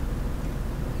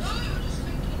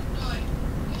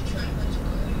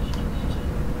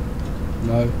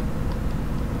 No.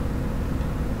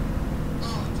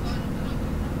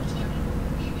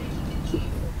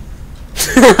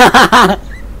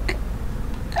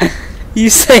 You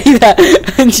say that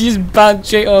and you just bounce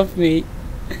straight off me.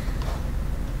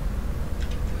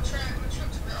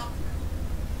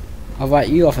 I'll write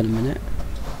you off in a minute.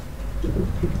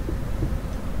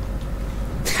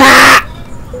 Ha!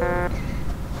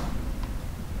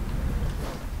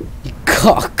 You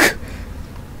cock.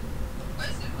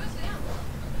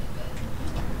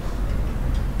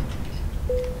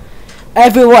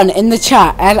 Everyone in the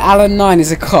chat, Alan9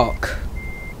 is a cock.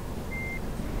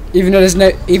 Even though there's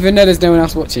no one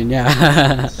else watching,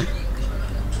 yeah.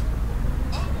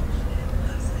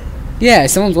 Yeah,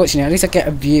 someone's watching it, at least I get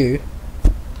a view.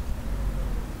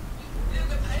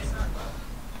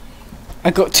 I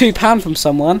got £2 from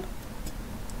someone.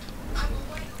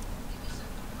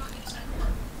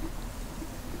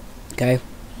 Okay.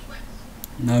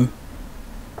 No.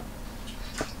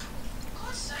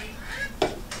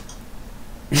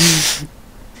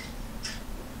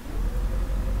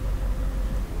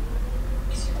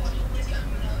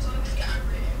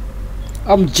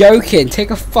 I'm joking, take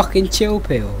a fucking chill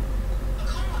pill.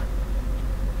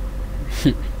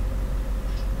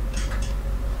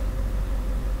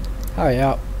 Hurry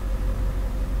up.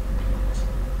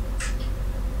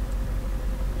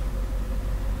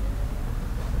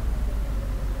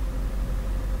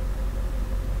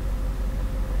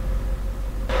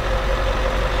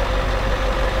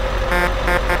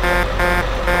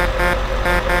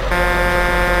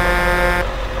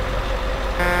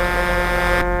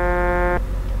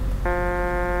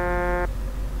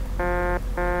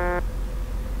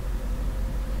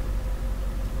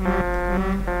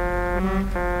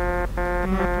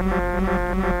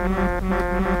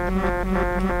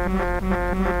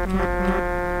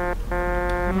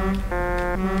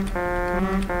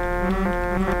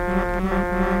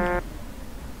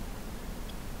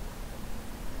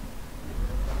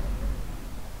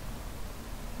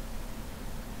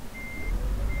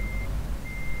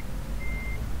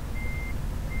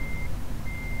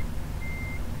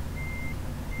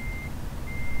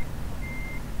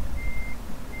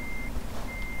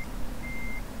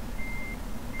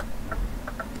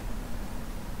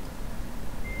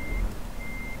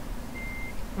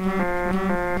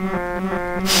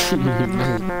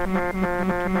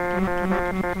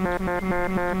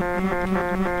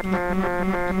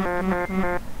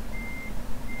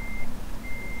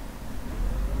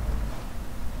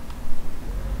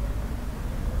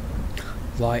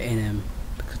 Right in him.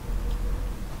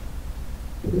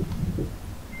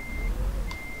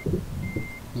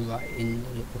 Right in the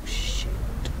little shit.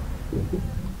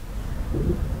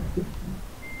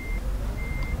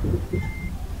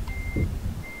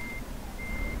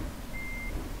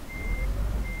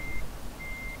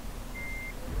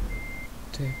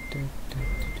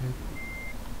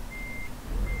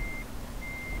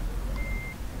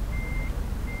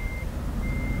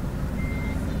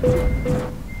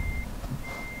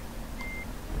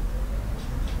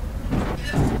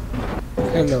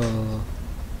 Hello.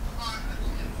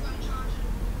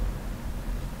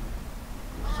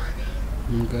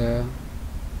 Okay.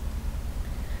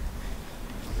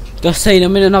 Just saying,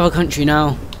 I'm in another country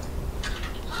now.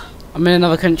 I'm in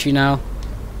another country now.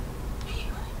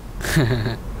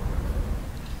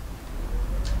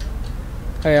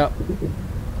 Hurry up.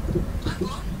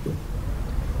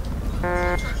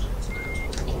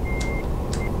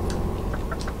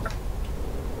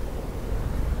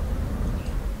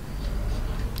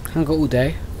 I haven't got all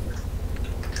day.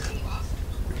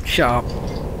 Shut up.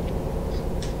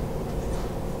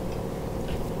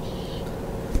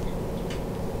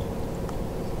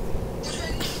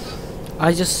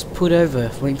 I just pulled over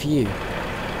waiting for you.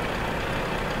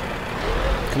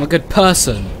 I'm a good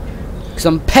person. Because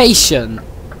I'm patient.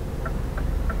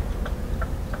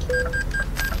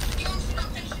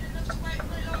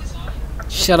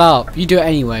 Shut up. You do it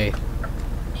anyway.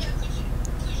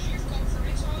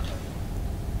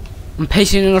 I'm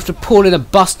patient enough to pull in a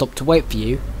bus stop to wait for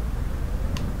you.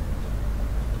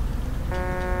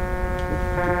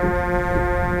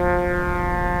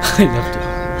 I loved it.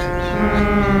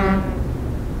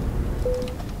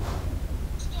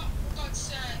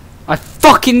 I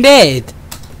fucking did!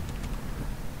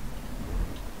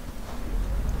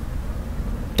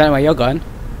 Don't know where you're going.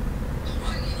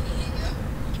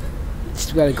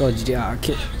 Swear to God, you do that.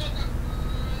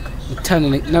 I'm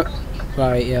turning it. No.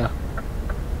 Right, yeah.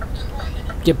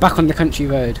 Get back on the country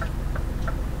road.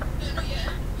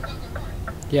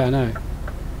 Yeah, I know.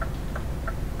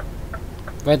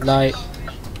 Red light.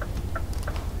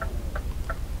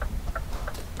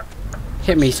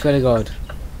 Hit me, swear to God.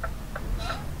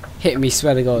 Hit me,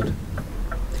 swear to God.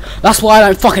 That's why I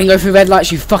don't fucking go through red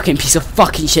lights, you fucking piece of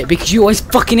fucking shit, because you always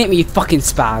fucking hit me, you fucking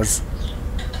spaz.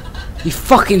 You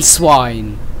fucking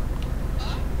swine.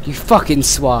 You fucking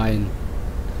swine.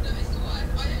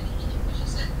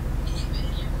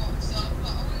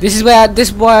 This is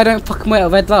why I don't fucking wait at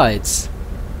red lights.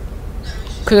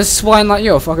 Cause a swine like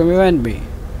you fucking ruined me.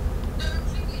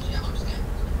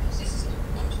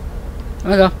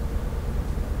 Okay.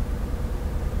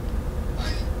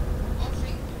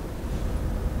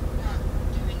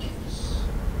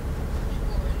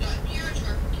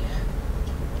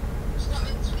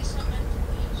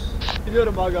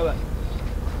 Biliyorum aga ben.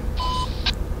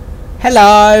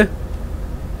 Hello.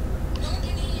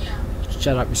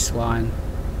 Shut up, you swine.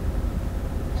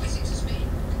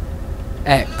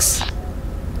 X.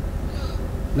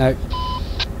 No.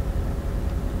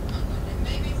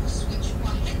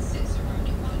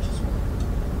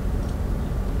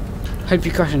 Hope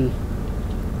you crashing.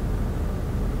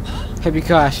 Hope you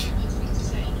crash.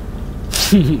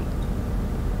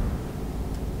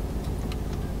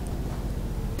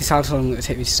 This how long it would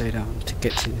take me to slow down to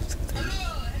get to the thing.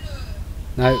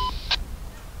 No.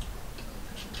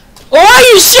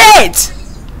 Oh, you shit!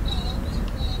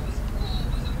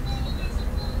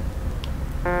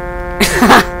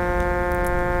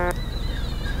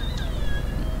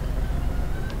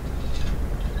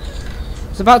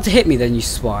 It's about to hit me then, you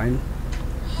swine.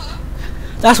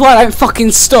 That's why I don't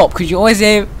fucking stop, because you always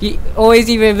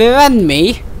either run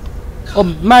me or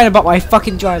moan about my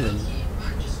fucking driving.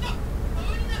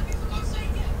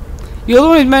 You're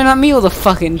always moaning at me all the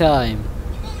fucking time.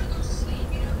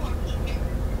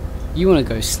 You wanna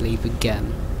go sleep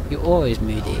again. You're always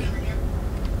moody.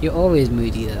 You're always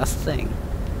moody, that's the thing.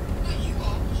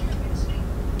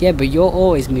 Yeah, but you're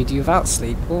always moody without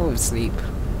sleep or with sleep.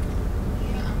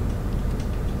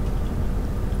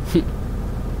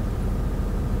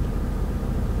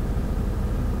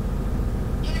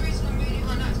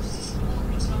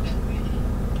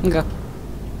 Okay.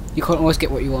 You can't always get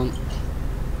what you want.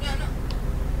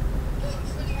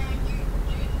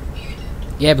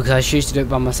 Yeah, because I choose to do it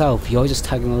by myself. You're just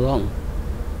tagging along.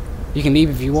 You can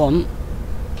leave if you want.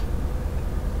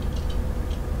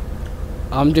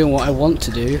 I'm doing what I want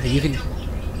to do.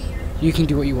 You can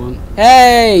do what you want.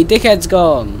 Hey, dickhead's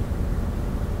gone.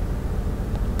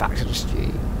 Back to the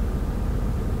street.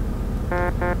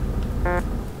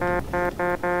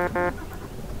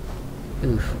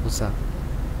 Oof, what's that?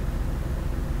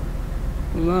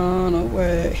 Run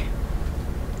away.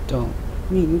 Don't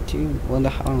mean to. Wonder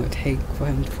how long it take for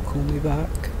him to call me back.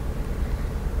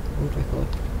 What do I call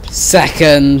it?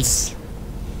 Seconds.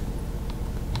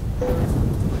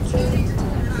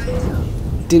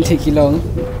 Didn't take you long.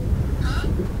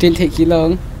 Didn't take you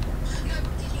long.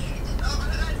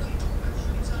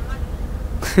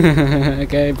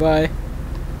 Okay, bye.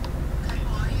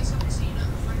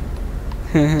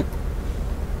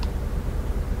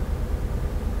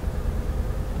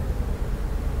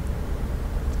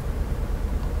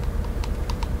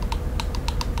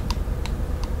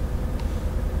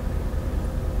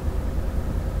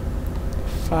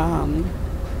 Fun.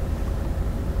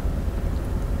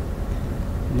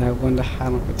 And I wonder how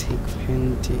long it would take for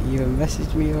him to either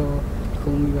message me or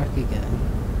call me back again.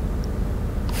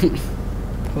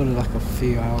 Probably like a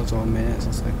few hours or minutes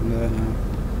or something. I don't know.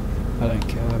 I don't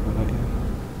care, but I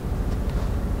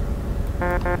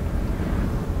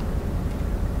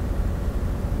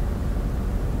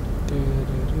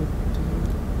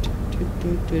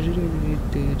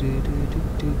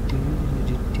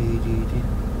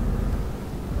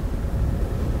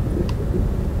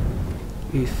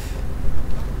If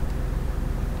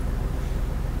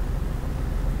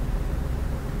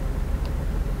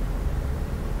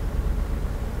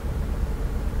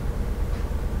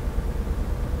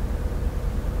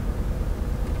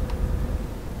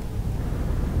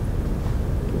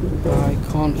I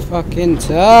can't fucking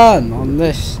turn on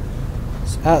this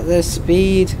at this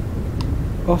speed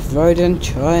off-road and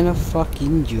trying to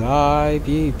fucking drive,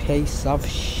 you piece of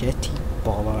shitty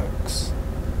bollocks.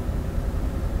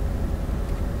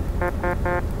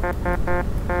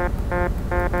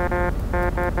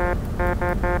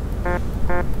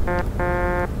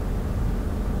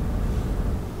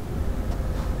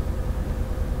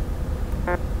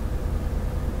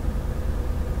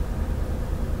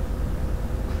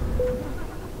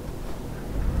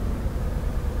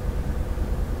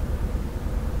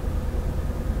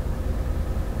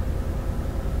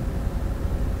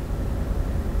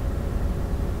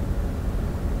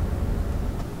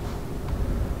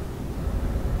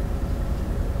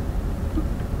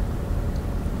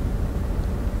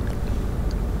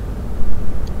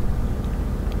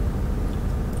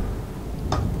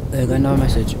 There go another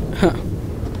message.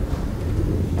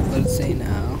 Let's say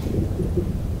now.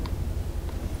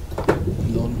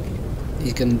 Lol.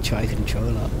 He's gonna try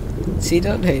controller. See,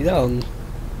 don't take long.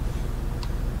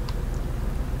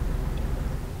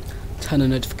 turn the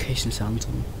notification sounds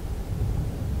on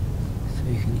so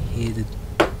you can hear the.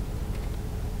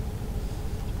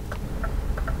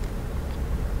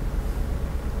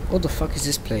 What the fuck is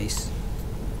this place?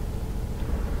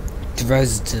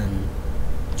 Dresden.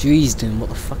 What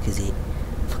the fuck is it?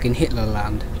 Fucking Hitler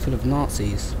land, full of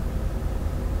Nazis.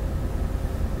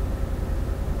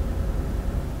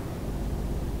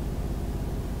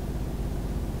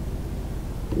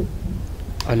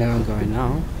 I know I'm going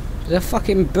now. There's a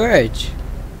fucking bridge.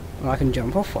 Well, I can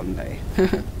jump off one day.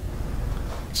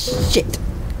 Shit!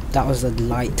 That was a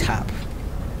light tap.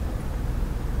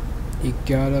 You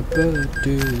gotta do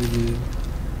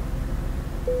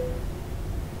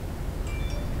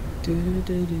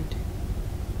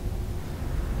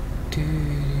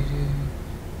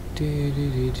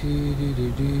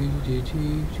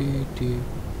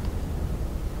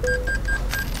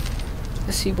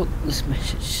Let's see what this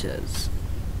message says.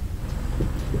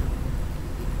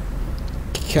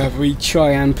 Can we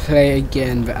try and play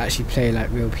again, but actually play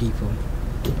like real people?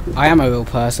 I am a real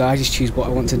person, I just choose what I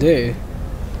want to do.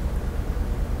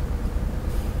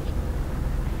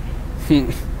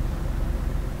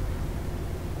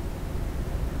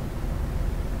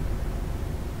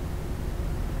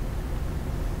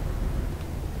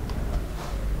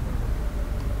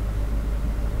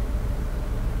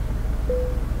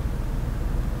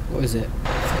 What is it?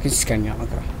 I can scan you out,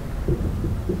 okay.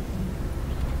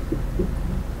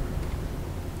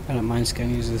 I don't mind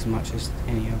scanners as much as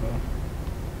any other.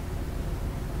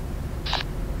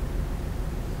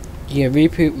 Yeah,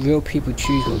 real people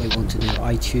choose what they want to do.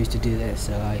 I choose to do this,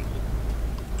 so like,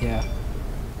 yeah.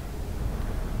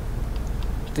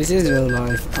 This is real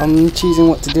life. I'm choosing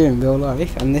what to do in real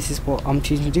life, and this is what I'm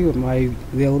choosing to do with my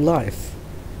real life.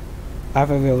 I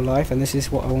have a real life, and this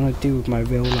is what I want to do with my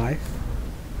real life.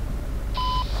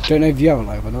 Don't know if you have a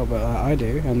life or not, but I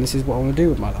do, and this is what I want to do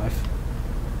with my life.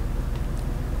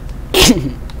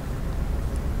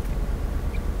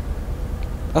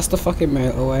 That's the fucking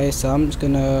motorway, so I'm just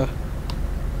gonna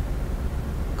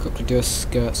quickly do a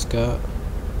skirt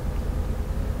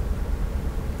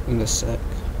in a sec.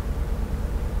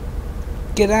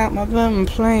 Get out my room and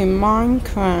play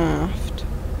Minecraft.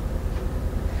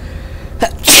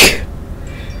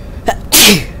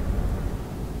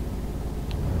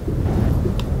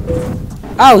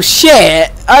 Oh shit!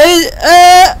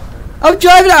 I'm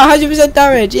driving at 100%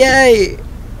 damage, yay!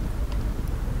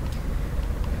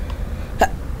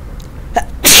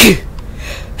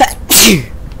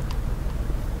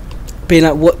 Being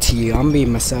like what to you? I'm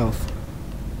being myself.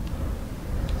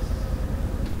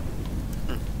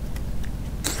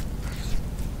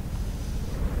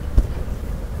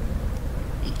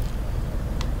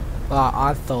 Well,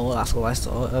 I thought that's what I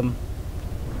thought.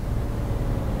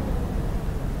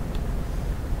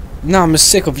 No, I'm just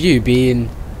sick of you being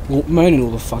moaning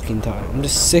all the fucking time. I'm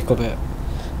just sick of it.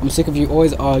 I'm sick of you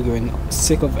always arguing.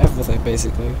 Sick of everything,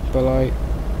 basically. But like,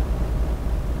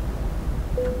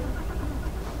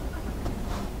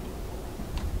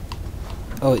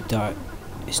 oh, it died.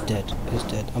 It's dead. It's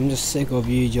dead. I'm just sick of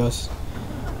you just.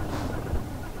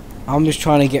 I'm just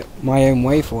trying to get my own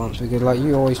way for once because like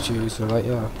you always choose. So like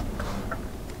yeah.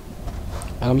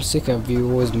 And I'm sick of you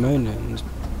always moaning.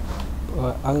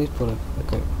 But I need to put it.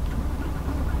 Okay.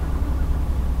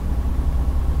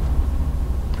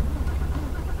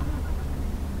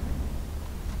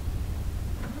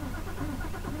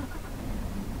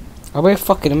 Are we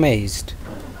fucking amazed?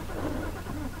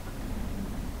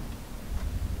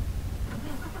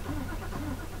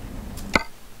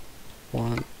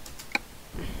 One.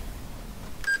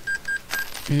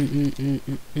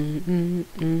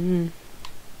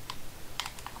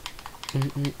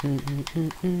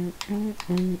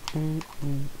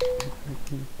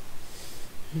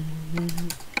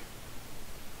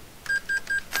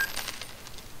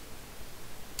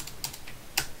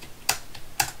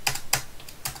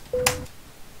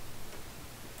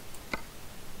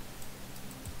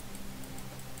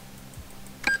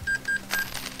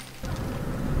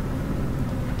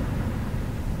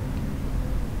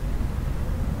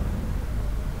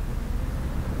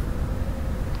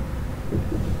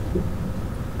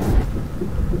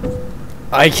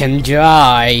 I can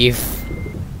drive.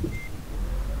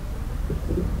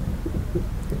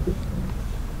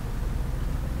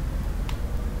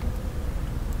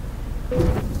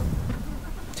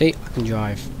 See, I can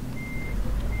drive.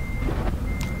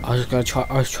 I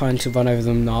was trying to run over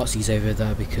them Nazis over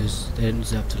there because they didn't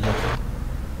deserve to live.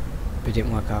 But it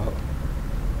didn't work out.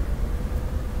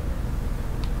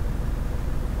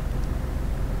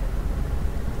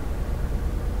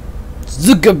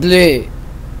 Zuckerblay!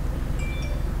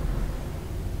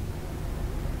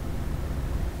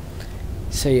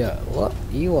 So yeah, what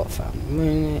you what fam?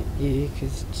 You could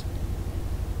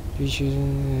you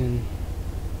should.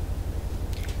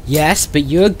 Yes, but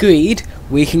you agreed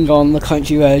we can go on the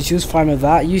country roads. You was fine with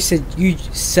that. You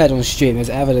said on stream as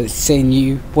evidence saying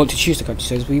you want to choose the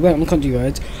country roads. We went on the country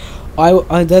roads.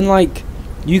 I then like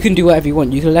you can do whatever you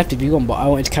want. You can left if you want, but I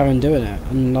wanted to carry on doing it.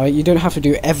 And like you don't have to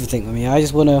do everything with me. I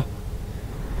just wanna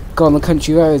go on the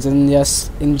country roads and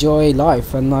just enjoy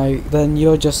life. And like then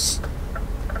you're just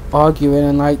arguing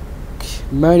and like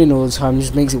moaning all the time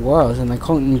just makes it worse. And I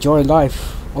can't enjoy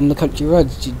life on the country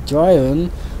roads. You're driving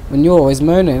when you're always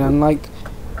moaning and like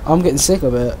I'm getting sick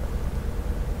of it.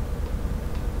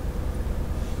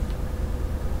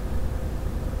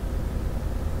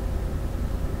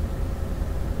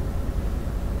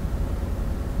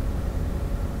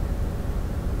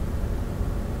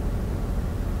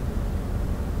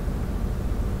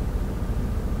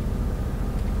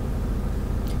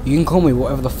 You can call me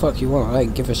whatever the fuck you want, I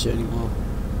don't give a shit anymore.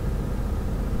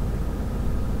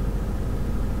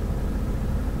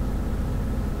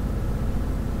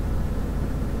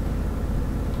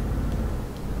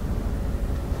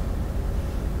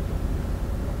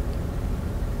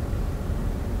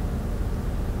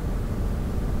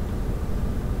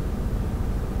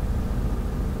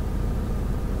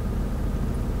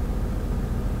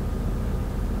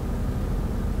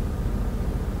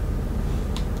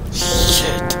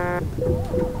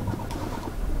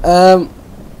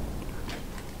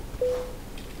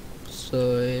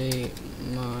 Sorry,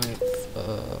 my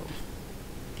fault.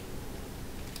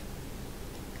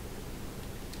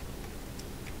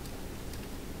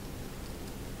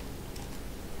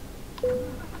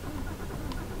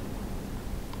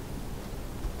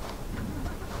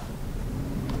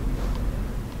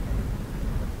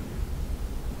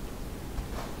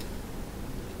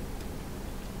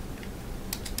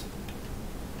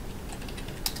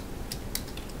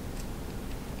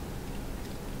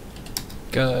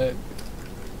 Go.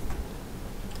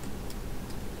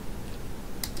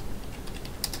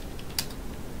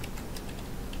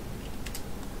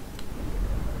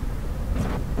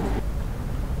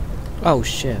 Oh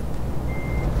shit.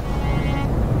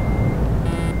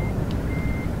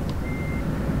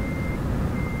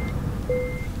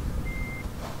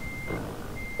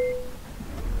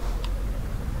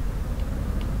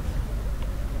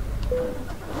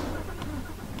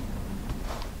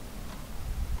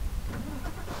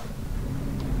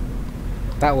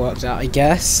 That worked out, I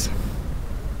guess.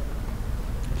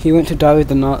 He went to die with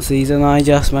the Nazis and I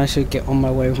just managed to get on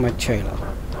my way with my trailer.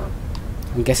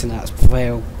 I'm guessing that's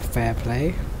fair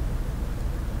play.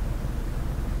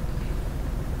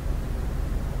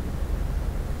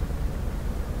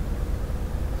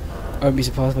 I won't be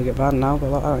surprised if I get banned now, but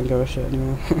like, I don't give a shit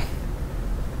anymore.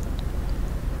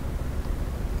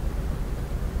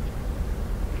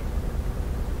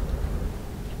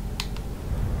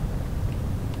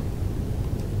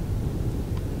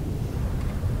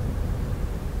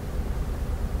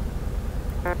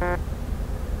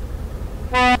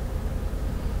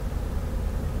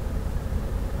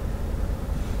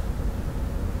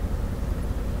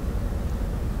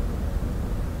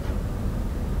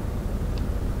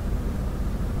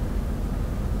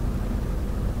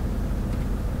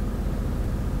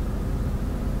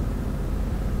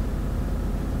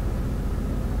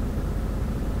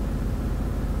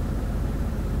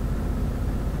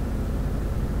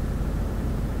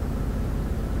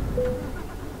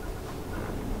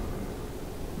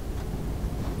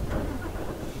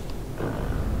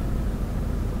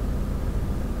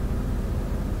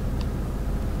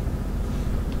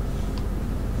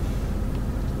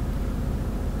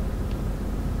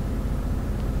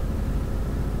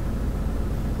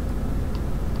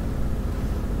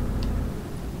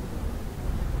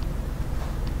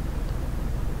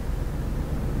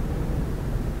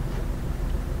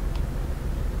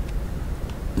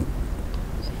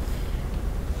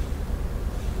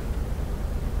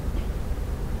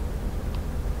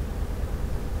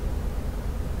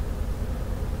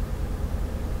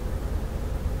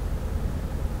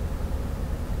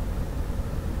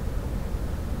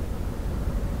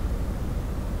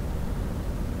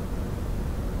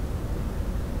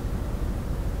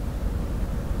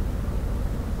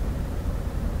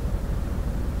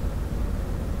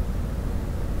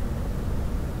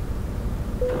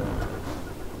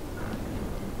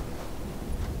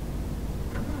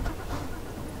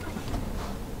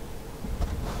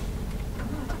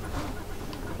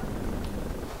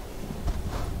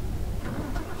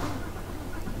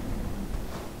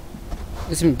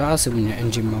 It's embarrassing when your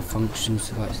engine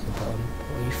malfunctions right to the bottom.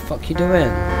 What the fuck you doing?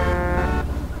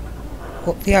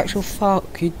 What the actual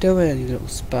fuck you doing, you little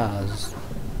spaz?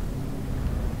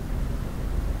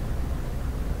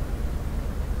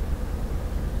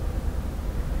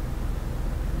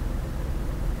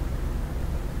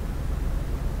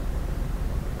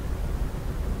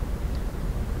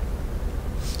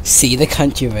 See the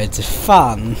country roads are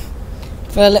fun.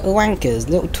 For little wankers,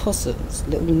 little tossers,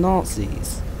 little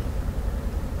Nazis.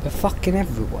 They're fucking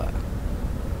everywhere.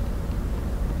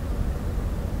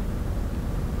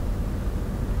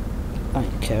 I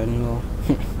don't care anymore.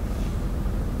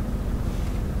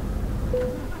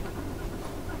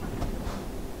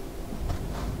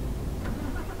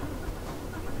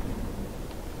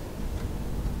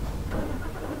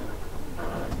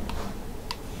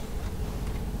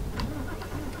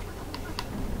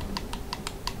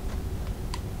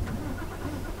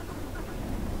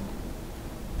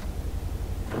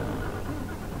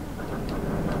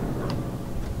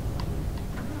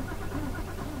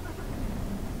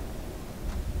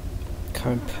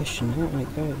 Current pushing it and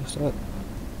it goes up.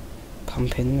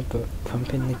 Pumping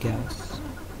the gas.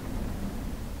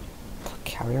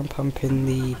 Carry on pumping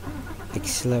the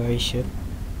acceleration.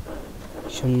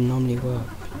 Should normally work.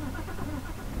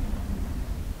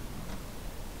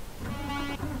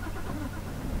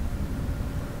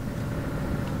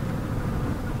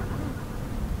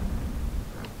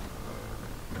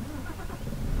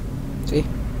 See?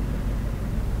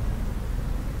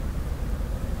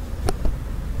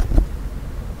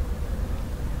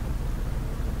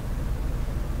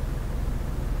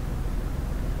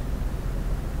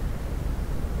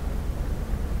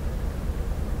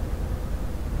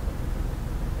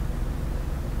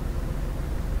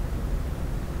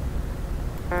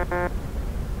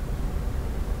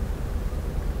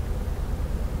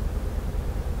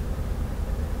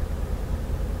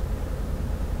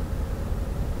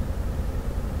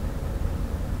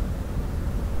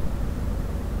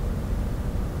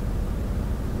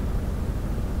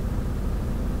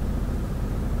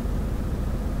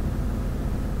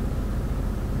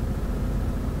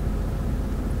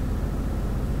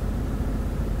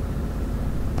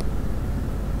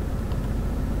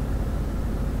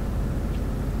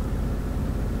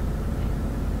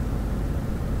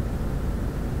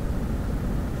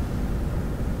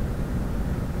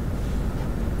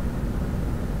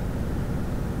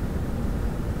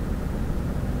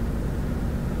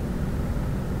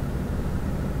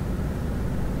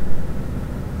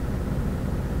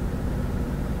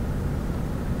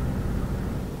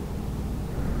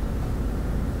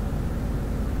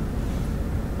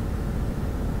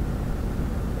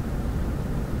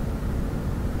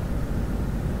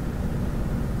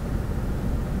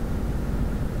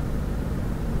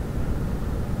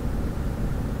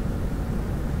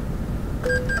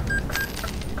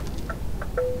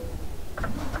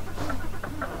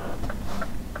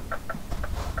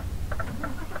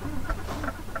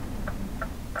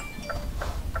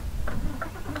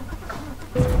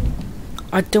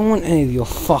 I don't want any of your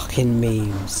fucking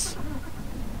memes.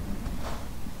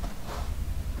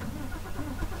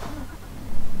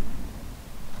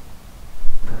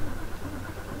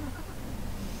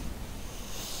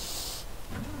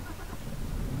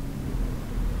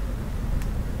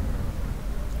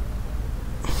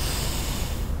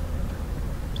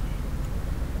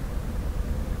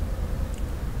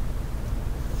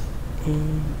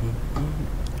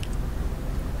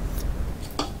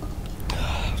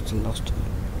 I've lost it.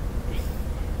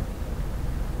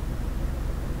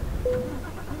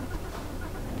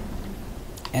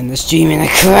 And the stream in a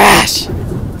crash.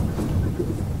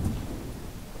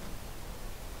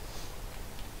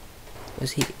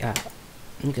 Where's he at?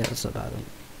 Okay, that's not bad.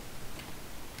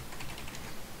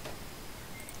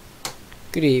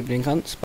 Good evening, cunts.